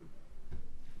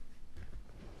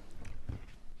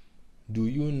 Do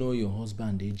you know your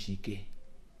husband, AGK,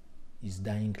 is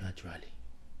dying gradually?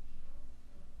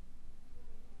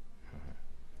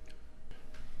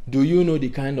 Do you know the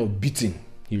kind of beating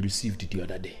he received the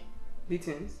other day?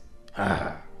 Beatings?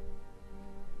 Ah.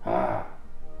 I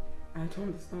don't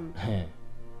understand.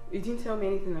 You didn't tell me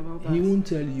anything about that. He won't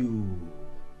tell you.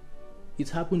 It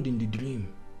happened in the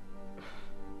dream.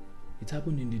 It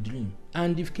happened in the dream.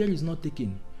 And if care is not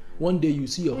taken, one day you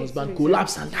see your husband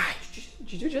collapse and die.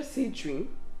 Did you just say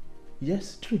dream?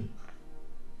 Yes, dream.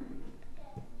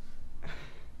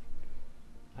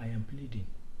 I am pleading.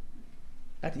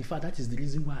 That, in fact, that is the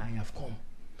reason why I have come.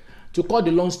 To cut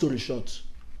the long story short,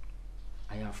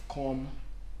 I have come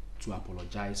to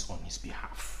apologize on his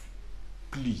behalf.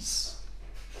 Please,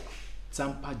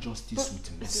 tamper justice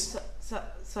with mercy. Sir,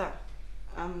 Sir,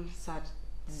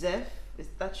 Zeph, is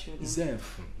that your name?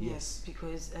 Zeph, yes.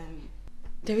 Because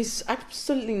there is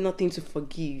absolutely nothing to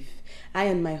forgive. I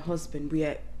and my husband, we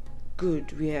are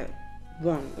good. We are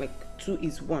one. Like 2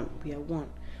 is 1. We are one.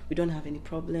 We don't have any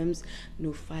problems,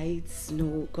 no fights,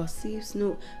 no gossips,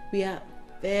 no. We are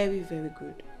very, very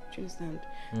good. Do you understand?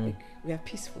 Like, we are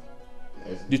peaceful.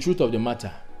 The truth of the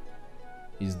matter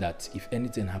is that if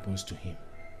anything happens to him,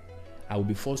 I will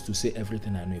be forced to say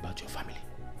everything I know about your family.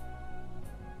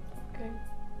 Okay,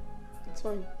 that's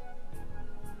fine.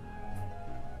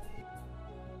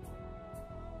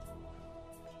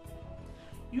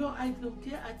 Your I don't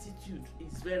care attitude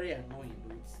is very annoying,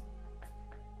 Louis.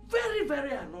 Very,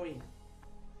 very annoying.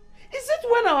 Is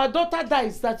it when our daughter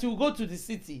dies that you go to the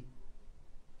city?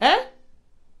 Eh?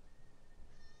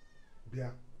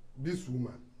 Bia, this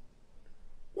woman,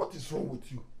 what is wrong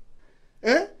with you?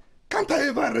 Eh? Can't I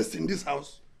ever rest in this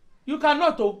house? You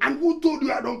cannot, oh. And who told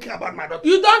you I don't care about my daughter?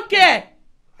 You don't care.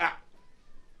 Ah.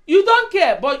 You don't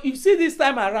care, but you see this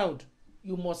time around,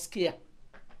 you must care.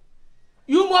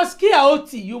 You must care,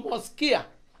 Oti. You must care.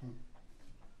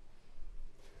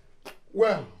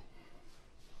 Well,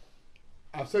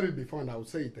 I've said it before and I will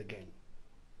say it again.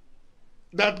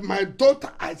 That my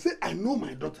daughter, I say I know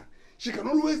my daughter. She can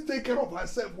always take care of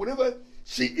herself whenever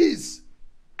she is.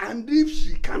 And if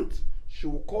she can't, she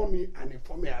will call me and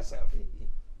inform me herself.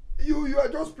 You are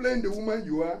just playing the woman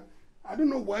you are. I don't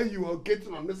know why you are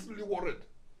getting unnecessarily worried.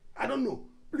 I don't know.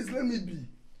 Please let me be.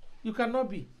 You cannot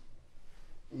be.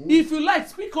 If you like,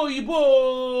 speak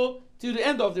Oyibo till the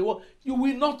end of the world. You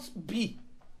will not be.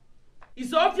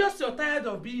 It's obvious you're tired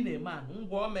of being a man.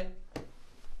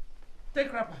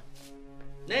 Take wrapper.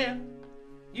 There.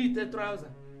 You take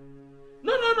trouser.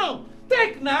 No.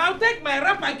 Take now. Take my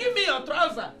wrapper. Give me your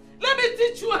trouser. Let me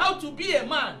teach you how to be a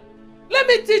man. Let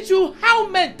me teach you how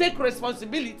men take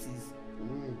responsibilities.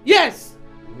 Yes.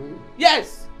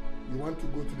 Yes. You want to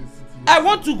go to the city? I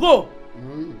want to go.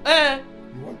 You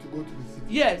want to go to the city?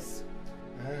 Yes.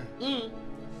 Safe journey.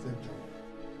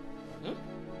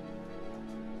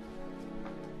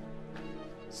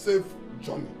 Safe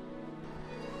journey.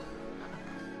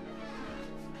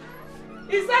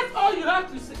 Is that all you have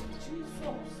to say? Jesus.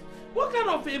 What kind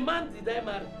of a man did I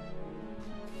marry?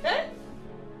 Eh?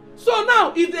 So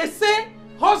now, if they say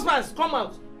husbands come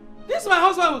out, this my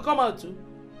husband will come out too.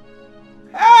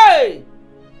 Hey!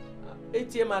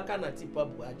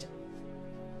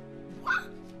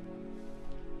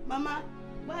 Mama,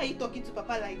 why are you talking to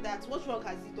Papa like that? What wrong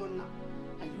has he done now?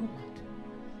 Are you mad?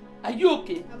 Are you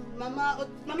okay? Mama,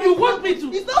 you want me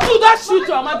to do that shoot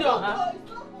to Amadi on her?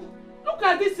 Look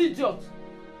at this idiot.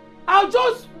 I'll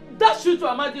just dash you to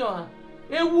Amadi on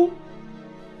her. Ewu,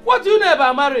 what do you know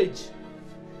about marriage?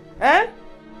 Eh?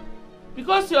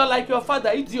 Because you're like your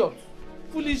father, idiot.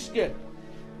 Foolish girl.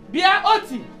 Bia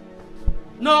Oti.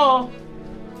 No.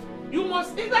 You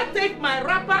must either take my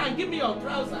wrapper and give me your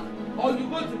trouser, or you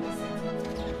go to the city.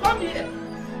 Come here.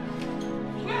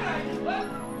 Where are you? Where?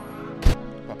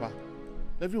 Papa,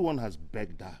 everyone has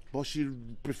begged her, but she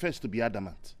prefers to be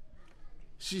adamant.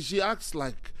 She acts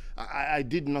like I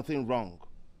did nothing wrong.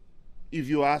 If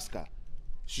you ask her,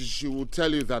 she will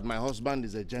tell you that my husband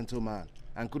is a gentleman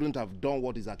and couldn't have done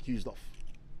what he's accused of.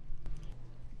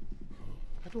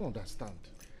 I don't understand.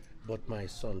 But my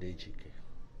son, Ejike,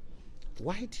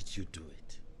 why did you do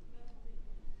it?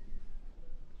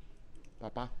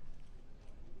 Papa,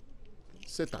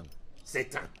 Satan.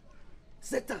 Satan!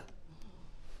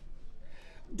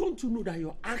 Don't you know that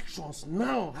your actions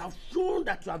now have shown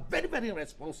that you are very, very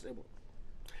irresponsible?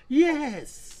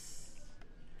 Yes.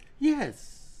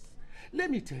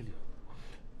 Let me tell you,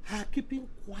 her keeping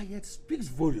quiet speaks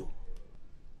volume.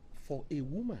 For a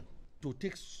woman to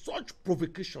take such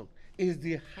provocation is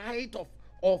the height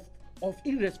of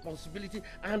irresponsibility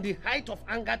and the height of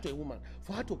anger to a woman.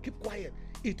 For her to keep quiet,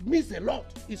 it means a lot.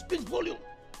 It speaks volume.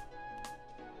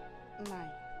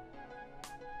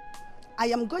 I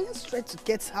am going straight to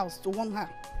Kate's house to warn her.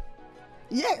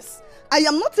 Yes, I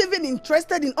am not even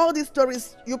interested in all these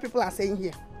stories you people are saying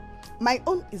here. My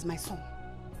own is my son.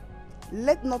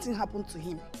 let nothing happen to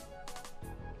him.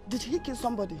 Did he kill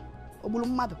somebody?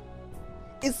 Obulumado.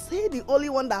 Is he the only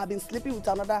one that have been sleeping with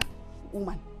another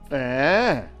woman?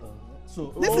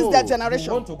 So this is their generation.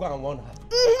 You want to go and warn her?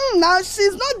 Now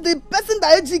she's not the person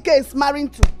that AGK is marrying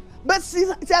to, but she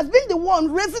has been the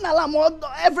one raising alarm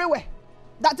everywhere.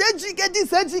 That AGK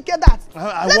this, AGK that.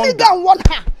 Let me go and warn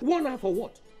her. Warn her for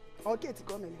what? Okay, to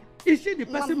come in. Is she the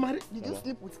person married? Did you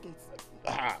sleep with Kate?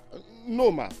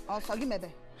 No, ma. Also, give me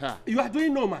there. You are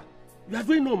doing no, ma. You are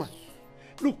doing no, ma.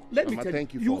 Look, let me tell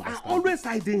thank you, you you are always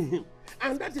hiding him.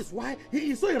 And that is why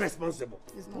he is so irresponsible.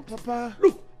 It's not Papa.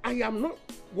 Look, I am not.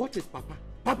 What is Papa?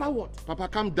 Papa what? Papa,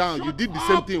 calm down. You did the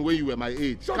same thing when you were my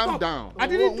age. Calm down. I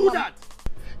didn't do that.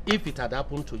 If it had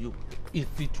happened to you,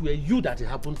 if it were you that it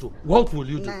happened to, what will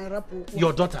you do?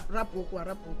 Your daughter.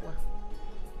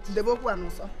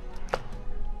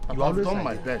 I've done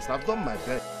my best. I've done my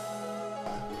best.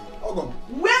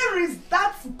 Where is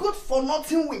that good for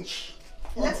nothing witch?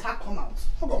 Let her come out.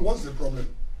 What's the problem?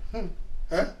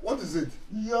 What is it?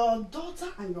 Your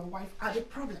daughter and your wife are the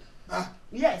problem.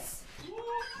 Yes.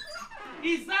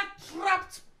 Is that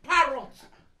trapped parrot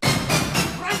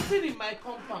ranting in my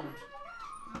compound?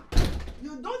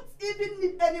 You don't even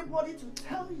need anybody to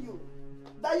tell you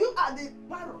that you are the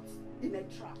parrot in a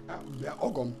trap.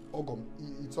 Ogom,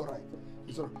 it's alright.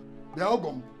 It's alright.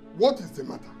 Ogom, what is the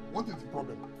matter? What is the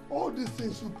problem? All these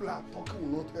things you are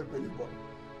talking will not help anybody.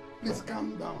 Please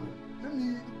calm down. Let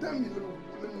me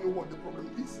know what the problem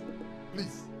is.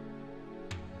 Please.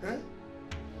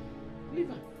 Leave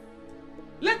her.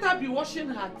 Let her be washing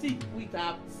her teeth with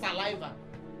her saliva.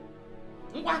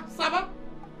 What, Saba?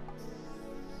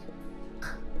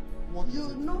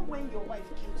 You know when your wife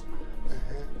came to my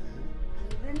house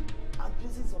and then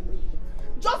abuses on me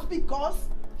just because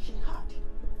she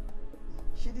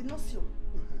did not see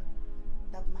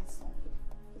that my son,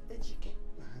 Ejike,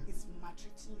 is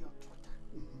maltreating your daughter,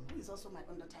 who is also my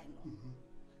under-in-law.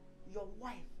 Your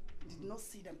wife did not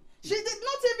see them. She did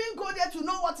not even go there to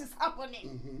know what is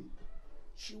happening.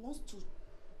 She wants to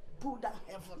pull down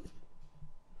heaven.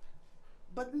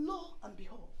 But lo and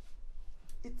behold,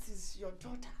 it is your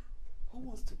daughter who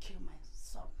wants to kill my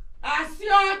son.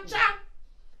 Asiocha!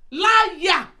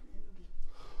 Liar!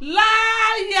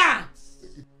 Liar!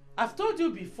 I've told you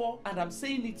before and I'm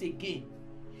saying it again.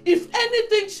 If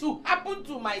anything should happen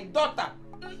to my daughter,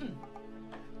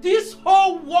 this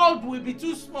whole world will be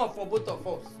too small for both of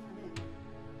us.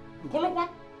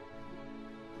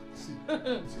 See,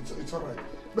 it's alright.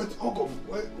 But Ogom,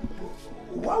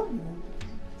 why would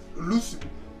Lucy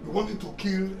be wanting to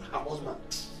kill her husband?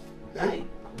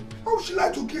 How would she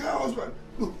like to kill her husband?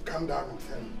 Look, calm down and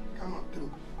tell me. Come on, tell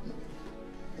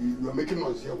me. You are making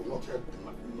noise here will not help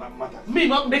the matter. Me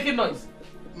not making noise?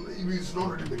 It's not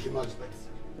really making noise, but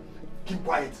keep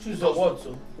quiet. Choose the words,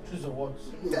 so. Choose the words.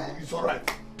 It's alright.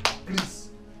 Please.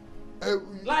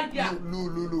 Liar.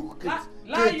 Look, Kate.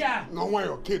 Liar. No one,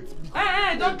 your Kate.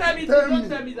 Hey, don't tell me don't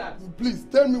tell me that. Please,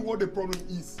 tell me what the problem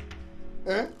is.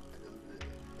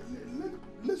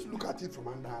 Let's look at it from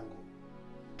another angle.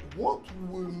 What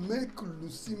will make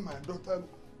Lucy, my daughter,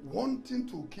 wanting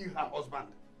to kill her husband?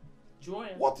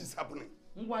 Joy. What is happening?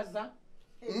 What's that?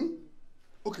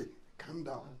 Okay, calm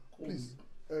down. Please.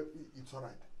 It's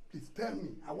alright. Please tell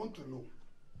me. I want to know.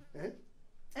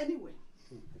 Anyway,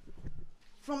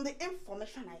 from the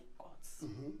information I got,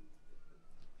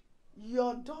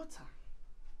 your daughter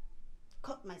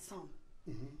caught my son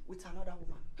with another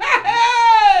woman.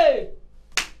 Hey!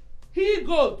 He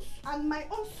goes. And my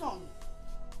own son,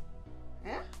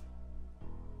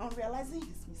 on realizing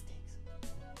his mistakes,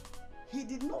 he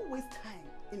did not waste time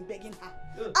in begging her.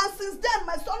 And since then,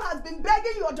 my son has been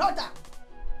begging your daughter.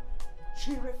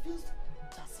 She refused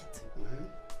to accept.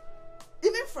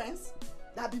 Even friends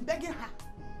that have been begging her,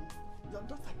 your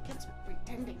daughter kept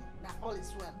pretending that all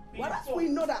is well. Whereas we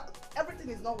know that everything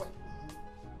is not well.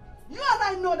 You and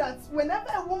I know that whenever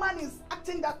a woman is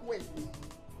acting that way,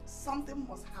 something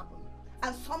must happen.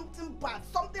 And something bad,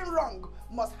 something wrong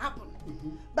must happen.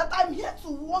 But I'm here to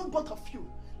warn both of you.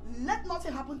 Let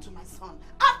nothing happen to my son.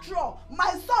 After all,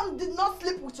 my son did not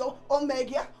sleep with your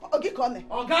Omegia.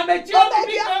 Shut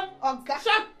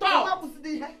up!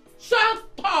 Shut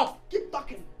up! Keep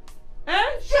talking.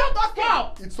 Shut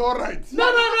up! It's alright. No,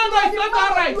 it's not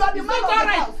alright. It's not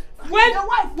alright.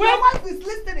 Your wife is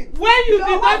listening. When you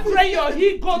did not train your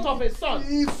he-goat of a son,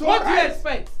 what do you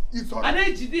expect? It's alright.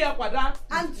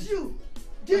 And you,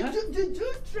 did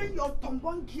you train your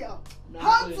tombon girl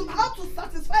how to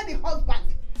satisfy the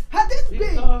husband? Had this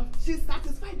been she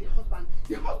satisfied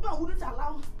the husband wouldn't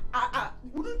allow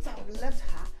wouldn't have left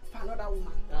her for another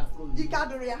woman.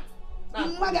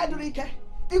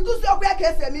 Ikusi okuya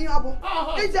kese mi abo.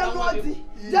 Ije nuodi.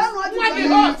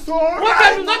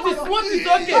 What is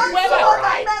okay?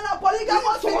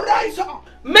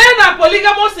 Men are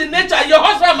polygamous in nature. Your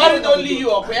husband married only you,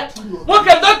 okay?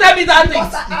 Okay, don't tell me that thing.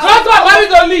 Husband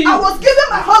married only you. I was giving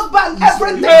my husband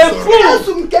everything. You're a fool.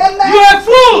 You're a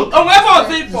fool. On whoever was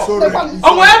it for.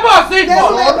 On whoever was it for.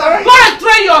 Go and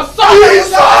train your son.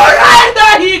 Right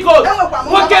there he goes.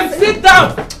 Okay, sit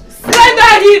down. Right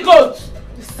there he goes.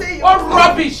 What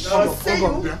rubbish. What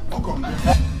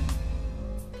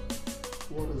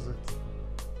is it?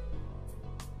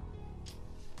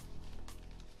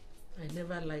 I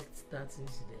never liked that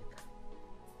incident.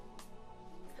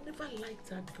 I never liked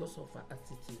her because of her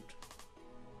attitude.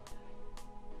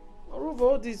 Moreover,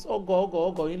 all this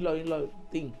ogo, in-law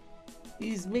thing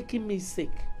is making me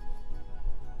sick.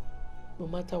 No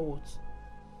matter what,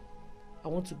 I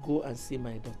want to go and see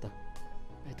my daughter.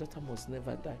 My daughter must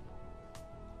never die.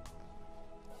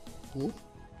 Who?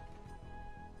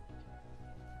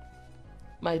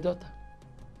 My daughter.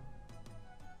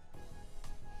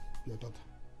 Your daughter.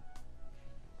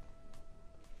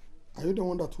 Are you the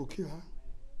one that will kill her?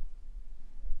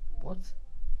 What?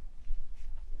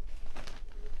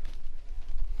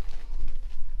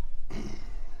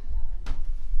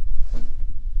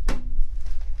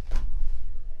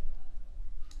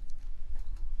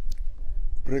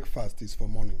 Breakfast is for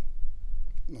morning,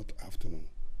 not afternoon.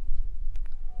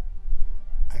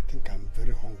 I think I'm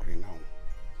very hungry now.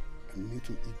 I need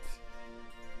to eat.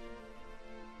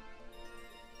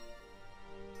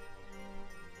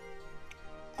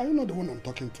 Are you not the one I'm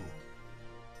talking to?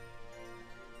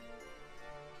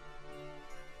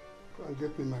 Go and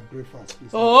get me my breakfast,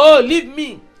 please. Oh, leave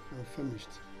me. I'm finished.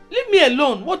 Leave me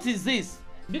alone. What is this?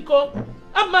 Because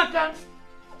Amaka,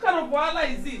 what kind of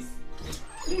wahala is this?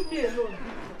 Leave me alone.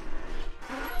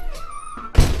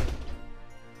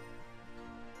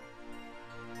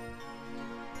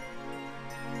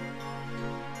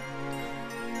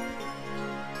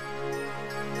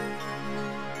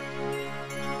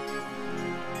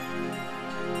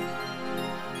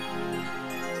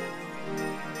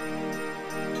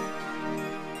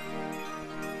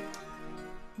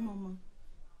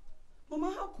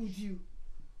 Mama, how could you?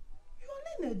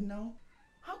 You're learned now.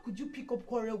 How could you pick up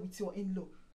quarrel with your in-law?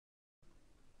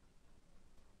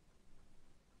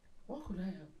 What could I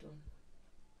have done?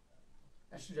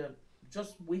 I should have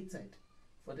just waited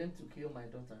for them to kill my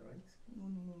daughter, right? No,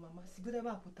 Mama.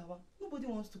 Nobody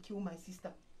wants to kill my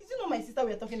sister. Is it not my sister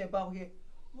we are talking about here?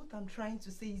 What I'm trying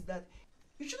to say is that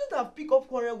you shouldn't have picked up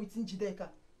quarrel with Njideka.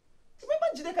 Remember,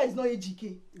 Njideka is not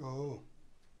AGK. Oh.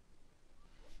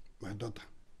 My daughter.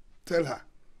 Tell her.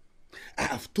 I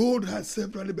have told her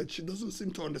severally, but she doesn't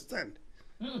seem to understand.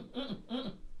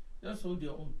 Just hold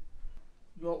your own.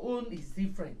 Your own is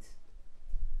different.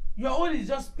 Your own is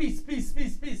just peace.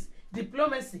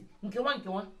 Diplomacy.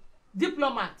 Nkewa.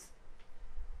 Diplomat.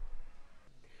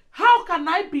 How can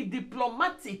I be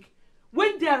diplomatic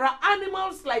when there are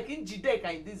animals like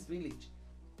Njideka in this village?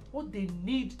 What they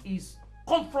need is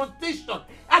confrontation.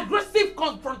 Aggressive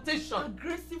confrontation.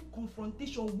 Aggressive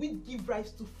confrontation will give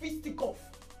rise to fisticuff,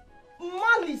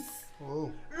 malice,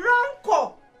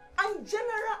 rancor, and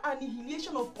general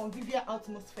annihilation of convivial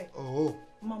atmosphere.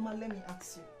 Mama, let me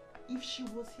ask you, if she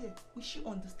was here, would she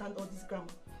understand all this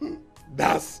grammar?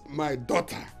 That's my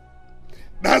daughter.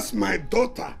 That's my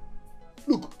daughter.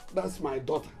 Look, that's my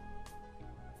daughter.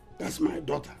 That's my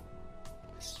daughter.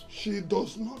 She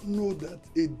does not know that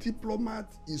a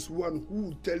diplomat is one who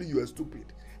will tell you you're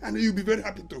stupid. And you'll be very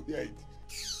happy to hear it.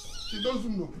 She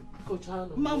doesn't know.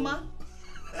 Mama,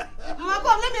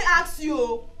 Mama, let me ask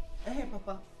you. Hey,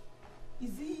 Papa.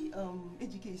 Is he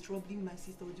AGK is troubling my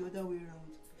sister or the other way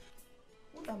around?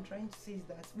 What I'm trying to say is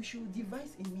that we should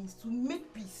devise a means to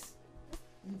make peace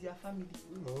in their family.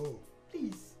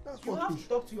 Please. That's you what have to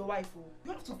talk to your wife.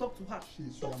 You have to talk to her.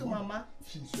 Talk to Mama.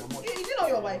 She's your mother. Is it not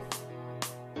your wife?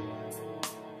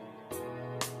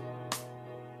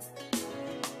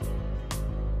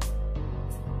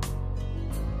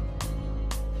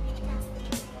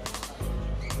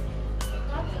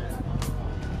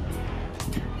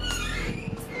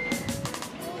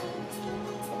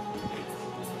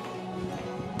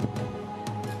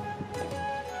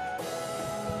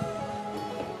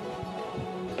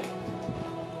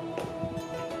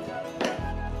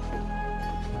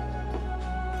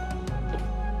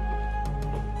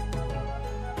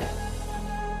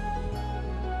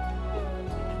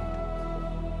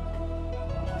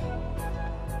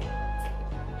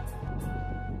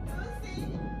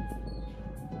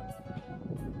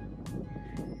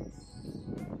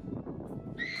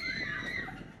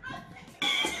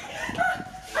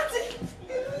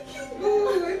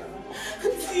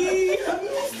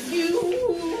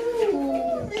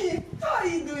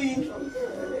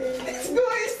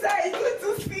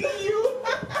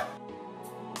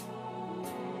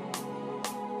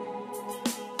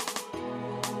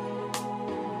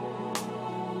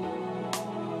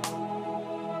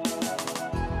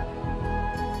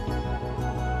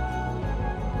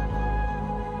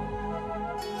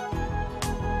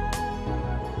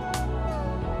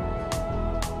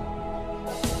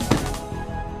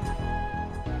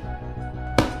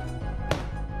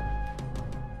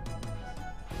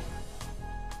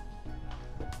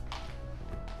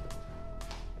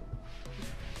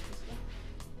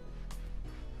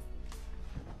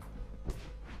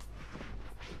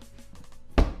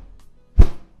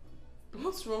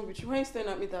 What's wrong with you? Why are you staring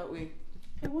at me that way?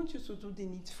 I want you to do the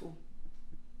needful.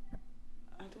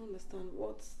 I don't understand.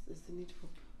 What is the needful?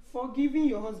 Forgiving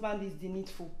your husband is the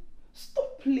needful.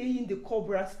 Stop playing the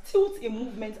cobra, stilt in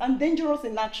movement and dangerous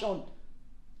in action.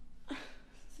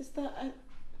 Sister,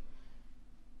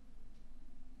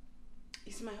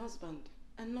 he's my husband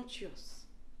and not yours.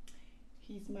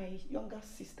 He's my younger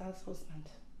sister's husband.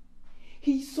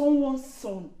 He's someone's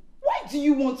son. Why do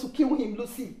you want to kill him,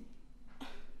 Lucy?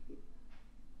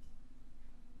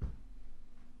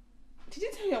 Did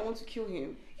you tell you I want to kill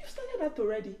him? You've started that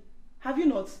already. Have you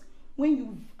not? When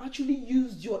you've actually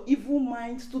used your evil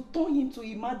mind to turn him to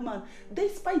a madman,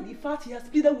 despite the fact he has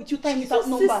pleaded with you time without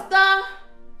number. Sister!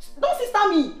 Don't sister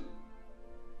me!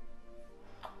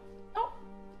 Oh.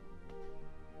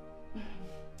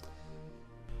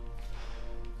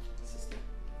 Sister,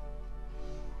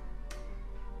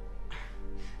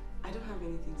 I don't have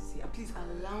anything to say. Please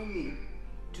allow me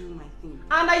to do my thing.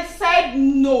 And I said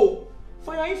no!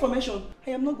 For your information,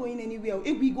 I am not going anywhere.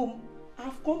 Here we go. I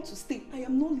have come to stay. I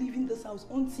am not leaving this house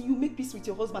until you make peace with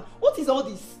your husband. What is all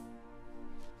this?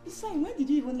 Besides, when did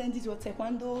you even learn this your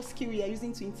taekwondo skill you are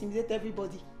using to intimidate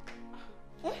everybody?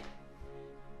 Eh?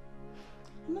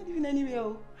 I'm not leaving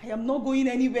anywhere. I am not going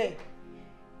anywhere.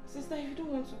 Sister, if you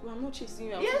don't want to go, I'm not chasing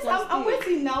you. Yes, I'm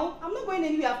waiting now. I'm not going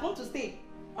anywhere. I've come to stay.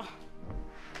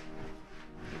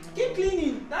 Keep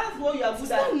cleaning. That's what you are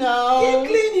good at. No. Keep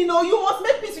cleaning. No, you must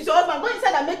make peace with your husband. Go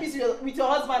inside and make peace with your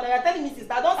husband. And you're telling me, sister,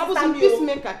 don't sister me.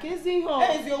 Peacemaker.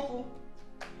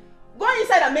 Go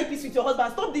inside and make peace with your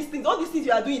husband. Stop these things. All these things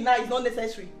you are doing now is not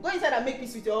necessary. Go inside and make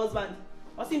peace with your husband.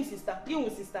 Or see him, sister. Deal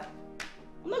with sister.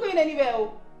 I'm not going anywhere.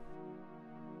 Oh.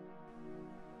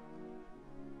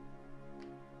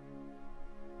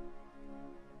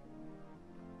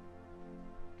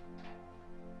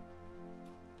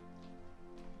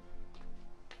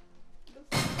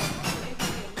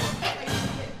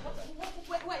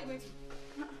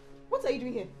 What are you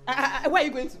doing here? Where are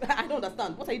you going to? I don't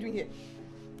understand. What are you doing here?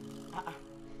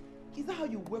 Is that how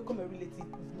you welcome a relative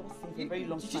you've not seen for a very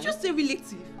long time? Did you just say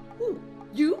relative? Who?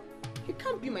 You? You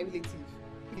can't be my relative.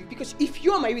 Because if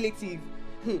you're my relative,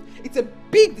 it's a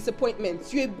big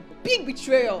disappointment. You're a big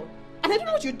betrayal. And I don't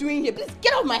know what you're doing here. Please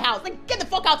get out of my house. Like, get the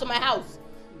fuck out of my house.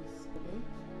 Please, okay?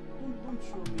 Don't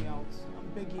throw me out. I'm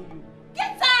begging you.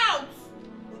 Get out!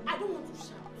 I don't want to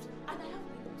shout. And I have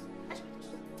my dogs. I should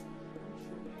just...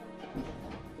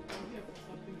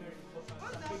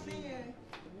 What's happening here?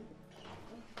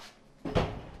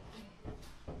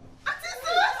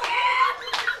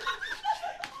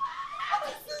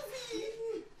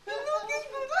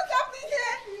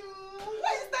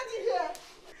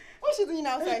 What's she doing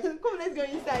outside? Come, let's go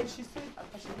inside. She said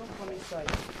I should not come inside.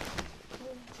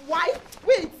 Why?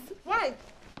 Wait, why?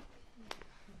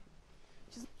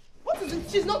 What is it?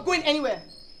 She's not going anywhere.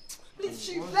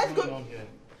 Please, let's go.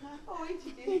 Oh, wait,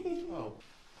 you did. Oh.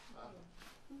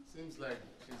 Seems like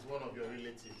she's one of your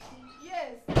relatives.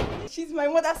 Yes. She's my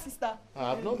mother's sister.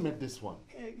 I've not met this one.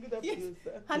 Good afternoon,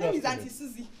 sir. Her name is Auntie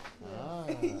Susie.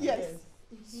 Yes.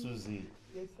 Susie.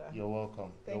 Yes, sir. You're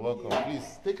welcome. Thank You're welcome. you.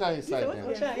 Please take her inside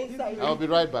then. Inside. I'll be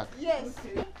right back. Yes.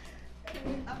 Okay.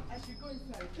 I should go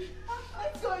inside.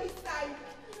 Let's go inside.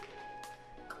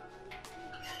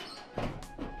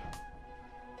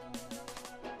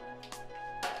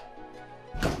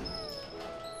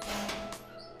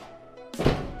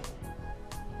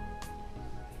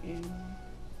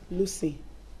 Lucy,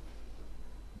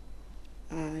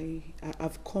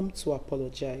 I've come to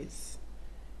apologize.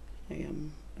 I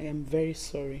am very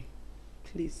sorry.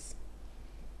 Please.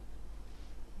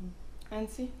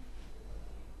 Auntie,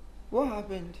 what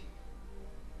happened?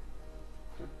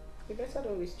 You better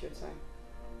don't waste your time.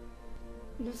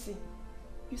 Lucy,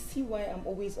 you see why I'm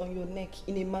always on your neck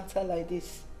in a matter like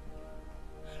this?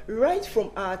 Right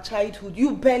from our childhood,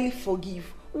 you barely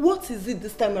forgive. What is it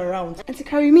this time around? Auntie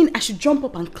Carrie, you mean I should jump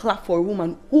up and clap for a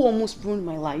woman who almost ruined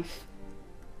my life?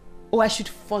 Or I should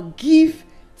forgive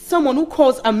someone who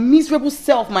calls a miserable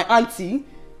self my auntie?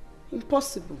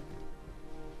 Impossible.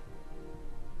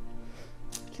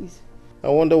 Please. I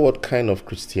wonder what kind of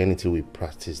Christianity we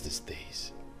practice these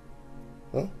days.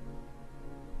 Huh?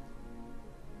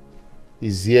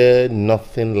 Is there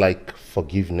nothing like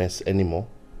forgiveness anymore?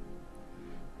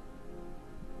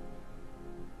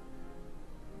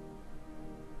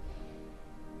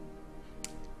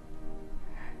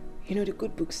 You know, the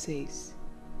good book says,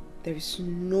 there is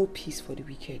no peace for the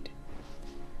wicked.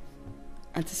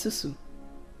 Auntie Susu,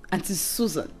 Auntie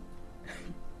Susan,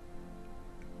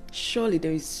 surely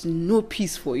there is no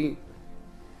peace for you.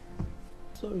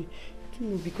 Sorry, you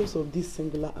know, because of this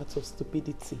singular act of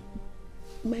stupidity,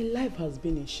 my life has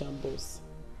been in shambles.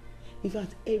 In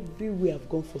fact, everywhere I've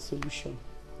gone for solution.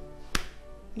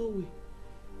 No way.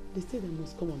 They say they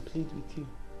must come and plead with you.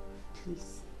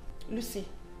 Please. Lucy,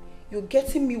 you're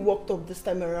getting me worked up this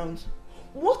time around.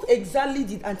 What exactly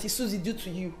did Auntie Susie do to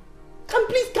you? Can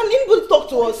anybody talk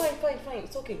to us? Fine,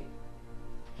 it's okay.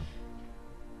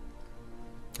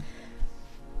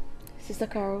 Sister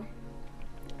Carol,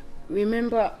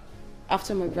 remember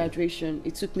after my graduation,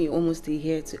 it took me almost a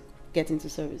year to get into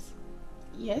service?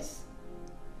 Yes.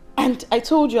 And I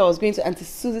told you I was going to Auntie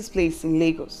Susie's place in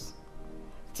Lagos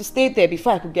to stay there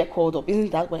before I could get called up.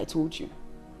 Isn't that what I told you?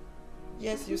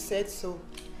 Yes, you said so.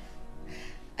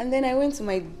 And then I went to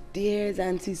my dear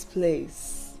auntie's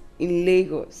place in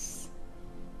Lagos.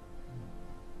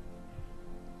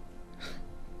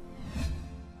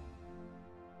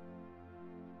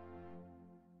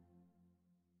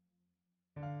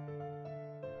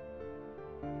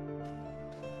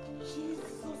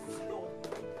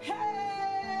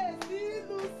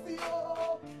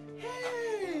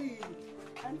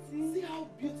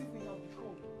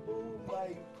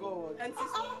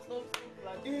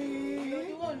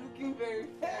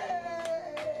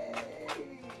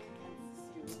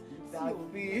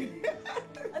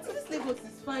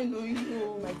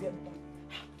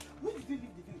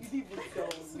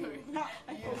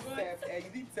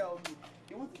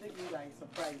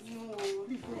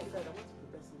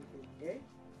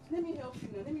 Let me help you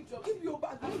now. Let me drop. Give your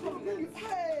bag. Let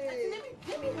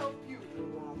me help you.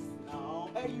 Relax now.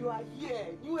 And you are here.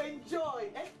 You enjoy.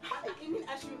 I mean,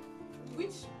 I should.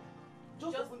 Which?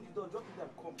 Just open the door. Drop it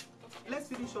and come. Let's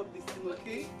finish up this thing,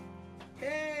 okay?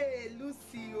 Hey,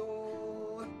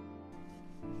 Lucio.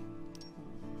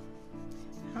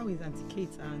 How is Auntie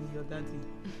Kate and your daddy?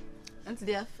 Auntie,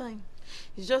 they are fine.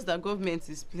 It's just that government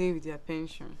is playing with their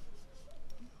pension.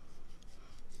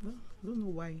 Well, I don't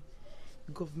know why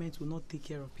the government will not take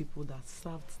care of people that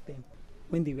served them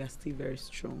when they were still very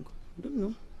strong. I don't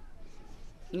know.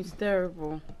 It's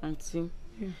terrible, Auntie.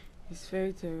 Yeah. It's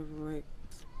very terrible. Like,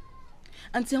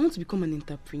 Auntie, I want to become an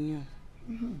entrepreneur.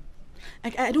 Mm-hmm.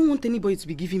 I don't want anybody to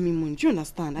be giving me money. Do you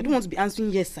understand? I don't want to be answering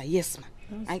yes sir, yes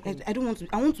ma'am. I don't want to.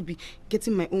 I want to be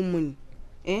getting my own money,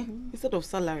 instead of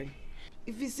salary.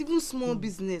 If it's even small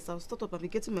business, I'll start up and be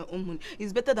getting my own money.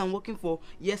 It's better than working for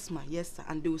yes ma, yes sir,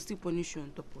 and they will still punish you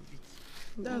on top of it.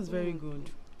 That's very good.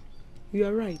 You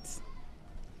are right.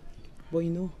 But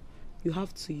you know, you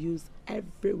have to use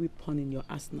every weapon in your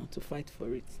arsenal to fight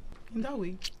for it. In that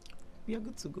way, we are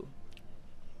good to go.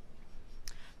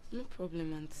 No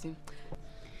problem, Auntie.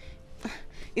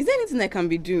 Is there anything I can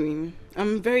be doing?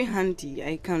 I'm very handy.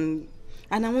 I can,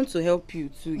 and I want to help you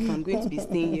too. If I'm going to be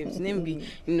staying here, to then be,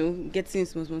 getting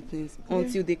small things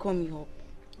until they call me up.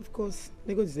 Of course,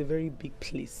 Lagos is a very big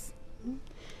place.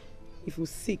 If we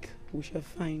seek, we shall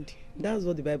find. That's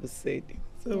what the Bible said.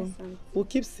 So Yes, we'll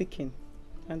keep seeking,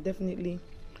 and definitely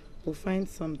we'll find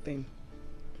something.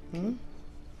 All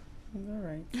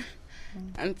right.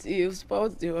 Auntie, you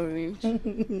spoiled the orange.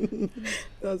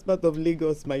 That's part of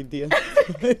Lagos, my dear.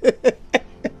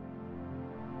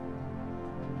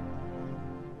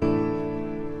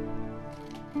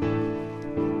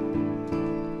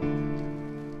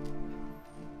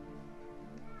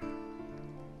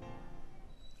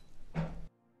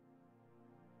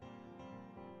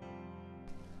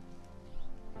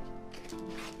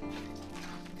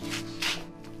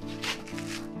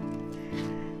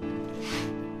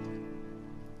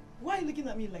 Why are you looking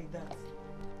at me like that?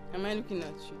 Am I looking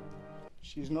at you?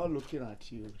 She's not looking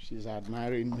at you. She's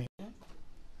admiring me.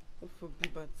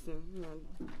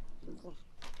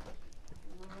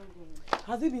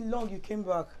 Has it been long you came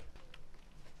back?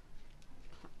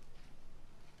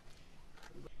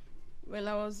 Well,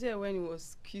 I was here when he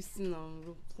was kissing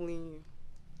and playing you.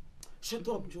 Shut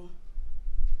up, Joe.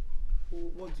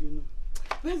 Oh, what do you know?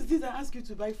 Where's the things I asked you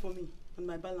to buy for me on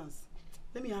my balance?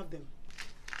 Let me have them.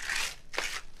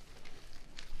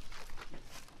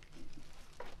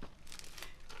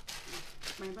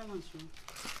 My balance, Joe.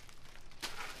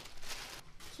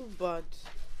 Too bad.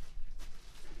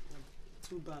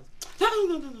 Too bad.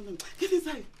 No. Get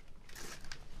inside.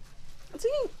 I'm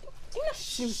thinking,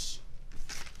 shh.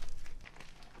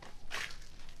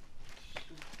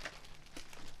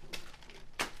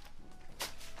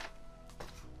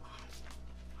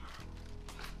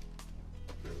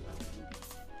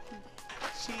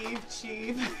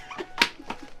 Chief.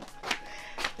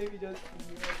 Let me just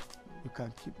You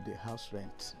can keep the house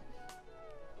rent.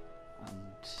 And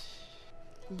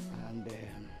you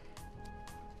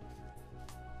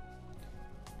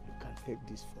can take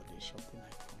this for the shopping I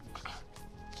promised.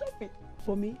 Shopping?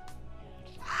 For me?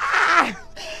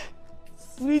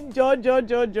 sweet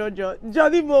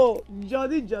Johnny Mo,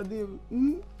 Johnny. Jo.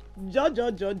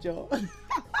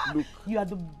 Look, you are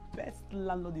the best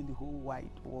landlord in the whole wide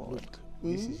world. Look,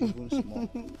 this is even small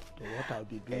to what I'll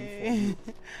be doing for you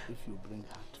if you bring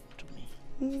her to me.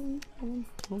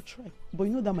 I'll try. But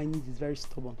you know that my niece is very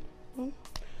stubborn.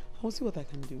 I'll see what I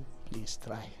can do. Please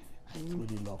try. I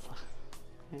truly love her.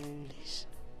 Please.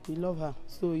 You love her,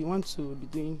 so you want to be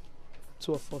doing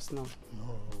 2 of us now?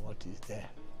 No, what is there?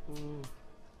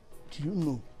 Do you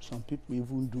know some people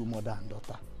even do mother and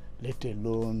daughter, let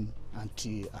alone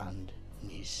auntie and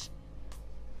niece?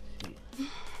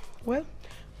 Well,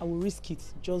 I will risk it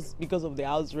just because of the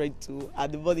house rent too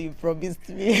and the money you promised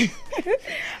me.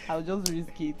 I'll just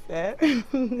risk it.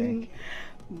 Thank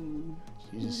you.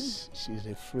 She's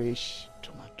a fresh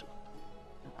tomato.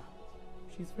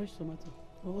 She's fresh tomato.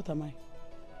 Well, what am I?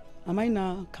 Am I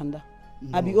now Kanda?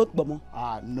 No. I be oat bomo.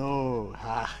 No.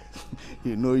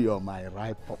 You know you're my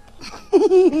ripe pop.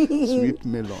 Sweet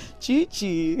melon.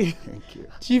 Chichi. Thank you.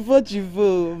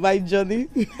 Chivo, my Johnny.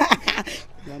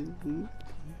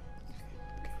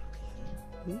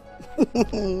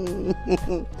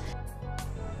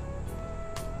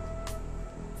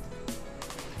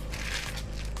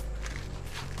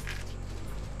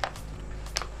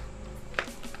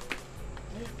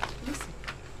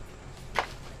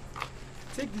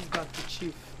 Take this back to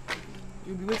Chief.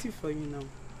 He'll be waiting for you now.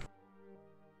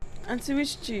 Auntie,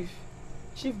 which chief?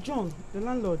 Chief John, the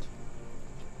landlord.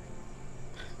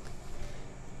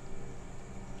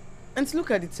 Auntie,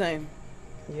 look at the time.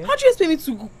 Yeah? How do you expect me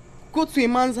to go to a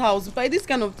man's house by this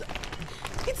kind of...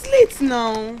 It's late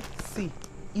now. See,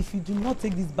 if you do not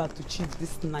take this back to Chief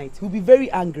this night, he'll be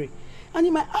very angry. And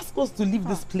he might ask us to leave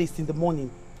this place in the morning.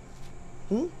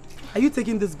 Are you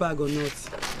taking this bag or not?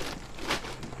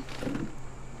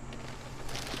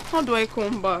 How do I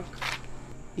come back?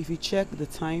 If you check the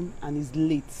time and it's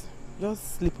late,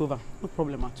 just sleep over. No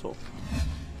problem at all.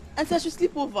 Auntie, I should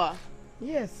sleep over?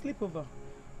 Yes, sleep over.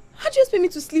 How do you expect me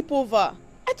to sleep over?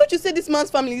 I thought you said this man's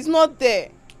family is not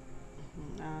there.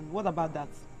 And what about that?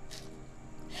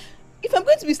 If I'm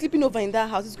going to be sleeping over in that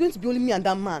house, it's going to be only me and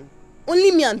that man.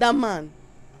 Only me and that man.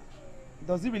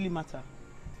 Does it really matter?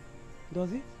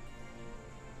 Does it?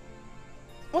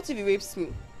 What if he rapes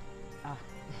me?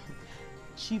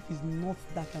 Chief is not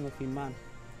that kind of a man.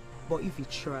 But if he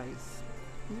tries,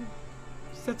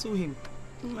 settle him.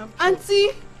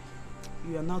 Auntie!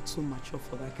 You are not too mature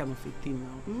for that kind of a thing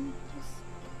now.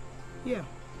 Yeah.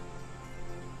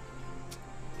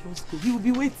 Just go. He will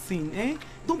be waiting, eh?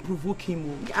 Don't provoke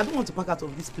him. I don't want to pack out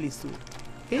of this place.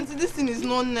 Okay? Auntie, this thing is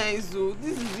not nice, though.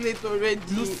 This is late already.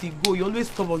 Lucy, go. You're always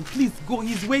stubborn. Please go.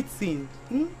 He's waiting.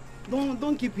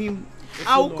 Don't keep him.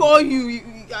 I'll call you.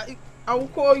 I will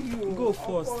call you. Go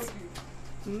first.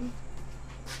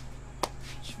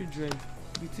 Children,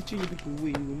 be teaching you people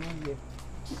way. You will not hear.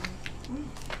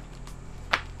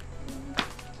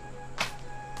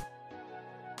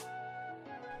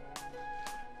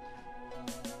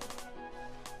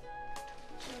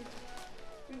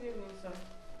 Good evening, sir.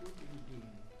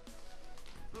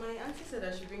 My auntie said I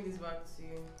should bring this back to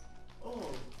you.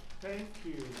 Oh, thank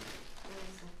you.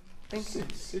 Thank you.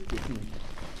 Sit with me.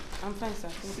 I'm fine, sir.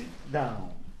 Sit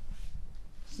down.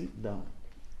 Sit down.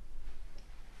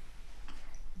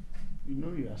 You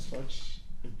know you are such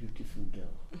a beautiful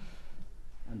girl,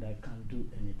 and I can do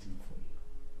anything for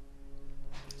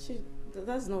you.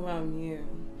 That's not why I'm here.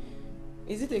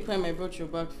 Is it a crime I brought you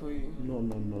back for you? No.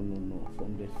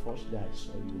 From the first day I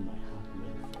saw you, my heart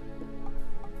went for you.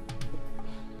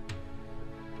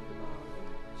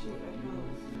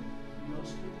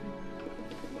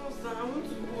 No, sir, I want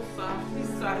to go, sir.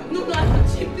 Please, sir. No,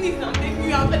 please, I'm taking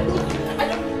you out. I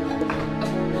don't...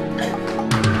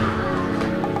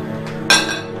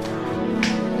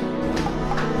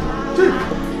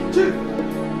 Chief!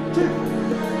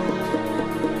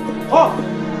 Oh!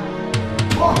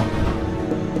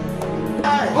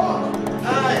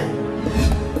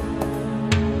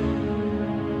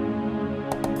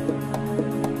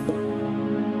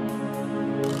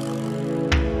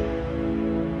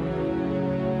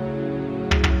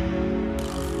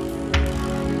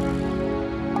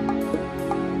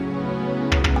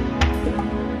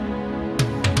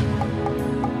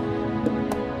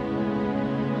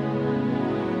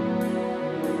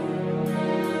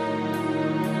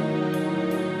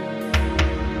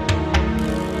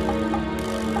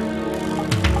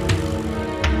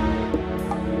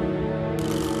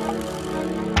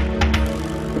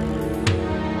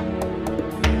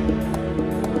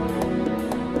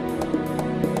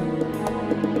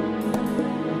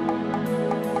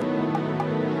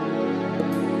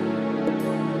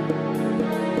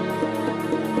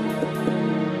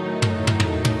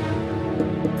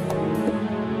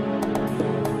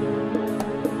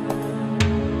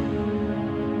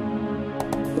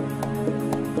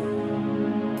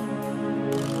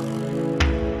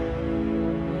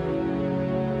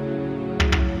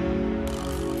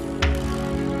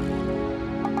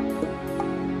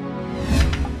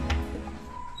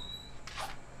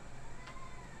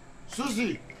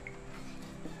 Susie!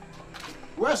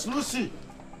 Where's Lucy?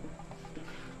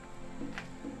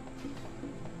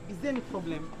 Is there any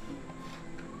problem?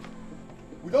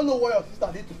 We don't know what your sister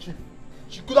did to Chief.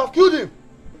 She could have killed him.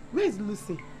 Where is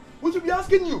Lucy? We should be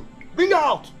asking you. Bring her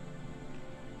out.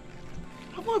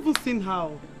 I've not even seen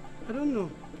her. I don't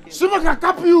know. Someone can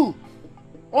cap you!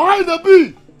 Or hide the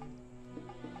bee!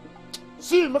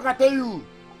 See, make I tell you.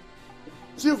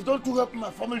 Chief, don't to help my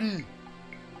family.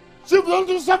 Chief, don't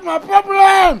to solve my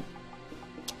problem!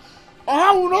 Or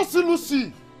I will not see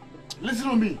Lucy. Listen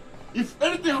to me. If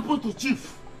anything happens to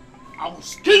Chief, I will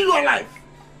skin you alive.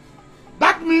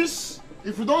 That means,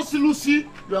 if you don't see Lucy,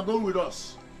 you are going with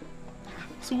us.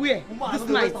 So where? Woman, This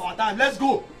don't night? waste our time. Let's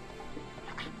go.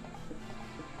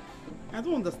 I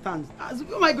don't understand.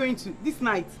 Where am I going to? This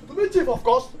night? To meet Chief, of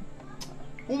course.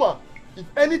 Woman, if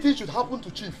anything should happen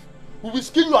to Chief, we will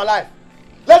skin you alive.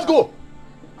 Let's go.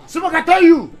 Someone can tell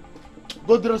you.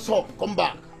 Go dress up, come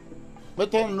back.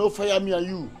 Better no fire me and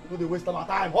you. No, they waste our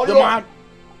time. Hurry up.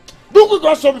 Do quick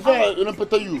dress up before I don't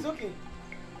pay you. It's okay.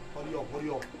 Hurry up, hurry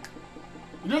up.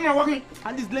 You don't know what?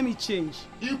 At least let me change.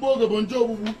 Igbo the bonjo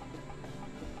bubu.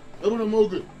 Every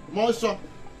moge. Moisture.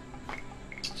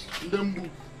 Ndembu.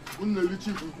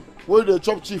 Where they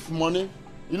chop Chief money?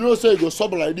 You know say you go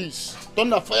sub like this.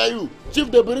 Thunder fire you.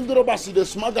 Chief they bring the robbers, they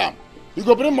smuggle them. You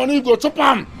go bring money, you go chop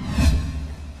them.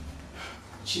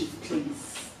 Chief,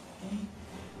 please.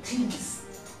 Please.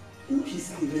 You know she's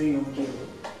still a very young girl.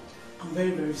 I'm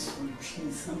very, very sorry.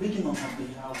 Please. I'm waking on her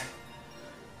behalf.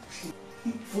 Please.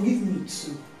 Forgive me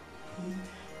too.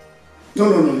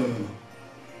 No.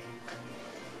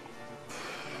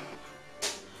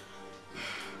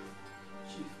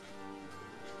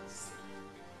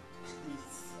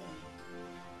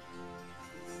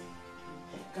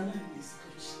 Can I have this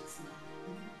conscience now?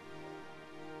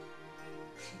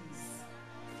 Please.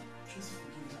 Just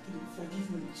forgive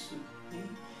me too. I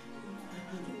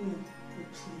don't know.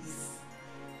 Please.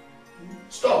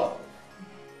 Stop!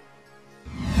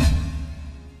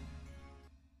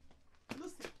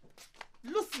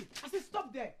 Lucy! I said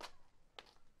stop there!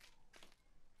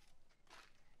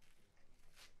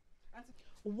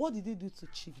 What did they do to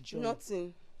Chief John?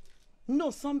 Nothing.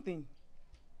 No, something.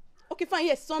 Okay, fine,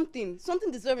 yes, something.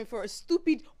 Something deserving for a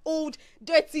stupid, old,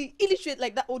 dirty, illiterate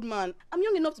like that old man. I'm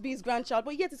young enough to be his grandchild,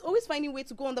 but yet he's always finding a way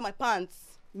to go under my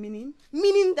pants. Meaning?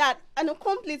 Meaning that an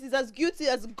accomplice is as guilty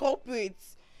as a culprit.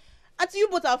 And you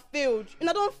both have failed, and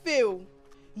I don't fail.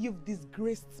 You've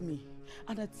disgraced me,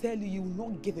 and I tell you, you will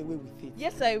not get away with it.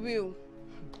 Yes, I will.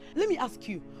 Let me ask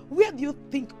you, where do you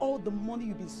think all the money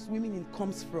you've been swimming in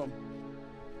comes from?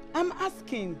 I'm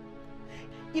asking.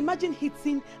 Imagine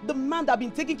hitting the man that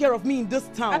been taking care of me in this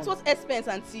town. That's what expense,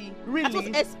 auntie. Really? That's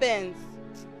what expense.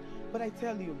 But I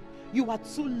tell you, you are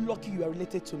too lucky you are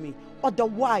related to me.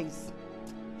 Otherwise,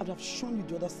 I'd have shown you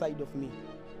the other side of me.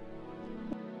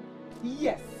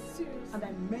 Yes. Seriously? And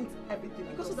I meant everything.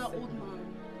 Because of that old man.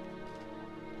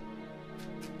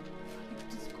 It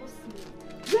disgusts me.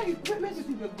 Where do you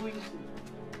think we're going to?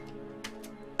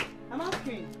 I'm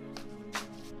asking.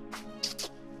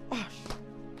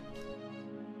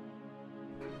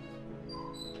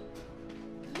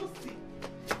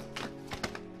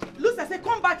 Lucy, I said,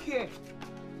 come back here.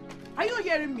 Are you not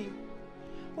hearing me?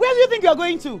 Where do you think you're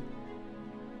going to?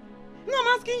 No,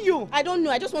 I'm asking you. I don't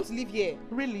know. I just want to live here.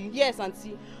 Really? Yes,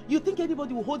 auntie. You think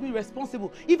anybody will hold me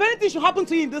responsible if anything should happen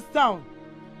to you in this town?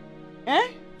 Eh?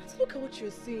 Look at what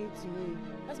you're saying to me.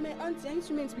 As my auntie, I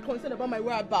need to be concerned about my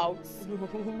whereabouts.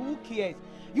 Who cares?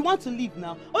 You want to leave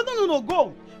now? Oh, no,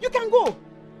 go. You can go.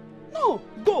 No,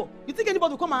 go. You think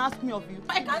anybody will come and ask me of you?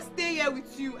 But I can't stay here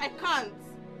with you. I can't.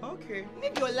 Okay.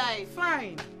 Live your life.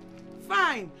 Fine.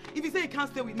 If you say you can't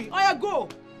stay with me, oh yeah, go.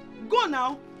 Go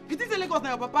now. You think the Lagos na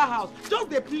your papa house? Just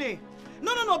they play.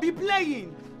 No, be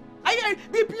playing.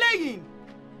 Be playing.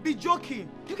 Be joking.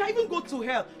 You can even go to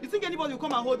hell. You think anybody will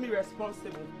come and hold me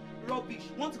responsible? Rubbish.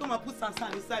 Want to come and put sand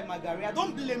inside my garri? I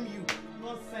don't blame you.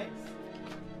 Nonsense.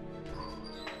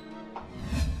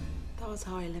 That was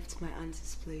how I left my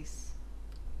auntie's place.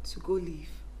 To go live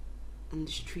on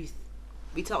the street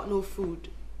without no food,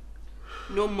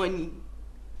 no money,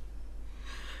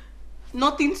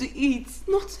 nothing to eat,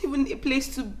 not even a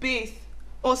place to bathe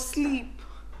or sleep.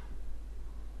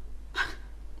 I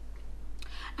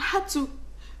had to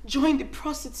join the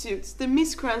prostitutes, the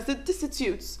miscreants, the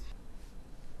destitutes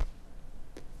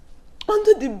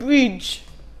under the bridge.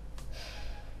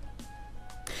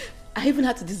 I even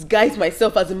had to disguise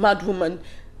myself as a mad woman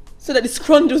so that the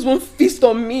scoundrels won't feast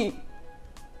on me.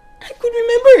 I could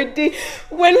remember a day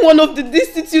when one of the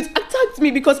destitutes attacked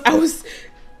me because I was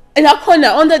in a corner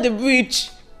under the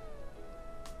bridge.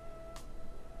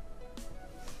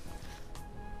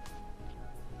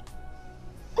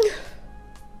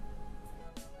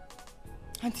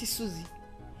 Auntie Susie,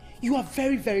 you are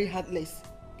very, very heartless.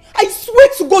 I swear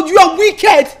to God, you are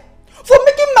wicked! For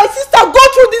making my sister go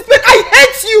through this pain, I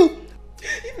hate you!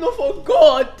 If not for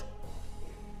God.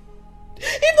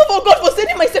 If not for God for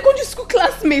sending my secondary school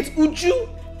classmate,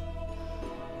 Uju.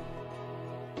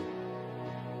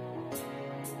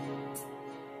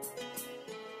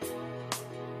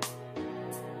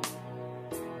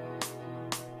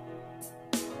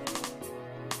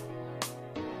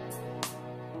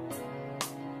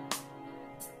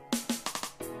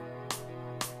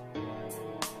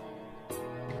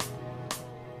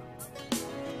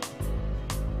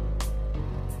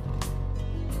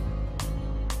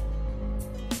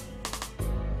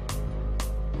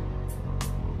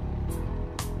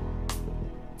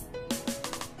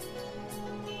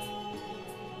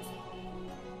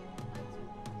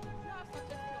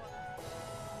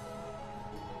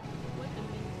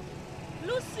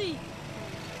 Lucy!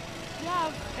 You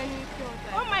have any cure?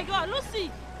 Oh my God, Lucy!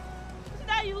 Is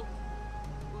that you?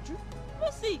 Uju?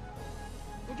 Lucy!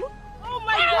 Uju? Oh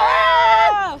my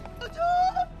God! Uju!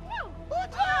 Uju! Where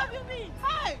have you been?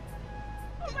 Hi!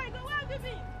 Oh my God, where have you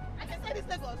been? I can say this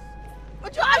Lagos.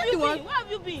 Uju, where have you been? Where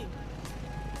have you been?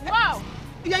 Wow!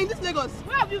 You are in this Lagos.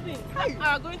 Where have you been? Hi! We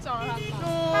are going to our house now.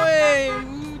 No way,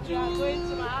 Uju! We are going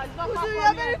to my house. It's not far Uju, from you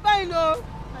are very fine though.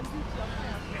 And you to your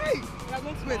friends. Hey! We are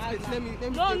going to Wait, my house wait, now. let me No,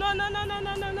 take- no.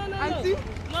 Auntie?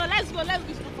 No, let's go. It's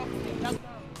not far from here.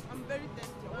 I'm very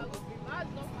thirsty. I want to drink. My house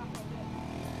is not far from here.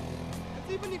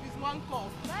 Auntie, even if it's one cup.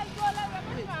 Let's go. We're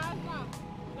going to my house now.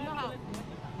 No, how?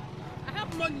 I have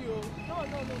money, oh. No.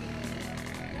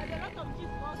 There's a lot of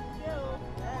gifts for us today, oh.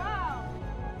 Wow.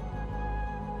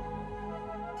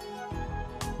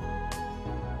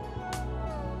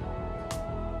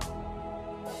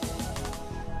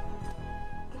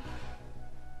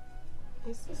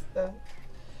 My sister,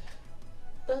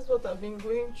 that's what I've been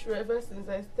going through ever since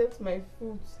I stepped my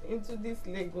foot into this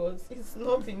Lagos. It's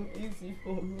not been easy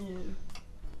for me.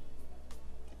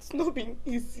 It's not been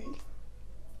easy.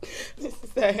 My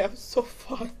sister, I have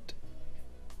suffered.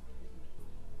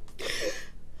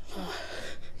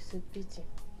 It's a pity.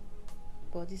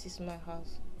 But this is my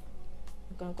house.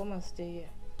 You can come and stay here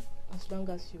as long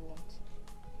as you want.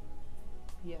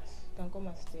 Yes, you can come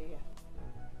and stay here.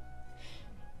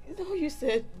 Is that what you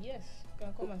said? Yes, you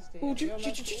can come and stay Oh, here.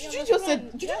 did you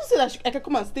just say that I can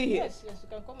come and stay here? Yes, you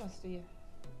can come and stay here.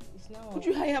 It's now.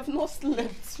 Uju, I have not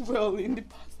slept well in the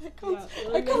past. I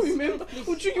can't always, remember. please,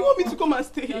 Uju, you want me to come and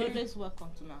stay You're here? always welcome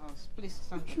to my house. Please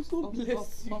stand Uju, up. God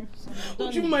bless you.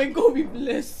 Don't Uju, leave. my God, we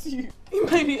bless you. In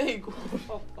my way, I go.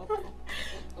 Up.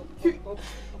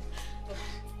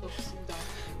 Sit down.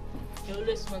 You're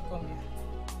always welcome here.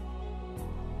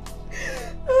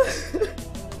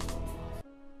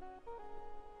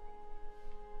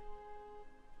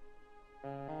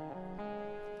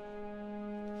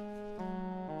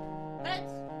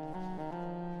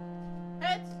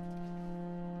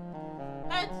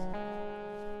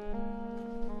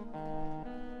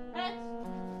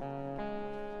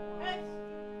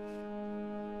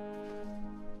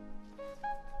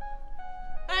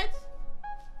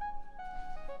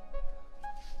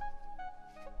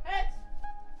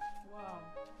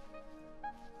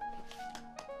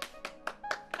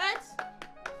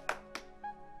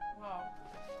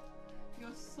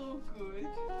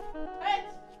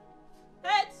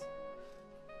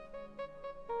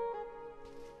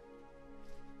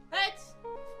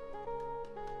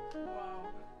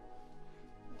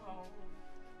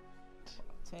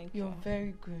 Thank you. You're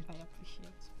very good. I appreciate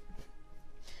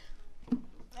it.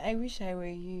 I wish I were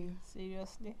you.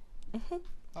 Seriously?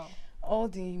 Oh. All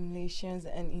the humiliations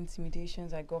and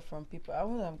intimidations I got from people, I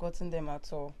wouldn't have gotten them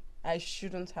at all. I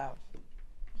shouldn't have.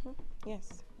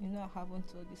 Yes. You know I haven't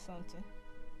told you something.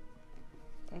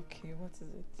 Okay, what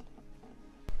is it?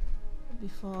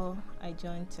 Before I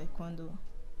joined Taekwondo,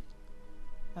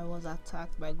 I was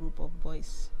attacked by a group of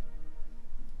boys.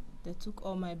 They took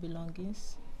all my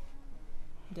belongings.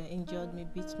 They injured me,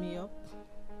 beat me up.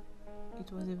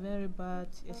 It was a very bad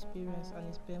experience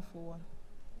and a painful one.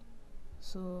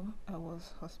 So I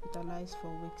was hospitalized for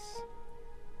weeks.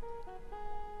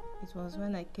 It was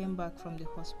when I came back from the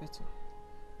hospital,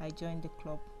 I joined the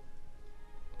club.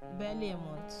 Barely a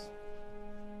month,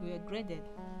 we were graded.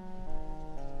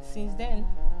 Since then,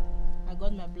 I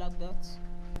got my black belt.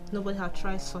 Nobody had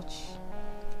tried such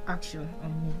action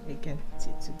on me again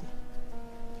till today.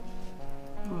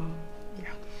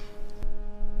 Yeah.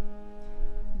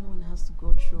 No one has to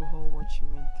go through all what you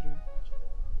went through.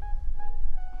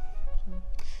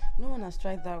 No one has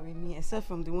tried that with me except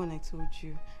from the one I told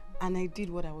you. And I did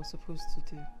what I was supposed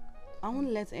to do. I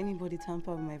won't let anybody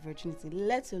tamper with my virginity,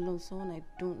 let alone someone I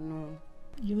don't know.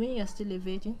 You mean you're still a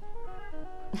virgin?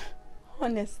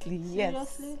 Honestly,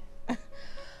 yes. Seriously?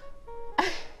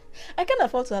 I can't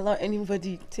afford to allow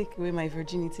anybody take away my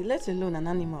virginity, let alone an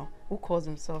animal who calls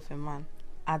himself a man.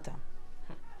 Adam.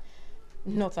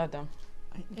 Not Adam.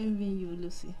 I envy you,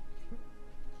 Lucy.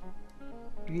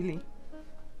 Really?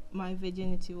 My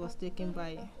virginity was taken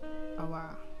by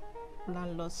our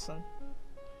landlord's son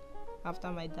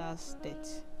after my dad's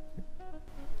death.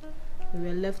 We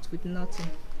were left with nothing,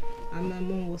 and my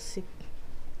mom was sick,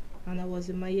 and I was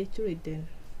in my year then,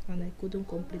 and I couldn't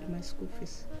complete my school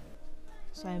fees.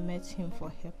 So I met him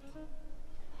for help.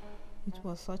 It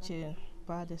was such a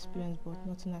bad experience, but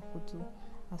nothing I could do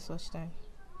at such time.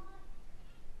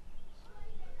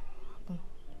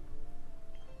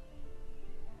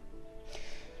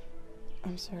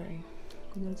 I'm sorry.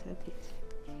 Couldn't help it.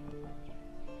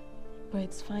 But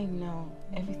it's fine now.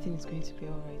 Everything is going to be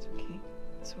alright, okay?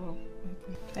 So,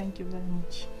 thank you very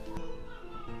much.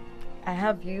 I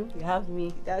have you, you have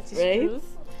me. That is right? true.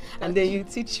 And then you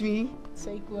teach me.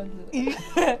 Taekwondo.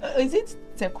 Is it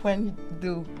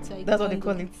taekwondo? That's what they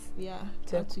call it. Yeah.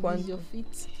 Taekwondo. How to use your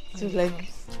feet. So like,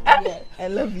 Yeah. I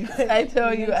love you. I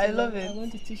tell you, I love it. I'm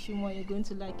going to teach you more. You're going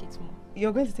to like it more.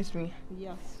 You're going to teach me?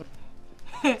 Yes.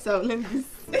 So let me just.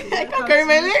 I can't carry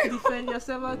my leg. Defend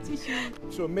yourself. I'll teach you.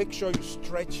 So make sure you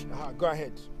stretch. Go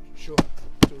ahead. Show.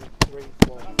 2, 3,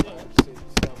 4, 5, 6,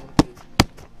 7, 8.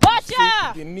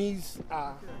 Gotcha! The knees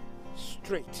are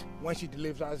straight when she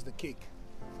delivers the cake.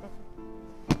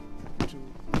 2,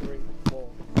 3, 4,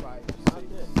 5, 6, 7,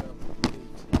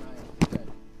 8, 9,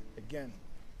 10. Again.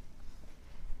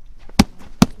 2,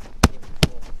 3,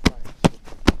 4, 5, 6,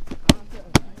 7, 8, 9,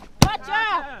 10.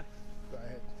 Gotcha! Go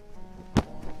ahead.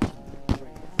 1, 2, 3,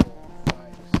 4, 5,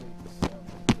 6, 7,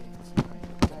 8, 9,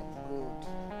 10. Good.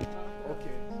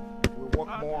 Okay. We'll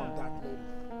work more on that later.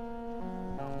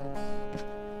 Now let's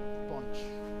punch.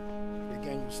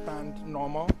 Again, you stand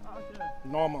normal.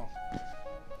 Normal.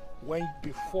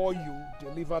 Before you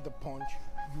deliver the punch,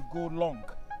 you go long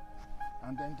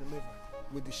and then deliver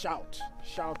with the shout.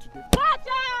 Shout to the.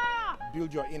 Gotcha!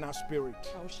 Build your inner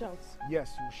spirit. I'll shout.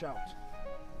 Yes, you shout.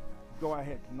 Go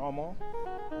ahead, normal.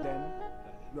 Then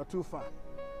you're too far.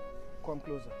 Come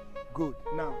closer. Good.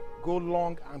 Now go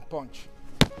long and punch.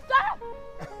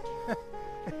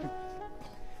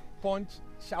 Punch.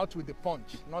 Shout with the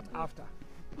punch, not after.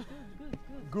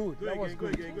 Good. That was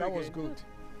good. That was good.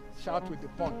 Shout with the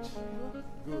punch.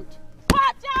 Good.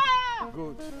 Gotcha!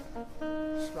 Good.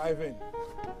 Strive in.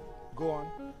 Go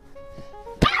on.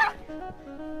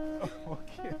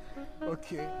 Okay.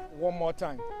 Okay. One more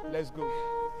time. Let's go.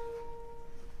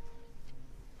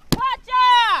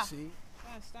 Gotcha! See?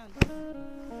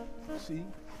 See?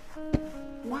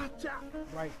 Watcha!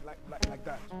 Right, like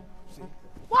that. See?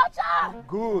 Gotcha!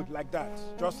 Good, like that.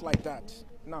 Just like that.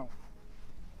 Now,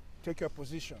 take your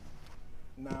position.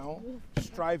 Now,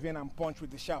 strive in and punch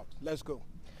with the shout. Let's go.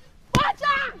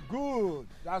 Gotcha! Good.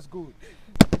 That's good.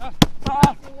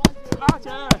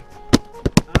 Gotcha!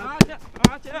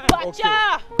 Okay,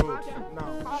 good.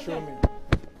 Now, show me.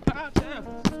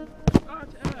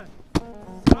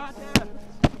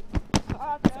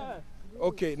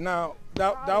 Okay, now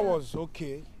that was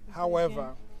okay.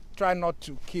 However, try not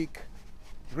to kick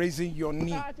raising your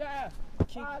knee.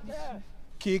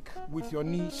 Kick with your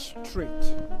knee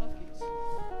straight.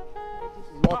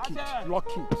 Lock it. Lock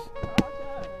it.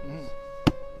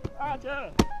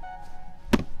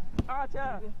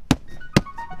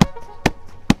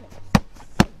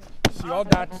 See, all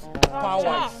that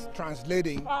power is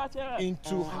translating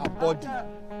into her body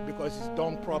because it's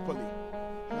done properly.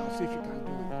 Now see if you can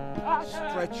do it.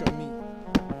 Stretch your knee.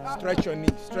 Stretch your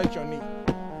knee. Stretch your knee.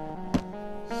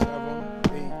 7,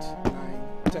 8,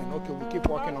 9, 10. Okay, we'll keep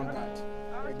working on that.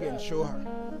 Again, show her. 8,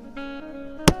 9.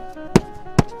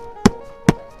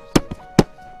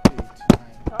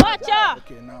 Gotcha!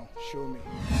 Okay, now show me.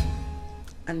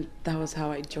 And that was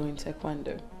how I joined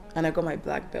Taekwondo. And I got my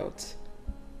black belt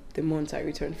the month I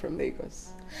returned from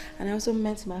Lagos. And I also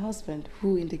met my husband,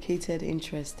 who indicated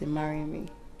interest in marrying me.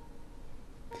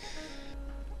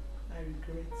 I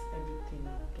regret everything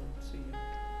I've done to you.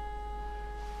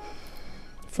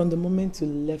 From the moment you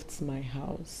left my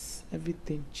house,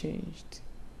 everything changed.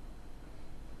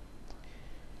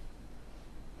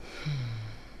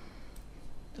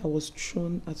 I was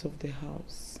thrown out of the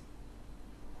house.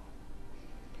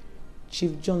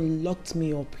 Chief John locked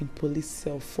me up in police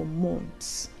cell for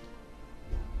months.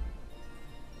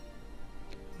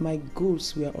 My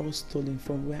goods were all stolen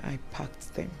from where I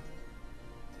packed them.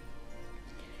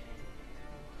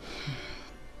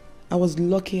 I was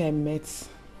lucky I met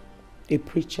a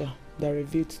preacher that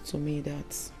revealed to me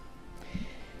that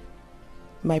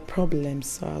My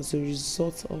problems are as a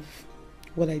result of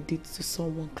what I did to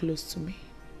someone close to me.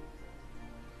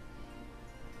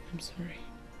 I'm sorry.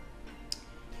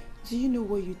 Do you know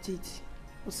what you did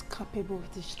was capable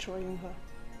of destroying her?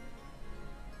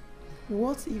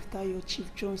 What if that your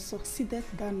Chief John succeeded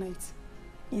that night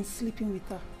in sleeping with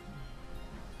her?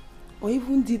 Or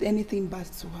even did anything bad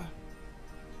to her?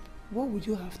 What would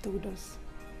you have told us?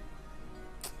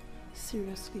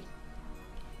 Seriously,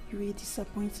 you were a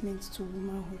disappointment to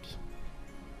womanhood.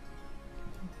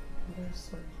 I'm very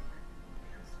sorry.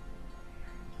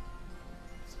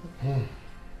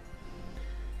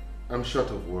 I'm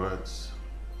short of words.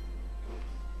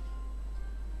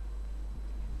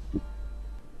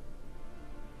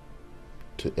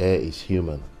 To err is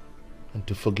human, and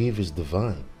to forgive is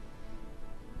divine.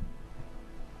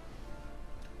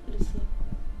 Listen,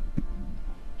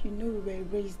 you know we were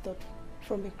raised up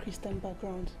from a Christian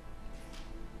background.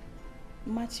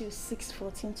 Matthew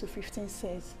 6:14-15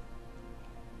 says,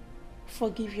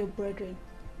 "Forgive your brethren,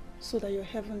 so that your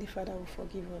heavenly Father will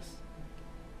forgive us."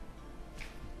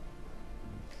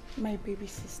 My baby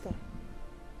sister,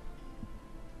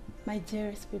 my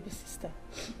dearest baby sister,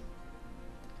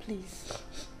 please,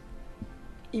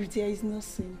 if there is no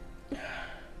sin,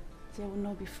 there will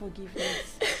not be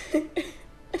forgiveness.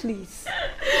 Please,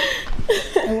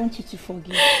 I want you to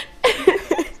forgive.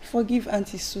 Forgive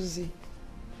Auntie Susie.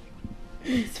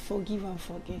 Please forgive and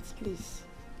forget, please.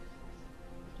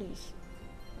 Please.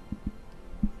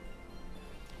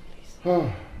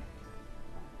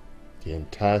 The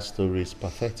entire story is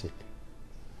pathetic.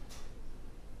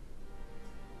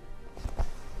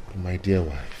 But my dear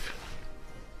wife,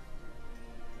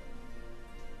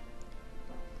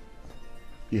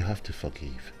 you have to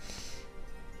forgive.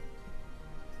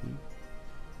 You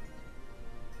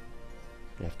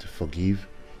have to forgive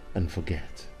and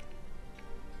forget.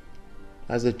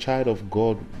 As a child of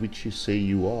God, which you say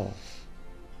you are,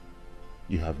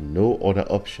 you have no other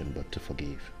option but to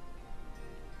forgive.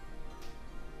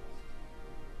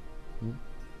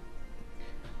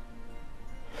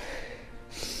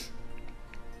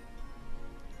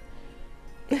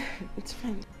 It's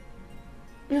fine.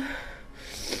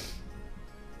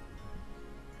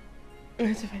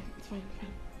 It's fine. It's fine.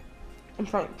 I'm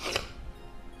fine.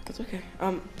 It's okay.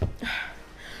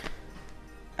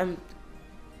 I'm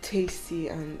tasty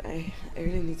and I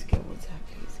really need to get water,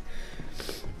 please.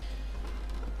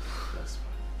 That's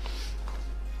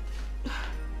fine.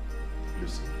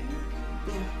 Lucy.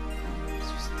 Yeah.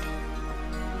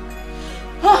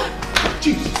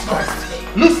 Jesus Christ!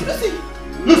 Lucy!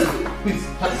 Lucy! Please,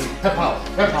 help out.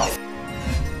 Help out.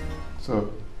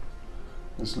 So,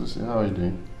 Miss Lucy, how are you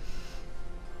doing?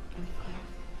 I'm fine.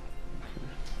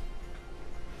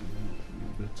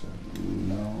 Better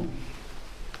now.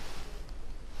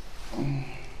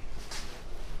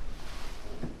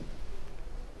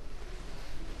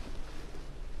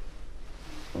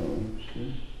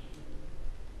 Okay.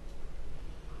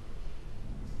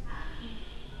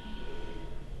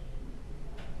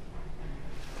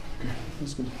 Okay,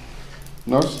 that's good.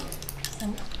 Nurse?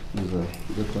 There's a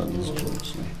doctor at this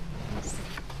church.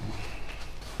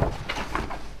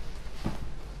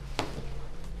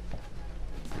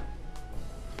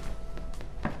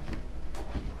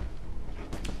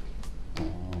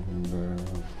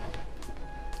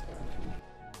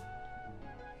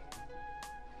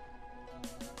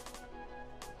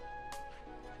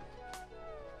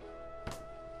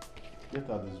 Get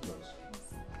out these drugs.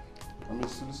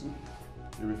 Miss Lucy,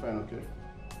 you'll be fine, okay?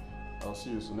 I'll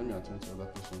see you soon. Let me attend to other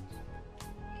patients.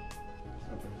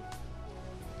 Okay.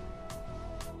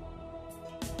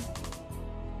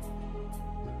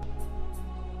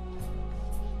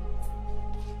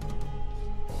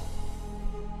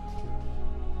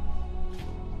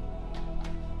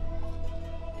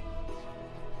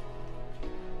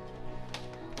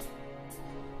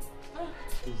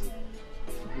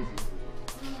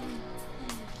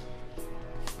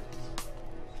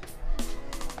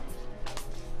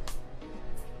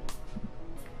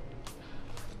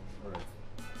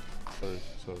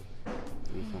 Sorry.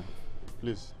 You're fine.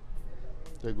 Please,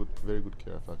 take very good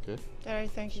care of her, okay?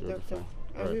 Alright, thank you, doctor.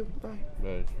 I will. Bye.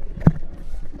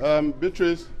 Bye.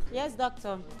 Beatrice. Yes,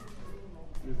 doctor.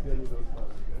 Please get me those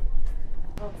files,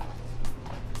 okay? Okay.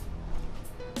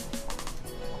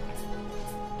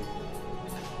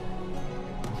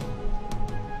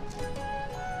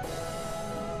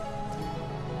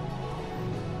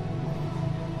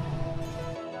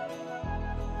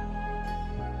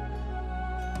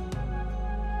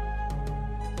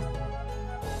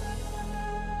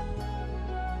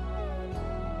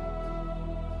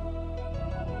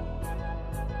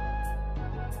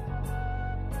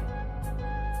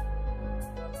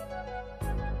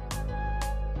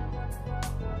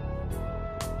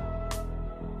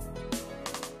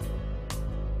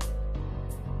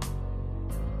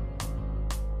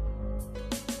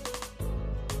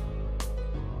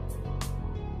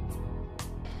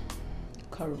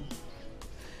 Carol,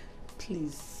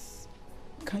 please,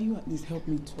 can you at least help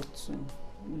me talk to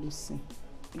Lucy?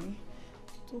 Eh?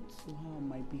 Talk to her on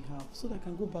my behalf so that I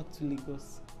can go back to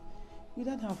Lagos.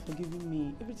 Without her forgiving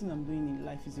me, everything I'm doing in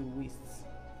life is a waste.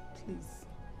 Please.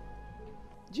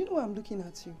 Do you know why I'm looking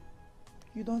at you?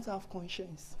 You don't have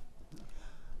conscience.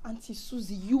 Auntie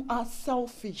Susie, you are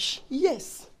selfish.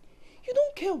 Yes. You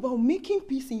don't care about making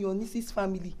peace in your niece's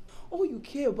family. All you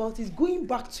care about is going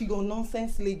back to your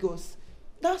nonsense Lagos.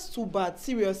 That's too bad,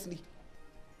 seriously.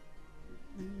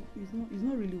 It's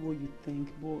not really what you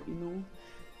think, but you know,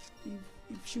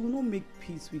 if she will not make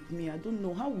peace with me, I don't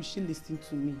know, how will she listen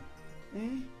to me?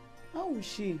 Eh? How will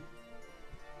she?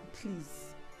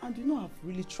 Please. And you know, I've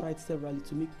really tried severally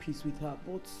to make peace with her,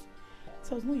 but it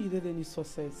has not yielded any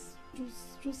success.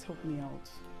 Just help me out.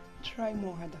 Try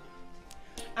more harder.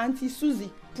 Auntie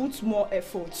Susie, put more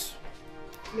effort.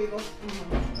 Lagos.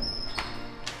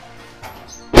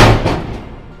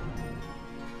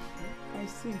 I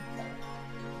see.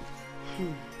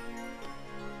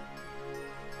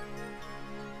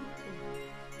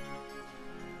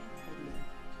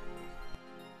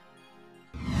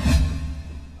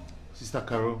 Sister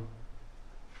Carol,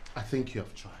 I think you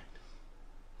have tried.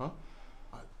 Huh?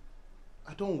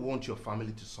 I don't want your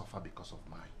family to suffer because of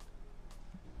mine.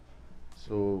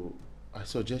 So I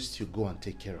suggest you go and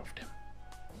take care of them.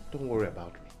 Don't worry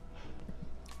about me.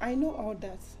 I know all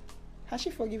that. Has she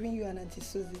forgiven you and Auntie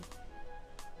Susie?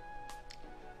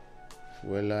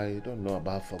 Well, I don't know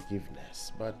about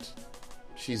forgiveness, but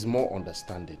she's more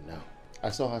understanding now.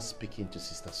 I saw her speaking to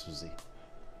Sister Susie.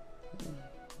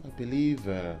 I believe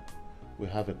we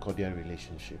have a cordial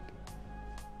relationship.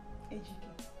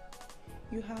 Ejike,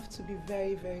 you have to be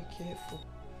very, very careful.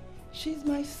 She's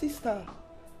my sister,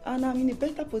 and I'm in a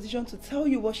better position to tell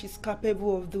you what she's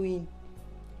capable of doing.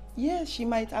 Yes, she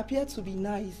might appear to be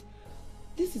nice.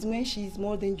 This is when she is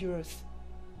more dangerous.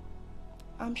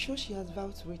 I'm sure she has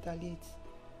vowed to retaliate,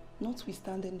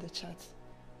 notwithstanding the chat.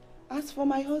 As for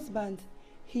my husband,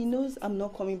 he knows I'm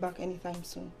not coming back anytime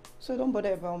soon, so don't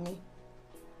bother about me.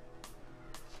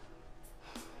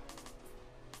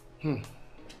 All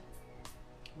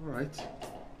right,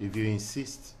 if you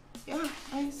insist. Yeah,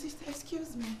 I insist.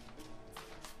 Excuse me.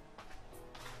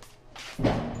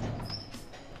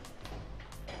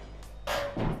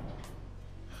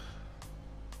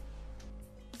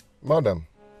 Madam,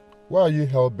 why are you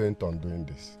hell-bent on doing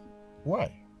this?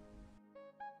 Why?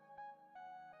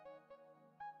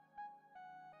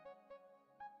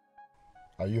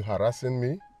 Are you harassing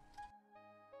me?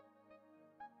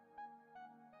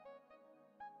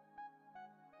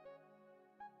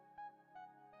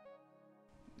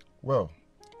 Well,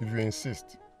 if you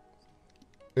insist,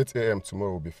 8 a.m.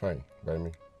 tomorrow will be fine by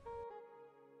me.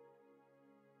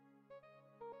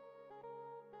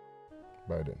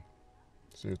 Bye then.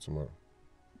 See you tomorrow.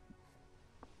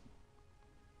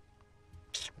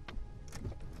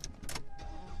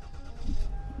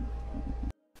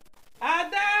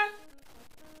 Ada!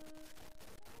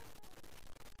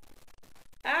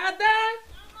 Ada!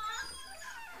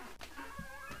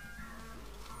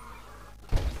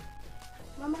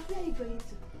 Mama, where are you going to?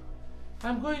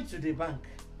 I'm going to the bank.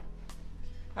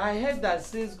 I heard that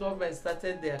since government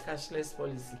started their cashless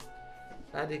policy,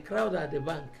 that the crowd at the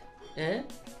bank, eh?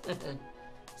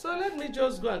 So let me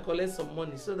just go and collect some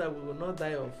money so that we will not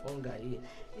die of hunger here.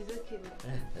 It's okay,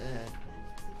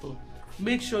 Mama.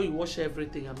 Make sure you wash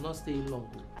everything. I'm not staying long.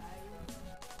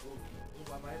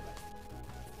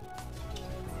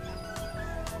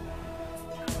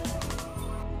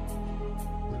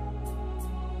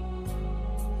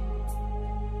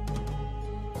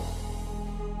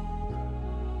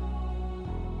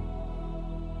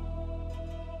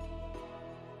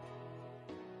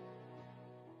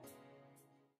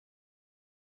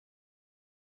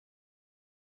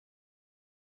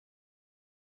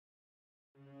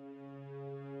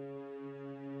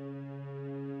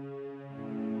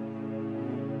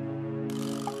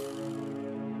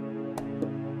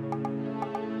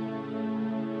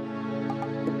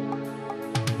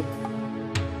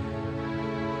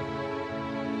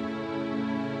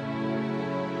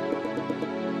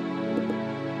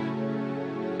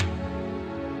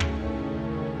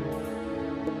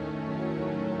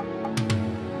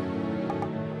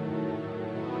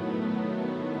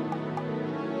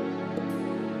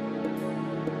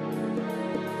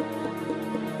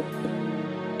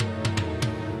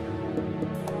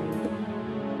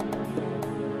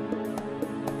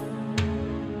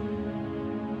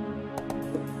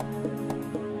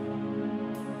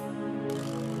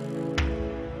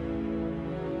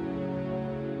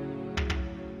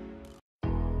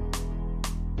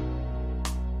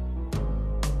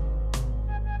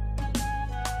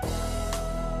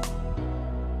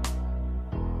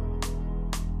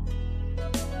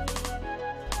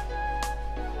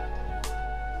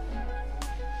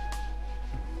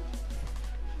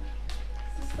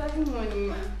 Good morning,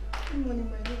 ma. Good morning,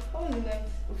 my dear. How are you night?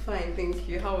 I'm fine, thank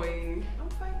you. How are you? I'm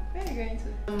fine. Where are you going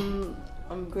to?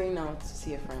 I'm going out to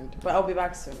see a friend, but I'll be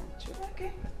back soon, actually.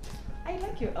 Okay. I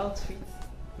like your outfit.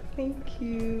 Thank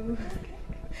you.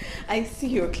 I see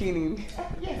you're cleaning.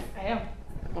 Yes, I am.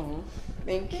 Oh,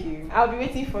 thank you. I'll be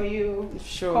waiting for you.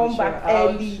 Sure. Come back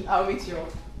early. I'll meet you.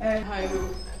 I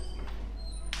will.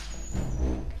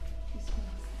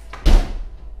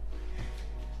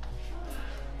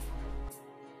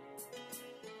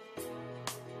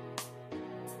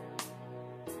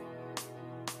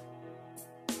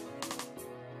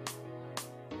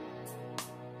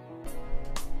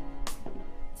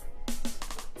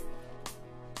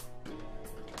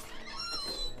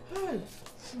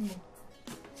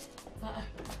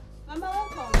 Mama,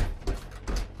 welcome.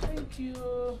 Thank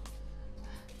you.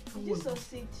 Did you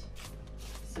succeed?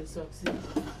 Succeed.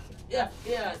 Yeah,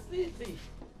 see.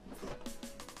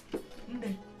 Mama,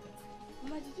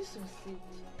 did you succeed?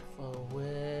 For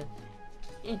where?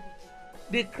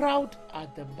 The crowd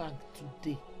at the bank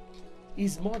today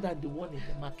is more than the one in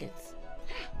the market.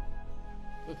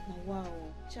 Wow,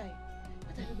 Chai,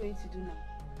 what are you going to do now?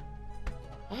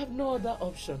 I have no other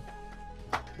option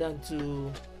than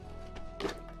to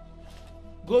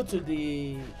go to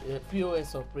the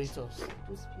POS operators.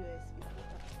 Who's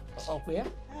POS? Up where?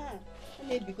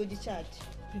 Maybe go to charge.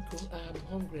 Because I'm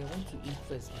hungry. I want to eat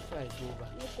first before I go over.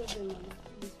 No problem, Mama.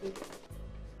 Please wait.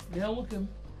 Yeah, welcome.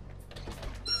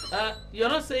 You're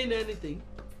not saying anything?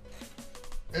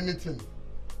 Anything.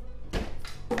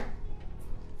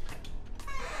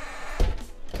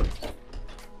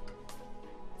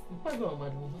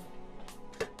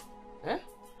 Eh?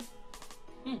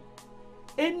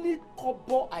 Any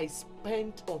kobo I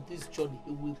spent on this journey,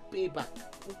 it will pay back.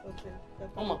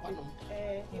 No problem.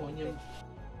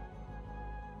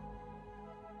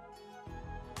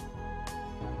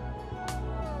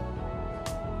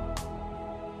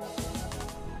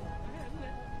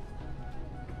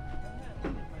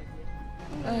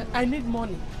 I need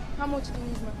money. How much do you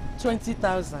need, ma?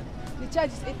 20,000. The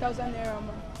charge is 8,000 naira,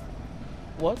 ma.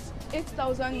 What?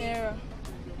 8,000 naira.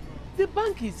 The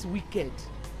bank is wicked.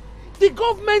 The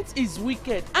government is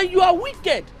wicked. And you are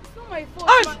wicked. It's not my fault,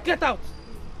 Ash, ma. get out.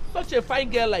 Such a fine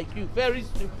girl like you. Very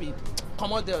stupid.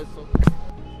 Come on there also.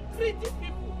 Pretty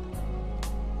people.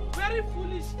 Very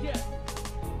foolish girl.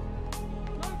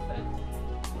 Nonsense.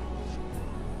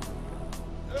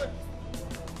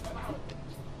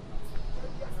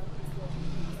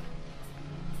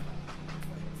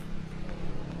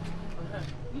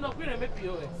 No, we don't make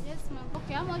POS. Yes, ma'am.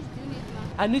 Okay, how much do you need, ma'am?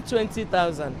 I need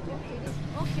 20,000.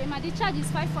 Okay, ma, the charge is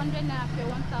 500 naira per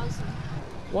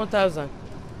 1,000.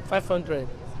 1,500.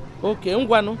 Okay,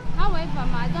 Ngwanu. However,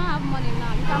 ma, I don't have money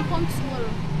now. You can come tomorrow.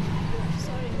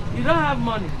 Sorry, ma. You don't have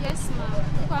money? Yes, ma'am.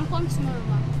 You can come tomorrow,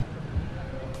 ma.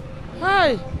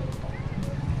 Hi.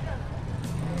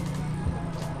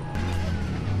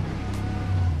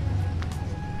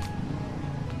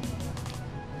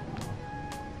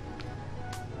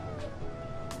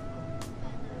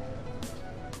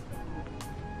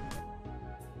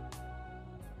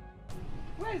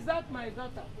 Where is that my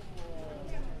daughter?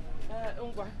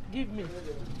 Ungwa, give me.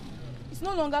 It's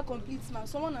no longer complete, ma.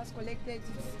 Someone has collected it.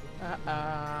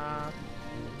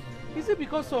 Is it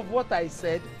because of what I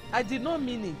said? I did not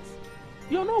mean it.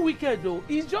 You're not wicked though.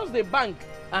 It's just the bank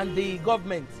and the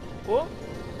government. Oh,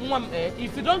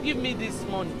 if you don't give me this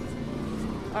money,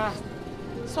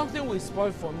 something will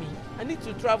spoil for me. I need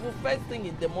to travel first thing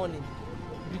in the morning.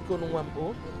 Biko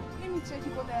Nwambo. Let me check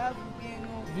if what I have will be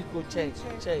enough. Biko,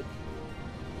 check.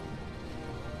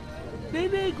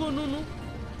 They go, no.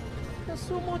 There's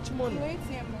so much money. Wait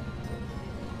here, ma.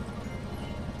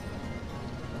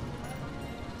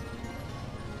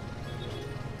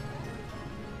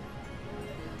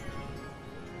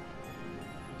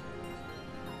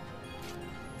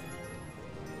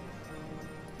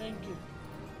 Thank you.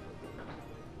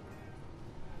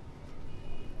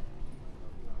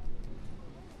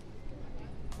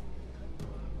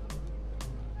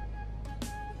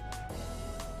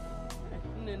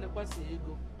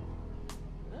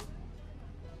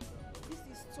 This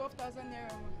is 12,000 naira,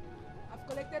 ma. I've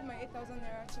collected my 8,000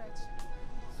 naira charge.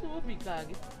 So big. It's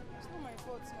not my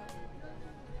fault, ma.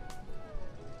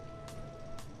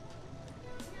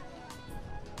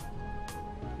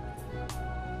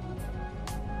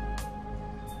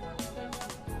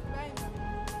 Bye, ma.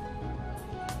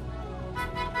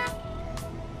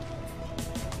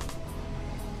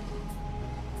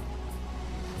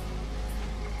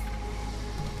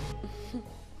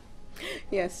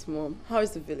 Yes, Mom. How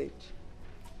is the village?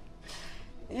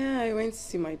 Yeah, I went to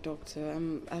see my doctor.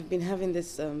 I've been having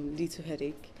this little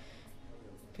headache.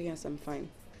 But yes, I'm fine.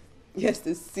 Yes,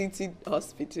 the city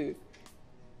hospital.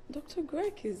 Dr.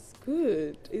 Greg is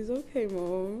good. He's okay,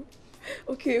 Mom.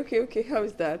 Okay. How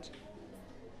is that?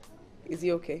 Is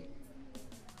he okay?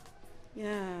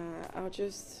 Yeah,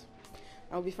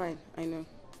 I'll be fine. I know.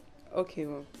 Okay,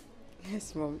 Mom.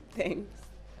 Yes, Mom. Thanks.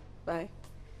 Bye.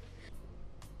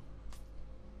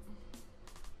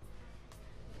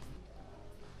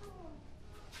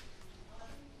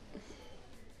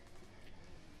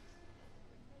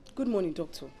 Good morning,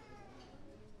 doctor.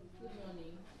 Good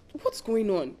morning. What's going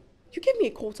on? You gave me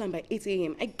a call time by 8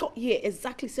 a.m. I got here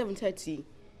exactly 7:30.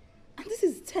 And this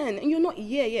is 10 and you're not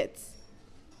here yet.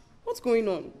 What's going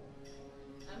on?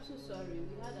 I'm so sorry.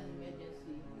 We had an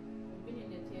emergency. We've been in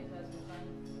the theater since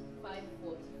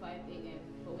 5:45 a.m.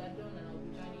 But we are done and I'll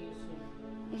be joining you soon.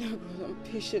 Oh God, I'm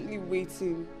patiently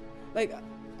waiting. Like...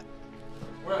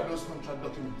 Where are those contract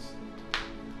documents?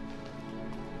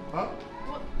 Huh?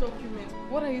 What document?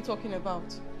 What are you talking about?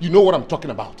 You know what I'm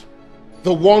talking about.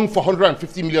 The one for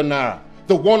 150 million naira.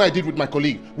 The one I did with my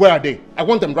colleague. Where are they? I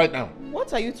want them right now.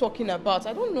 What are you talking about?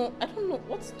 I don't know.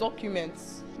 What's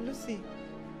documents? Lucy,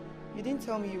 you didn't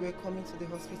tell me you were coming to the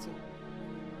hospital.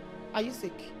 Are you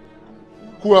sick?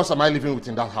 Who else am I living with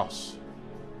in that house?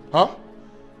 Huh?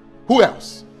 Who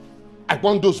else? I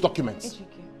want those documents.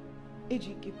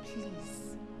 Ejike,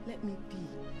 please. Let me be.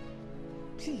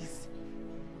 Please.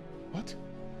 What?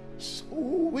 So,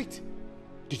 wait.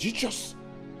 Did you just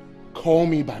call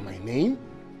me by my name?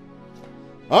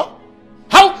 Huh?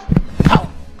 How?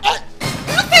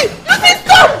 Lucy! Lucy,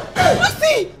 stop!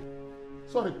 Lucy!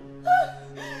 Sorry.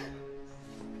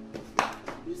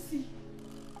 Lucy.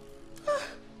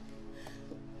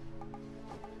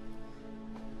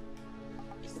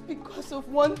 It's because of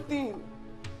one thing.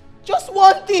 Just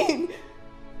one thing.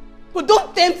 But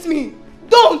don't tempt me.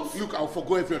 Don't! Look, I'll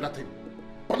forgo every other thing.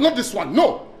 But not this one.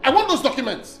 No! I want those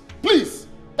documents. Please.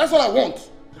 That's all I want.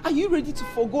 Are you ready to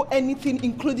forgo anything,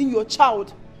 including your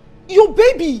child? Your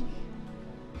baby!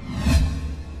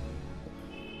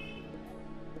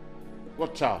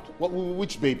 What child?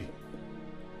 Which baby?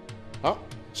 Huh?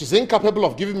 She's incapable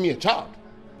of giving me a child.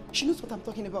 She knows what I'm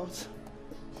talking about. She's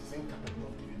incapable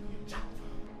of giving me a child.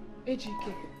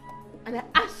 Ejike, and I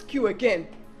ask you again,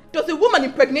 does a woman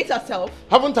impregnate herself?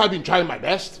 Haven't I been trying my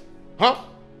best? Huh?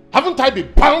 Haven't I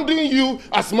been pounding you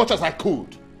as much as I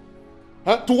could?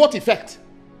 Huh? To what effect?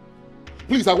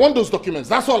 Please, I want those documents.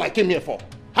 That's all I came here for.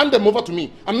 Hand them over to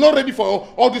me. I'm not ready for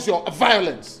all this your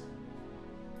violence.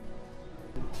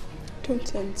 Don't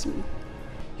tempt me.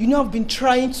 You know I've been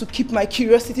trying to keep my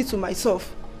curiosity to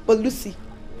myself. But Lucy,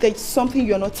 there's something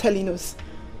you're not telling us.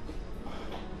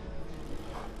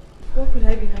 What could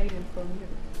I be hiding from you?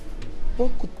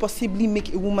 What could possibly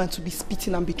make a woman to be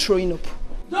spitting and be throwing up?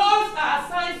 Those are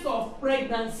signs of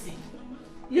pregnancy.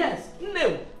 Yes,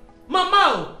 no.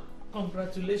 Mama,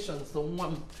 congratulations on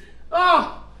one.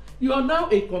 Ah, you are now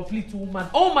a complete woman.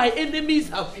 All my enemies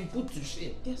have been put to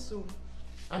shame. Yes, so.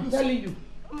 I'm telling you.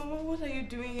 Mama, what are you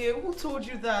doing here? Who told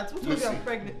you that? Who told you I'm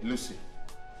pregnant? Lucy,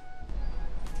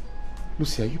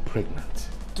 are you pregnant?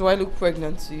 Do I look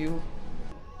pregnant to you?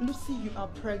 Lucy, you are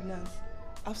pregnant.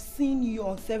 I've seen you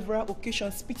on several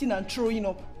occasions spitting and throwing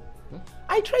up. Huh?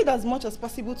 I tried as much as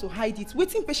possible to hide it,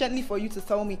 waiting patiently for you to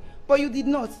tell me, but you did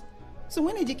not. So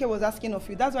when Ejike was asking of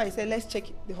you, that's why I said, let's check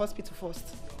the hospital first.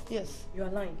 Yes. You are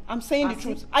lying. I'm saying the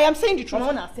truth. I am saying the truth.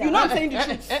 You know I'm saying the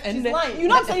truth. She's lying. You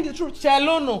know I'm saying the truth.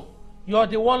 Chelono, you're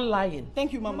the one lying.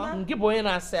 Thank you, Mama.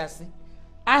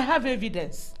 I have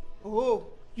evidence. Oh.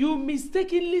 You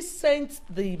mistakenly sent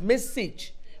the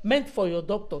message meant for your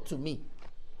doctor to me.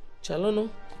 Chelono,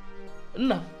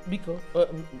 Nna, biko,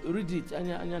 read it.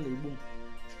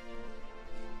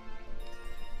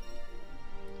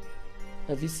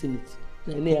 Have you seen it?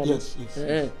 Yes.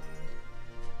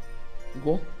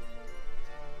 Go.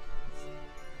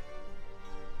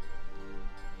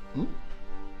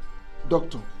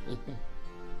 Doctor,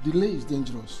 delay is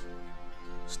dangerous.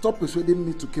 Stop persuading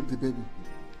me to keep the baby.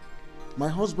 My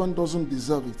husband doesn't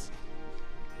deserve it.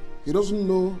 He doesn't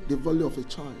know the value of a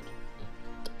child.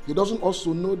 He doesn't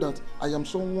also know that I am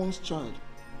someone's child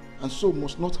and so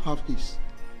must not have his.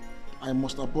 I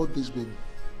must abort this baby.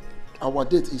 Our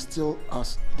date is still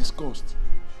as discussed.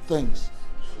 Thanks.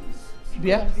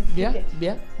 Bia.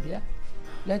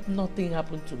 Let nothing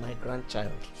happen to my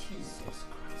grandchild. Jesus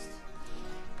Christ.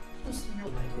 Lucy,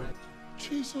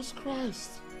 Jesus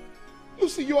Christ.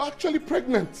 Lucy, you're actually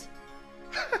pregnant.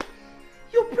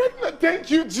 You're pregnant. Thank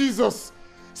you, Jesus.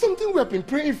 Something we have been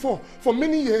praying for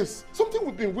many years. Something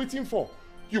we've been waiting for.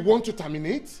 You want to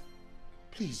terminate?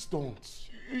 Please don't.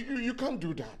 You can't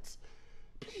do that.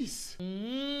 Please.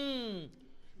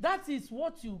 That is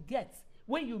what you get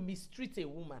when you mistreat a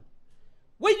woman.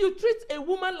 When you treat a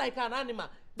woman like an animal,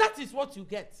 that is what you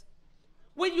get.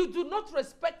 When you do not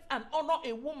respect and honor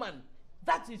a woman,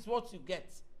 that is what you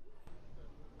get.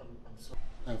 I'm sorry.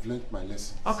 I've learned my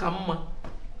lessons. Okay, Mama.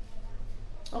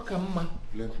 Okay, Mama.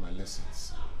 I've learned my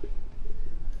lessons. I'm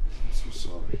so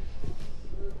sorry.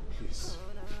 Please,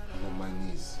 I'm on my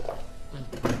knees.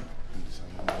 Please,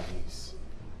 I'm on my knees.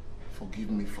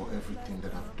 Forgive me for everything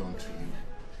that I've done to you.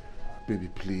 Baby,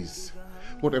 please.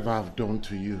 Whatever I've done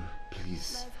to you,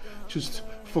 please. Just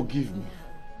forgive me.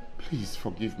 Please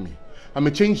forgive me. I'm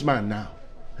a changed man now.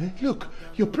 Look,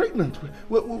 you're pregnant.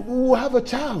 We'll have a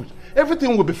child.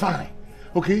 Everything will be fine.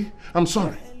 Okay? I'm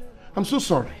sorry. I'm so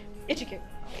sorry. Ejike.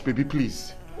 Baby,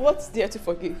 please. What's there to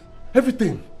forgive?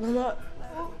 Everything. Mama,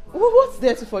 what's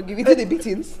there to forgive? Is it the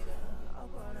beatings?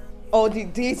 Or the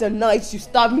days and nights you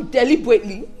stabbed me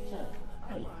deliberately?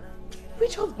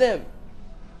 Which of them?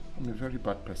 I'm a very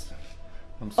bad person.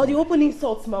 I'm Or sorry. the open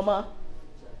insults, Mama?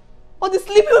 Or the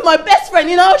sleeping with my best friend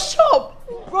in our shop?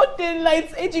 Broad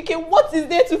daylight, Ejike, what is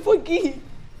there to forgive?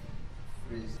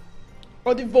 Please.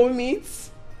 Or the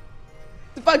vomits?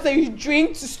 The fact that you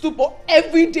drink to stupor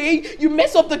every day, you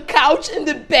mess up the couch and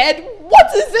the bed,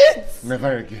 what is it?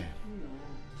 Never again.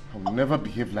 I will never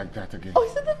behave like that again.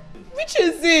 Oh, which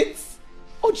is it?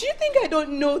 Or do you think I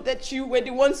don't know that you were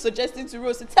the one suggesting to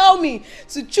Rose to tell me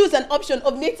to choose an option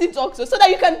of native doctor so that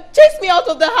you can chase me out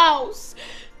of the house?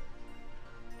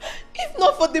 If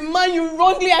not for the man you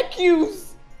wrongly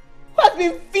accuse, who has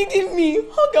been feeding me,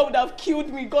 hunger would have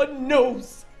killed me, God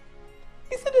knows.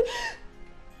 Instead of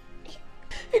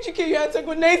Ejike, you're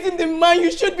antagonizing the man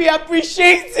you should be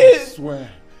appreciated. I swear.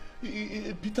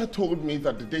 Peter told me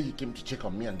that the day he came to check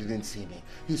on me and didn't see me,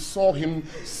 he saw him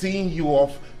seeing you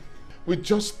off with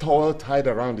just towel tied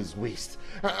around his waist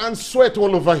and sweat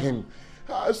all over him.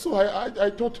 So I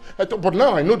thought, but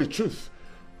now I know the truth.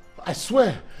 I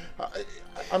swear.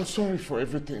 I'm sorry for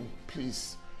everything.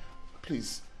 Please.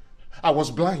 Please. I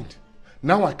was blind.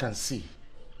 Now I can see.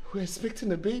 We're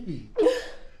expecting a baby.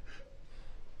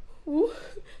 Ooh,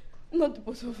 not the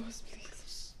both of us,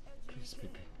 please. Please,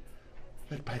 baby.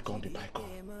 Let bygone be bygone.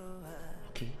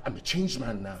 Okay? I'm a changed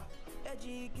man now.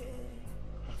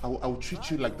 I will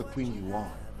treat you like the queen you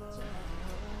are.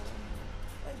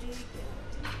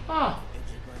 Ah,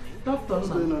 Doctor. What's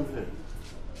going on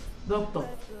here?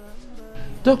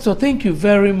 Doctor, thank you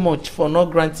very much for not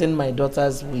granting my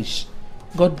daughter's wish.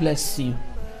 God bless you.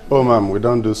 Oh, ma'am, we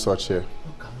don't do such here.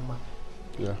 Okay, Mama.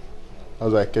 Yeah.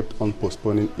 As I kept on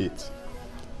postponing it,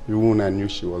 even when I knew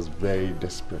she was very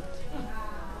desperate.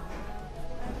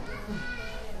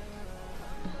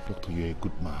 Doctor, you're a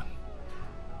good man.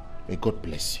 May God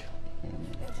bless you.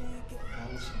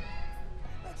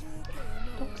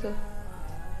 Doctor,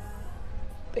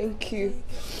 thank you.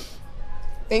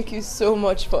 Thank you so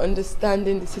much for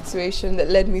understanding the situation that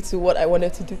led me to what I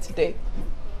wanted to do today.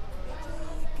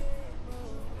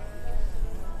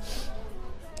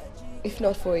 If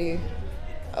not for you,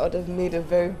 I would have made a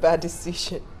very bad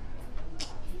decision.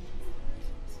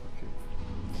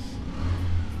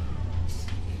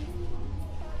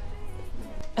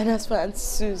 And as for Aunt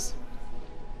Suze,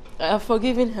 I have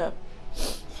forgiven her.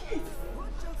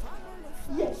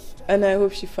 Yes. And I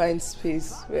hope she finds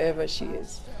peace wherever she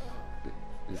is.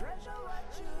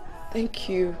 Thank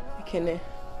you, Ikene.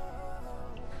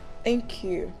 Thank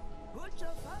you.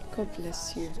 God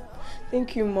bless you.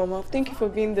 Thank you, Mama. Thank you for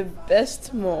being the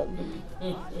best mom.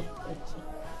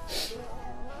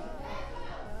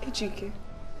 Ejike.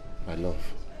 My love.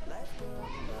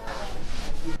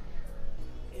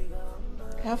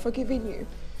 I have forgiven you.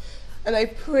 And I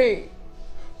pray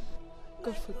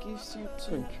God forgives you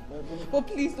too. Thank you. But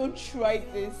please don't try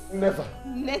this. Never.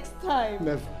 Next time.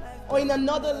 Never. Or in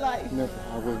another life. Never.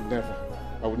 I will never.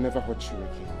 I will never hurt you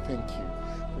again. Thank you.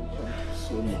 Thank you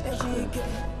so much.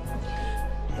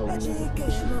 I will never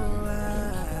hurt you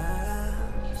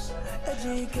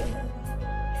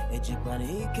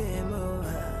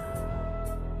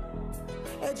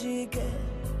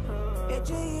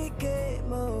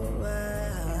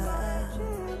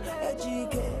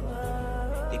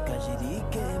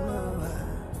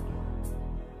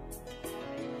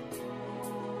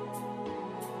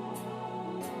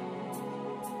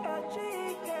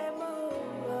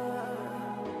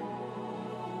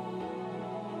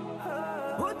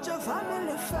Put your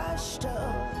family first,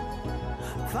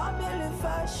 family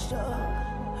first.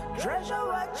 Treasure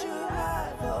what you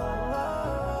have.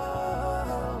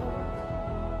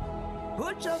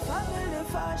 Put your family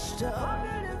first,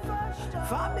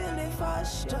 family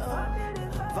first.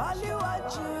 Value what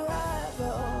you have.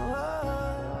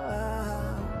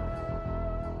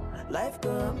 Life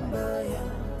come by,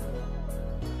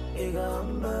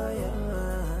 Life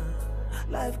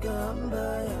gone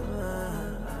by.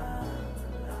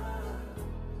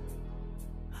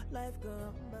 Life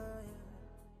gone by.